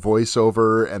the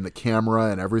voiceover and the camera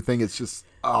and everything, it's just,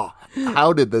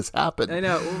 how did this happen? I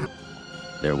know.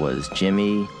 There was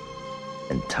Jimmy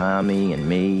and Tommy and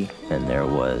me, and there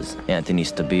was Anthony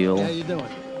Stabile. How you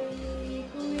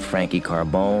doing? Frankie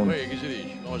Carbone.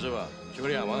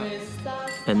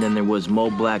 And then there was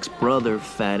Mo Black's brother,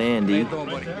 Fat Andy.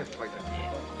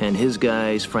 And his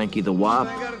guys, Frankie the Wop,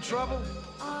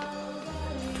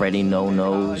 Freddie No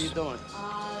Nose.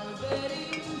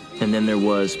 And then there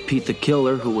was Pete the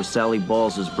Killer, who was Sally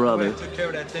Balls' brother.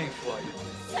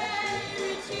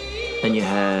 And you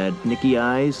had Nicky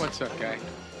Eyes. What's up, guy?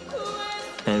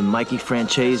 And Mikey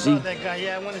Francesi. That guy,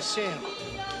 yeah, I want to see him.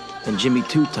 And Jimmy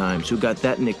 2 times, who got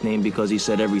that nickname because he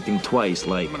said everything twice,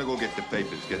 like... I'm gonna go get the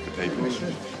papers,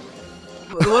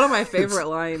 One of my favorite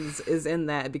lines is in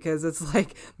that, because it's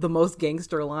like the most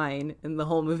gangster line in the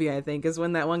whole movie, I think, is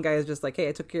when that one guy is just like, hey,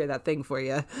 I took care of that thing for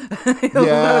you. I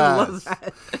love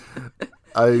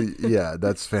that. Yeah,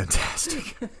 that's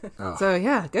fantastic. Oh. So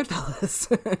yeah,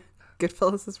 Goodfellas.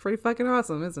 Goodfellas is pretty fucking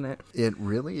awesome, isn't it? It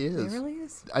really is. It really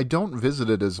is. I don't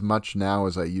visit it as much now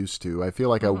as I used to. I feel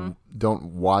like I don't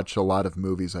watch a lot of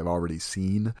movies I've already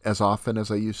seen as often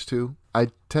as I used to. I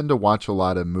tend to watch a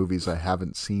lot of movies I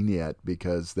haven't seen yet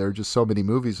because there are just so many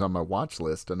movies on my watch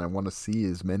list and I want to see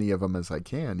as many of them as I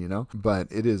can, you know? But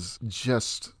it is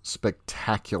just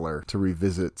spectacular to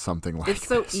revisit something like this. It's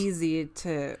so easy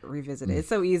to revisit it. It's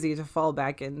so easy to fall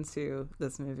back into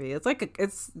this movie. It's like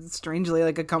it's strangely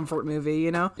like a comfort movie,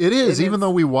 you know? It is, even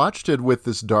though we watched it with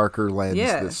this darker lens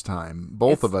this time.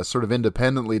 Both of us sort of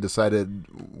independently decided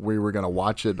we were going to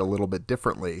watch it a little bit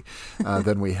differently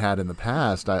than we had in the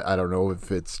past. I don't know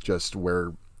if it's just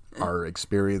where our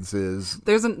experience is.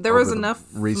 There was enough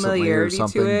familiarity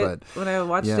to it but when I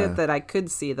watched it that I could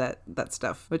see that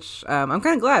stuff, which I'm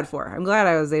kind of glad for. I'm glad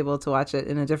I was able to watch it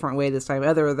in a different way this time,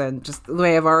 other than just the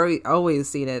way I've always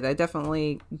seen it. I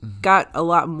definitely got a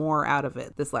lot more out of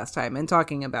it this last time, and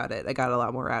talking about it, I got a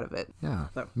lot more out of it. Yeah,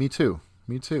 so. Me too.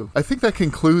 I think that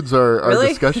concludes our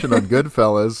discussion on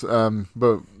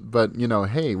Goodfellas. But you know,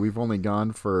 hey, we've only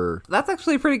gone for... That's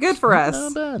actually pretty good for us.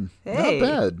 Not bad. Hey. Not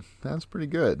bad. That's pretty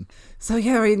good. So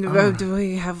yeah, do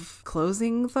we have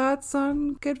closing thoughts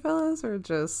on Goodfellas, or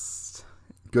just...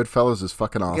 Goodfellas is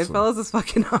fucking awesome. Goodfellas is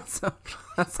fucking awesome.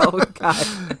 That's all we got.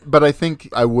 But I think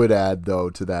I would add, though,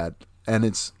 to that, and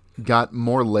it's got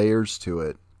more layers to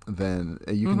it, then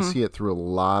you can see it through a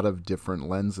lot of different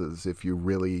lenses if you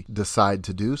really decide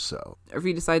to do so. Or if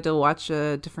you decide to watch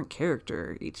a different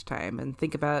character each time and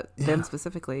think about them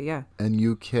specifically, And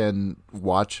you can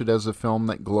watch it as a film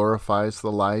that glorifies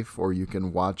the life, or you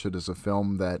can watch it as a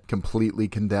film that completely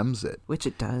condemns it. Which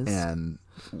it does.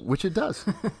 Which it does.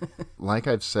 Like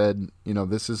I've said, you know,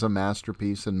 this is a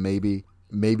masterpiece, and maybe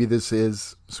this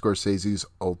is Scorsese's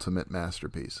ultimate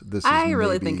masterpiece. I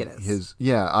really think it is.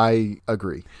 I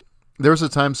agree. There was a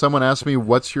time someone asked me,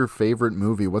 what's your favorite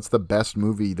movie? What's the best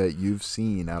movie that you've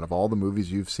seen out of all the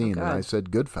movies you've seen? And I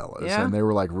said, Goodfellas. Yeah. And they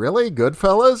were like, really?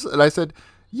 Goodfellas? And I said,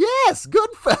 yes,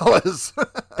 Goodfellas.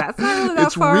 That's not really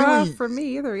that far off from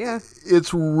me either, yeah.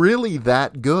 It's really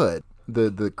that good.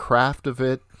 The craft of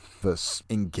it, the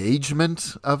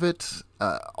engagement of it,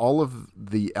 all of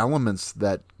the elements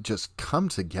that just come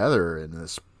together in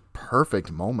this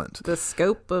perfect moment. The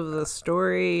scope of the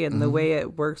story and the way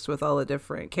it works with all the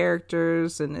different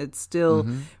characters, and it's still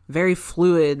very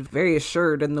fluid, very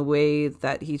assured in the way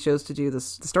that he chose to do the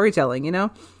storytelling, you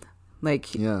know? Like,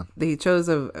 he chose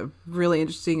a really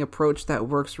interesting approach that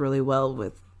works really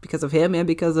well because of him and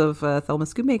because of Thelma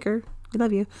Schoonmaker. We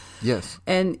love you. Yes.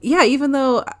 And yeah, even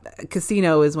though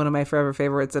Casino is one of my forever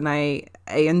favorites, and I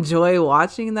enjoy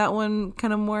watching that one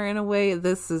kind of more in a way,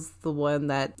 this is the one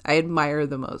that I admire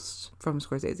the most from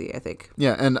Scorsese, I think.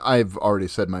 Yeah, and I've already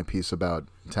said my piece about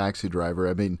Taxi Driver.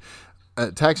 I mean,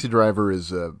 Taxi Driver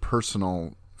is a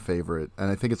personal favorite,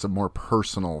 and I think it's a more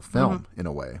personal film in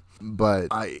a way. But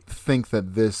I think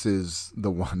that this is the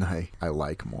one I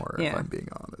like more, if I'm being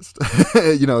honest.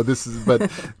 You know, but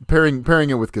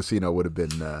pairing it with Casino would have been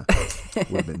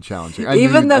challenging.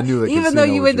 Even though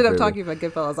you ended up talking about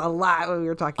Goodfellas a lot when we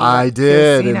were talking about I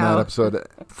did Casino. In that episode.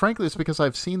 Frankly, it's because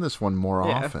I've seen this one more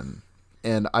often.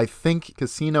 And I think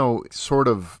Casino sort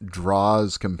of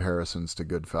draws comparisons to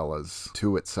Goodfellas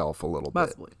to itself a little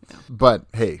bit. Yeah. But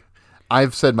hey,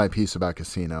 I've said my piece about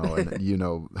Casino, and you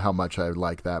know how much I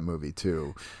like that movie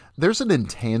too. There's an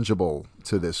intangible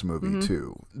to this movie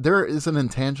too. There is an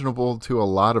intangible to a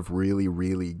lot of really,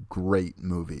 really great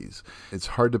movies. It's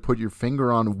hard to put your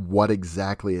finger on what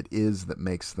exactly it is that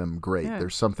makes them great.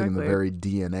 There's something in the very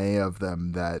DNA of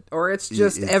them that... Or it's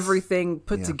just everything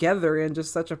put together in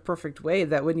just such a perfect way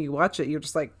that when you watch it, you're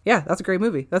just like, yeah, that's a great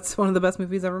movie. That's one of the best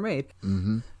movies ever made.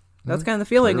 Mm-hmm. That's kind of the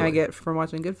feeling I get from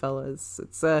watching Goodfellas.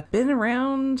 It's been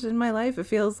around in my life. It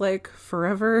feels like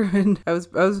forever, and it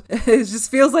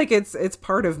just feels like it's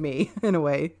part of me in a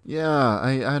way. Yeah,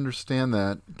 I understand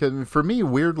that. 'Cause for me,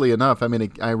 weirdly enough, I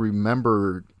mean, I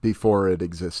remember before it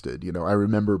existed. You know, I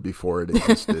remember before it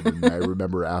existed, and I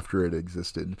remember after it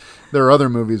existed. There are other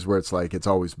movies where it's like it's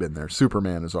always been there.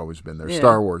 Superman has always been there. Yeah.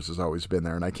 Star Wars has always been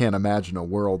there, and I can't imagine a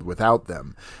world without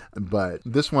them. But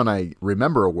this one, I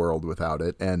remember a world without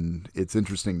it, and it's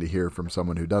interesting to hear from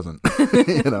someone who doesn't.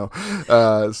 You know,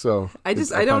 so I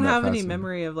don't have any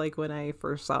memory of like when I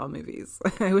first saw movies.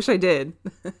 I wish I did.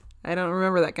 I don't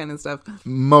remember that kind of stuff.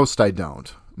 Most I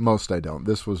don't.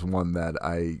 This was one that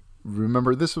I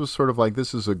remember. This was sort of like,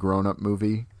 this is a grown-up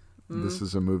movie This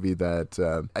is a movie that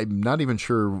I'm not even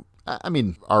sure. I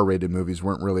mean, R-rated movies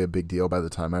weren't really a big deal by the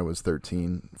time I was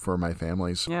 13 for my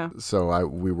families. Yeah. So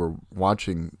we were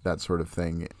watching that sort of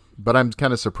thing. But I'm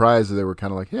kind of surprised that they were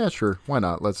kind of like, yeah, sure, why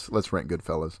not? Let's rent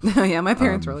Goodfellas. Yeah, my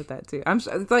parents were like that too.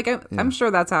 I'm sure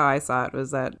that's how I saw it,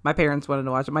 was that my parents wanted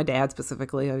to watch it. My dad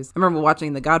specifically. I remember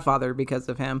watching The Godfather because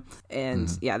of him. And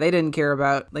yeah, they didn't care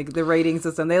about like the rating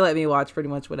system. They let me watch pretty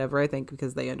much whatever, I think,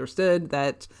 because they understood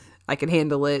that I could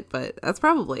handle it. But that's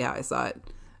probably how I saw it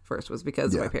first, was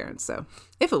because of my parents. So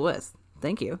if it was,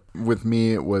 thank you. With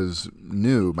me, it was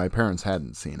new. My parents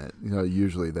hadn't seen it.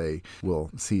 Usually they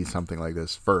will see something like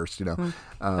this first,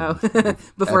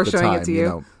 before showing it to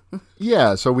you.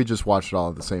 Yeah, so we just watched it all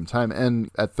at the same time. And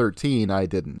at 13, I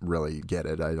didn't really get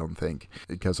it, I don't think,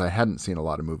 because I hadn't seen a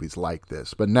lot of movies like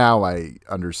this. But now I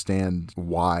understand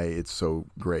why it's so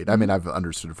great. I mean, I've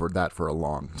understood that for a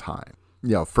long time.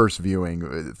 First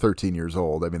viewing, 13 years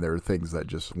old, I mean, there are things that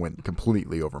just went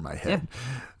completely over my head. Yeah.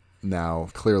 Now,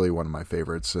 clearly one of my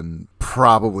favorites, and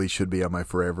probably should be on my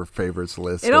forever favorites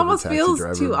list. It almost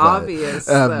feels too obvious,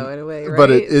 though, in a way, right?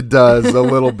 But it does a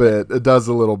little bit. It does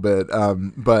a little bit.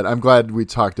 But I'm glad we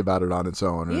talked about it on its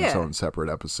own, in its own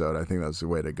separate episode. I think that's the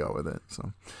way to go with it.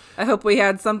 So, I hope we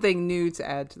had something new to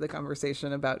add to the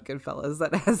conversation about Goodfellas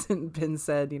that hasn't been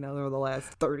said, over the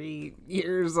last 30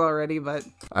 years already. But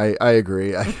I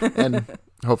agree, and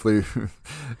hopefully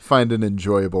find an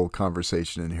enjoyable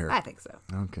conversation in here. I think so.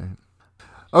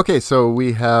 Okay, so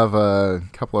we have a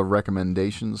couple of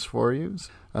recommendations for you.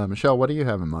 Michelle, what do you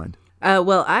have in mind?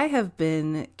 Well, I have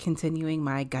been continuing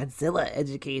my Godzilla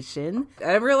education.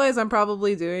 I realize I'm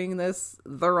probably doing this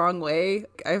the wrong way.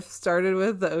 I've started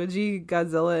with the OG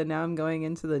Godzilla, and now I'm going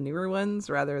into the newer ones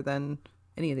rather than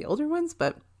any of the older ones,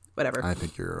 but whatever. I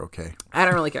think you're okay. I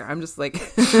don't really care. I'm just like...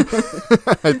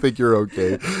 I think you're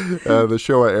okay. The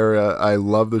Showa era, I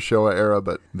love the Showa era,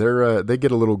 but they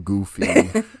get a little goofy,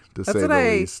 to say the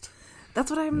least. That's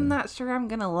what I'm not sure I'm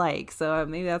going to like. So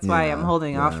maybe that's why I'm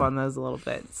holding off on those a little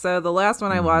bit. So the last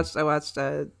one I watched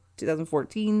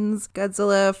 2014's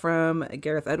Godzilla from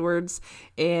Gareth Edwards,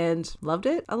 and loved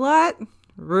it a lot.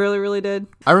 Really, really did.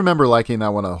 I remember liking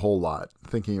that one a whole lot,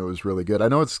 thinking it was really good. I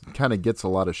know it's kind of gets a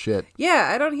lot of shit.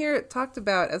 Yeah, I don't hear it talked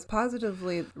about as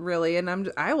positively, really.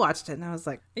 And I watched it and I was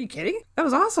like, are you kidding? That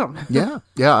was awesome. Yeah,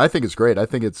 I think it's great. I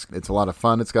think it's a lot of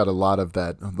fun. It's got a lot of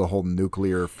the whole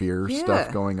nuclear fear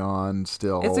stuff going on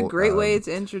still. It's a great way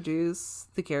to introduce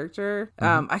the character.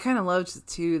 I kind of loved,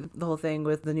 too, the whole thing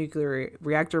with the nuclear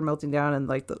reactor melting down, and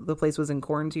like the place was in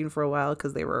quarantine for a while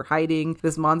because they were hiding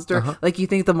this monster. Like, you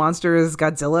think the monster is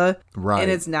Godzilla, right?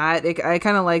 And it's not. I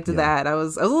kind of liked that. I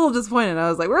was a little disappointed. I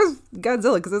was like, where's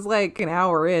Godzilla? Because it's like an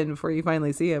hour in before you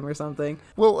finally see him or something.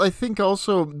 Well, I think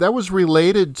also that was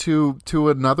related to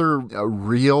another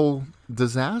real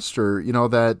disaster,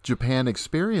 that Japan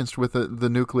experienced with the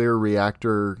nuclear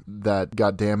reactor that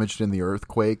got damaged in the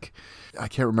earthquake. I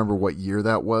can't remember what year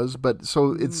that was, but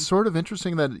so it's sort of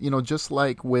interesting that, just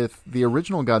like with the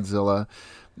original Godzilla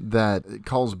that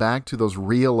calls back to those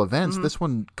real events, this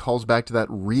one calls back to that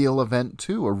real event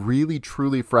too, a really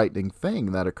truly frightening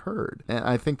thing that occurred. And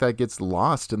I think that gets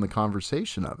lost in the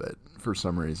conversation of it for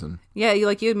some reason. Yeah, you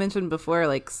had mentioned before,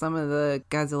 like some of the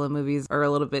Godzilla movies are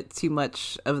a little bit too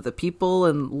much of the people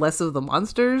and less of the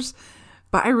monsters.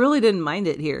 But I really didn't mind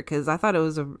it here because I thought it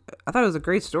was a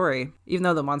great story, even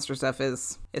though the monster stuff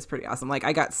is pretty awesome. Like,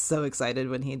 I got so excited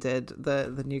when he did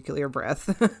the nuclear breath.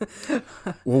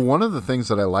 Well, one of the things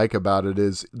that I like about it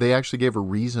is they actually gave a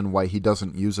reason why he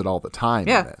doesn't use it all the time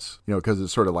in this. Because it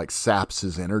sort of like saps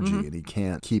his energy and he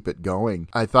can't keep it going.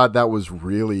 I thought that was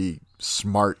really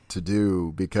smart to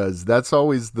do, because that's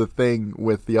always the thing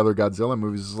with the other Godzilla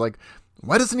movies is like,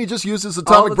 why doesn't he just use his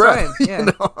atomic breath?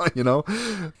 Yeah. you know?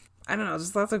 I don't know,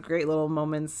 just lots of great little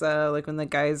moments, like when the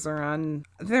guys are on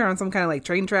some kind of like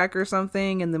train track or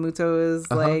something, and the Muto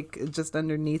is like just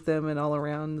underneath them and all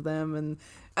around them, and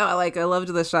I loved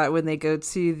the shot when they go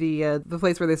to the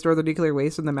place where they store the nuclear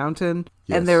waste in the mountain,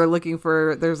 and they're looking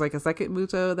for, there's like a second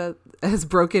Muto that has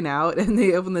broken out, and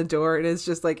they open the door, and it's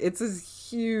just like, it's this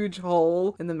huge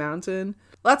hole in the mountain.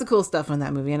 Lots of cool stuff in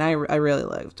that movie, and I really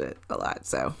loved it a lot,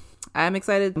 so I'm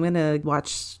excited. I'm gonna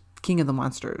watch King of the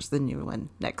Monsters, the new one,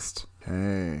 next.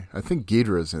 Hey, I think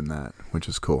Ghidorah's in that, which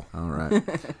is cool. All right.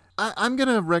 I'm going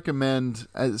to recommend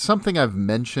something I've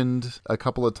mentioned a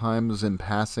couple of times in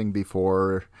passing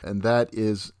before, and that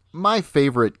is my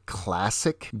favorite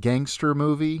classic gangster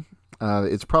movie.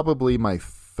 It's probably my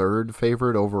third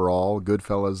favorite overall,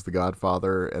 Goodfellas, The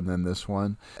Godfather, and then this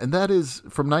one. And that is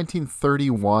from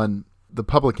 1931, The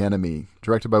Public Enemy,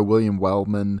 directed by William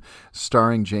Wellman,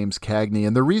 starring James Cagney.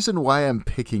 And the reason why I'm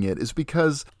picking it is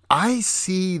because I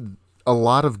see a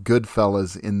lot of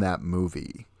Goodfellas in that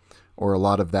movie, or a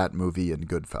lot of that movie in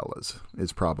Goodfellas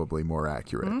is probably more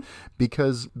accurate,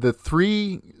 because the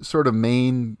three sort of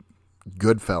main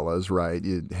Goodfellas, right?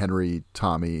 Henry,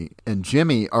 Tommy, and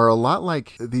Jimmy are a lot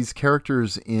like these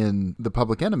characters in The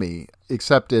Public Enemy,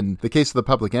 except in the case of The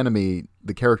Public Enemy,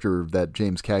 the character that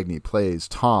James Cagney plays,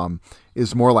 Tom,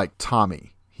 is more like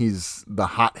Tommy. He's the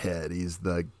hothead. He's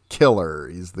the killer.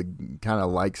 He's the kind of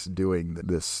likes doing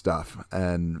this stuff.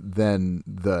 And then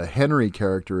the Henry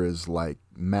character is like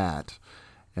Matt.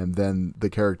 And then the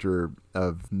character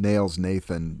of Nails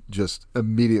Nathan just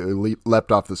immediately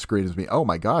leapt off the screen as me. Oh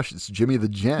my gosh, it's Jimmy the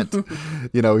Gent.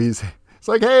 It's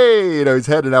like, hey, he's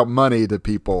handing out money to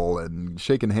people and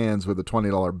shaking hands with a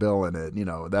 $20 bill in it,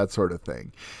 that sort of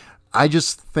thing. I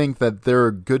just think that there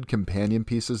are good companion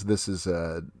pieces. This is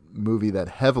a movie that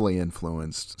heavily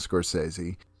influenced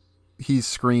Scorsese. He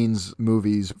screens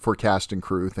movies for cast and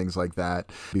crew, things like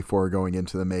that, before going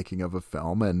into the making of a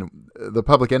film. And The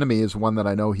Public Enemy is one that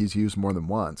I know he's used more than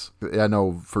once. I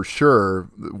know for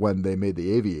sure when they made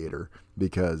The Aviator,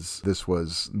 because this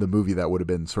was the movie that would have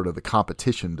been sort of the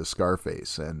competition to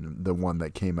Scarface, and the one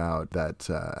that came out that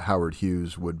Howard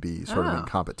Hughes would be sort of in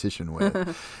competition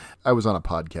with. I was on a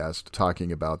podcast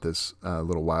talking about this a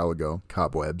little while ago,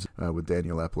 Cobwebs, with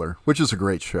Daniel Epler, which is a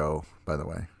great show, by the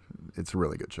way. It's a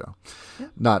really good show. Yeah.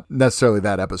 Not necessarily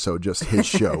that episode, just his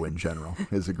show in general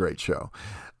is a great show.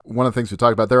 One of the things we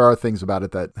talk about, there are things about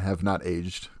it that have not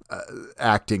aged.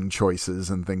 Acting choices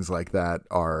and things like that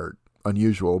are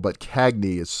unusual, but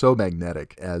Cagney is so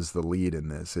magnetic as the lead in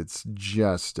this. It's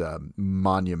just a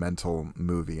monumental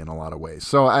movie in a lot of ways.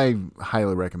 So I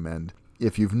highly recommend,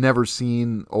 if you've never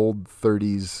seen old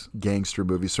 30s gangster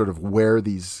movies, sort of where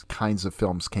these kinds of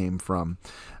films came from,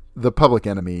 The Public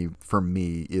Enemy, for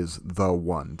me, is the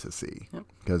one to see,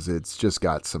 because it's just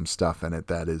got some stuff in it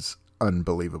that is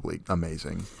unbelievably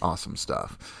amazing, awesome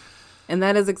stuff. And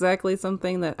that is exactly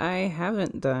something that I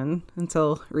haven't done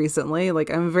until recently. Like,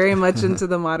 I'm very much into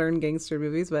the modern gangster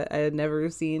movies, but I had never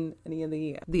seen any of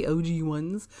the OG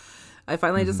ones. I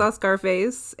finally just saw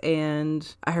Scarface,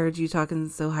 and I heard you talking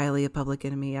so highly of Public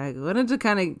Enemy. I wanted to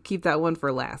kind of keep that one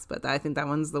for last, but I think that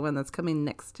one's the one that's coming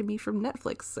next to me from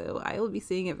Netflix, so I will be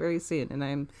seeing it very soon, and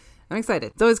I'm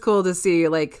excited. It's always cool to see,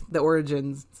 like, the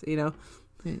origins,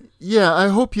 Yeah, I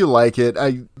hope you like it.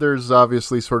 There's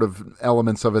obviously sort of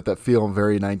elements of it that feel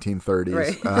very 1930s.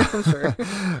 Right,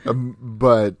 sure.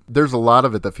 But there's a lot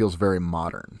of it that feels very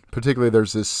modern. Particularly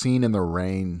there's this scene in the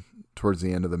rain towards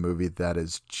the end of the movie that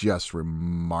is just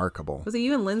remarkable. Was it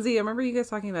you and Lindsay? I remember you guys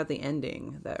talking about the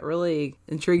ending that really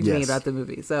intrigued me about the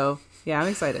movie. So yeah, I'm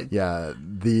excited. Yeah,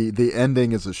 the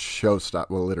ending is a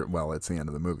showstopper. Well, it's the end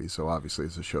of the movie, so obviously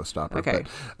it's a showstopper. Okay. But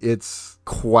it's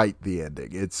quite the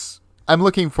ending. I'm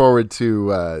looking forward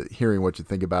to hearing what you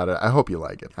think about it. I hope you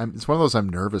like it. It's one of those I'm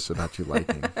nervous about you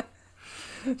liking.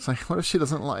 It's like, what if she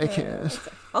doesn't like it?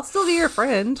 I'll still be your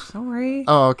friend. Don't worry.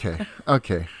 Oh,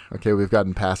 okay. We've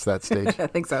gotten past that stage. I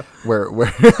think so. Where?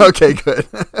 Okay, good.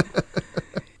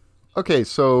 Okay,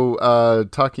 so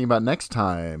talking about next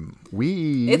time,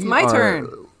 it's my turn.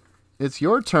 It's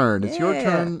your turn. It's your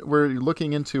turn. We're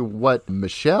looking into what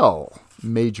Michelle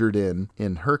majored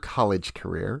in her college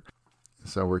career.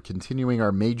 So we're continuing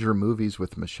our major movies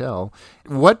with Michelle.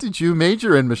 What did you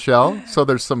major in, Michelle? So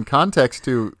there's some context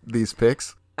to these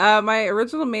picks. My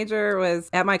original major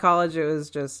was, at my college, it was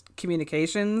just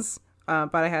communications.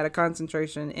 But I had a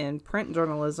concentration in print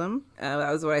journalism.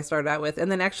 That was what I started out with. And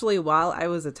then actually, while I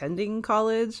was attending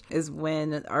college is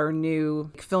when our new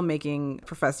filmmaking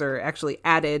professor actually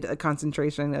added a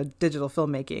concentration of digital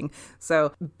filmmaking.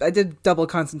 So I did double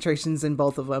concentrations in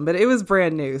both of them, but it was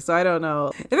brand new. So I don't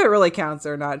know if it really counts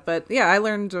or not. But yeah, I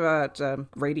learned about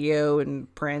radio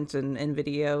and print and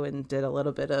video, and did a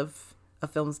little bit of a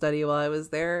film study while I was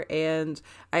there. And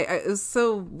it was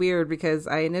so weird because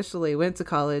I initially went to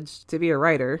college to be a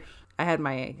writer. I had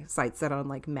my sights set on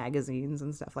like magazines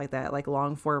and stuff like that, like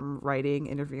long form writing,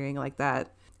 interviewing, like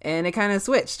that. And it kind of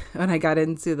switched when I got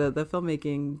into the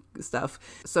filmmaking stuff.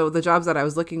 So the jobs that I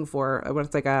was looking for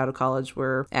once I got out of college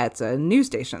were at news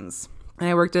stations. And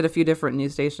I worked at a few different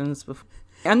news stations before.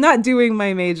 I'm not doing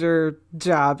my major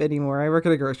job anymore. I work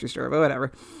at a grocery store, but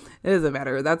whatever. It doesn't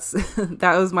matter.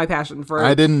 That was my passion for it.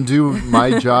 I didn't do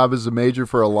my job as a major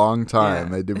for a long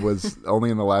time. Yeah. It was only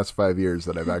in the last 5 years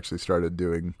that I've actually started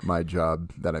doing my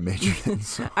job that I majored in.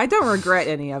 So. I don't regret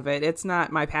any of it. It's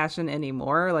not my passion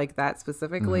anymore, like that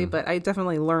specifically, but I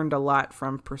definitely learned a lot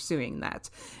from pursuing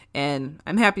that. And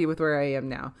I'm happy with where I am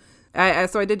now.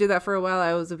 So I did do that for a while.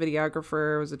 I was a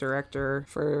videographer, I was a director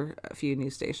for a few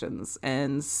news stations.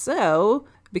 And so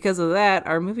because of that,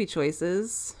 our movie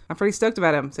choices, I'm pretty stoked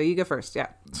about them. So you go first. Yeah.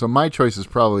 So my choice is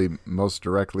probably most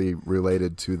directly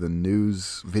related to the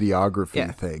news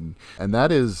videography thing. And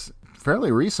that is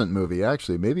fairly recent movie,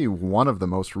 actually. Maybe one of the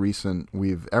most recent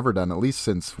we've ever done, at least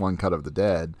since One Cut of the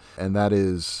Dead. And that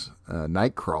is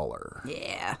Nightcrawler.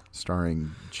 Yeah.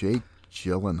 Starring Jake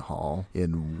Gyllenhaal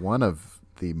in one of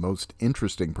the most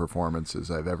interesting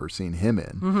performances I've ever seen him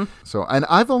in. Mm-hmm. So, and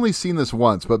I've only seen this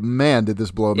once, but man, did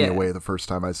this blow me away the first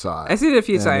time I saw it. I've seen it a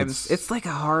few times. It's like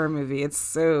a horror movie.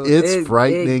 It's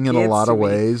frightening in a lot of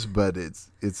ways, but it's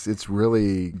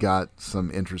really got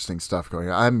some interesting stuff going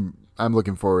on. I'm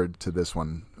looking forward to this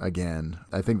one again.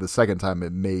 I think the second time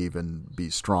it may even be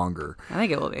stronger. I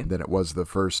think it will be. Than it was the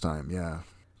first time. Yeah.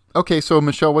 Okay, so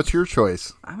Michelle, what's your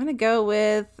choice? I'm gonna go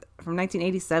with from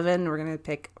 1987. We're gonna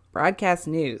pick Broadcast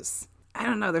News. I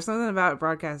don't know. There's something about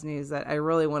Broadcast News that I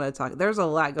really want to talk. There's a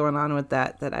lot going on with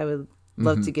that I would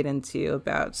love to get into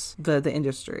about the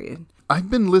industry. I've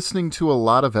been listening to a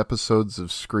lot of episodes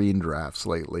of Screen Drafts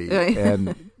lately,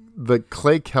 and the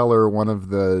Clay Keller, one of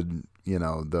the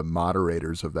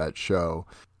moderators of that show,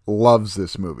 loves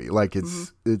this movie. Like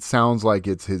it sounds like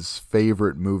it's his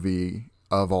favorite movie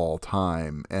of all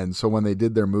time. And so when they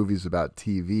did their movies about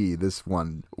TV, this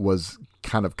one was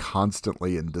kind of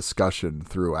constantly in discussion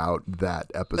throughout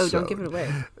that episode. Oh, don't give it away.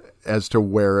 As to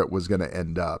where it was going to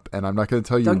end up. And I'm not going to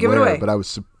tell you don't give where, it away. But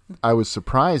I was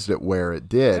surprised at where it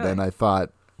did. Really? And I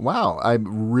thought, wow, I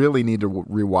really need to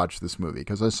rewatch this movie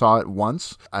because I saw it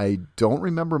once. I don't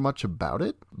remember much about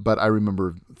it, but I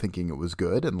remember thinking it was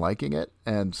good and liking it.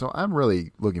 And so I'm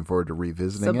really looking forward to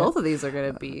revisiting it. So both of these are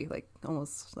going to be like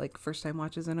almost like first time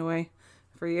watches in a way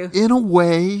for you. In a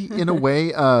way,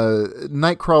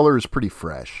 Nightcrawler is pretty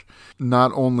fresh.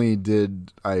 Not only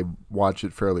did I watch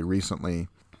it fairly recently,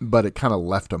 but it kind of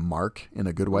left a mark in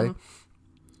a good way.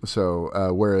 Mm-hmm.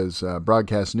 So whereas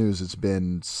Broadcast News, it's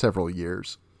been several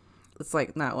years. It's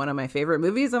like not one of my favorite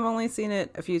movies. I've only seen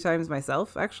it a few times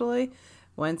myself, actually.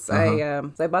 Once I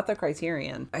bought the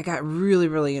Criterion, I got really,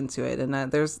 really into it. And I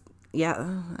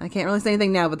can't really say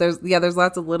anything now, but there's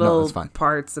lots of little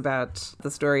parts about the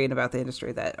story and about the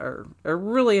industry that are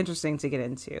really interesting to get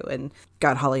into. And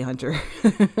God, Holly Hunter.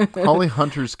 Holly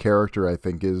Hunter's character, I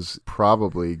think, is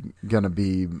probably going to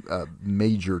be a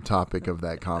major topic of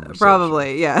that conversation.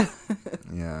 Probably, yeah.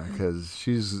 Yeah, because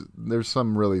there's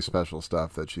some really special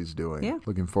stuff that she's doing. Yeah.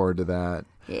 Looking forward to that.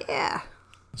 Yeah.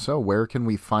 So where can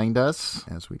we find us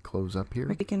as we close up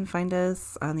here? You can find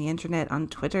us on the internet, on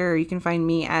Twitter. You can find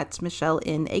me at Michelle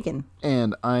N. Agan.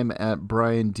 And I'm at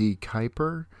Brian D.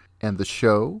 Kuiper. And the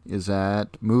show is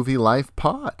at Movie Life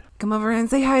Pod. Come over and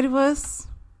say hi to us.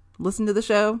 Listen to the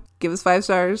show. Give us 5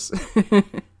 stars.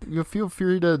 You feel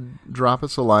free to drop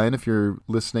us a line if you're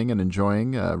listening and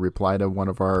enjoying. Reply to one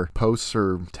of our posts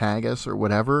or tag us or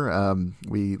whatever.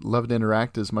 We love to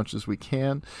interact as much as we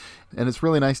can. And it's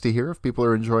really nice to hear if people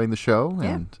are enjoying the show.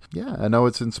 And I know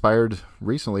it's inspired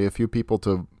recently a few people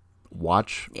to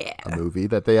watch a movie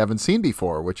that they haven't seen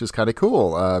before, which is kind of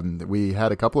cool. We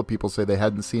had a couple of people say they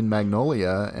hadn't seen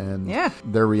Magnolia, and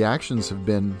their reactions have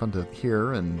been fun to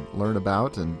hear and learn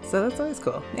about. And so that's always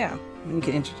cool. Yeah. You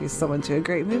can introduce someone to a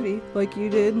great movie like you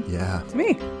did to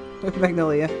me with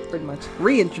Magnolia, pretty much.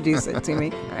 Reintroduce it to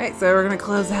me. All right, so we're going to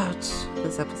close out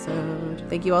this episode.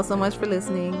 Thank you all so much for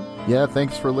listening. Yeah,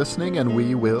 thanks for listening, and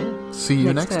we will see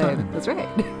you next time. That's right.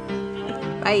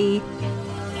 Bye.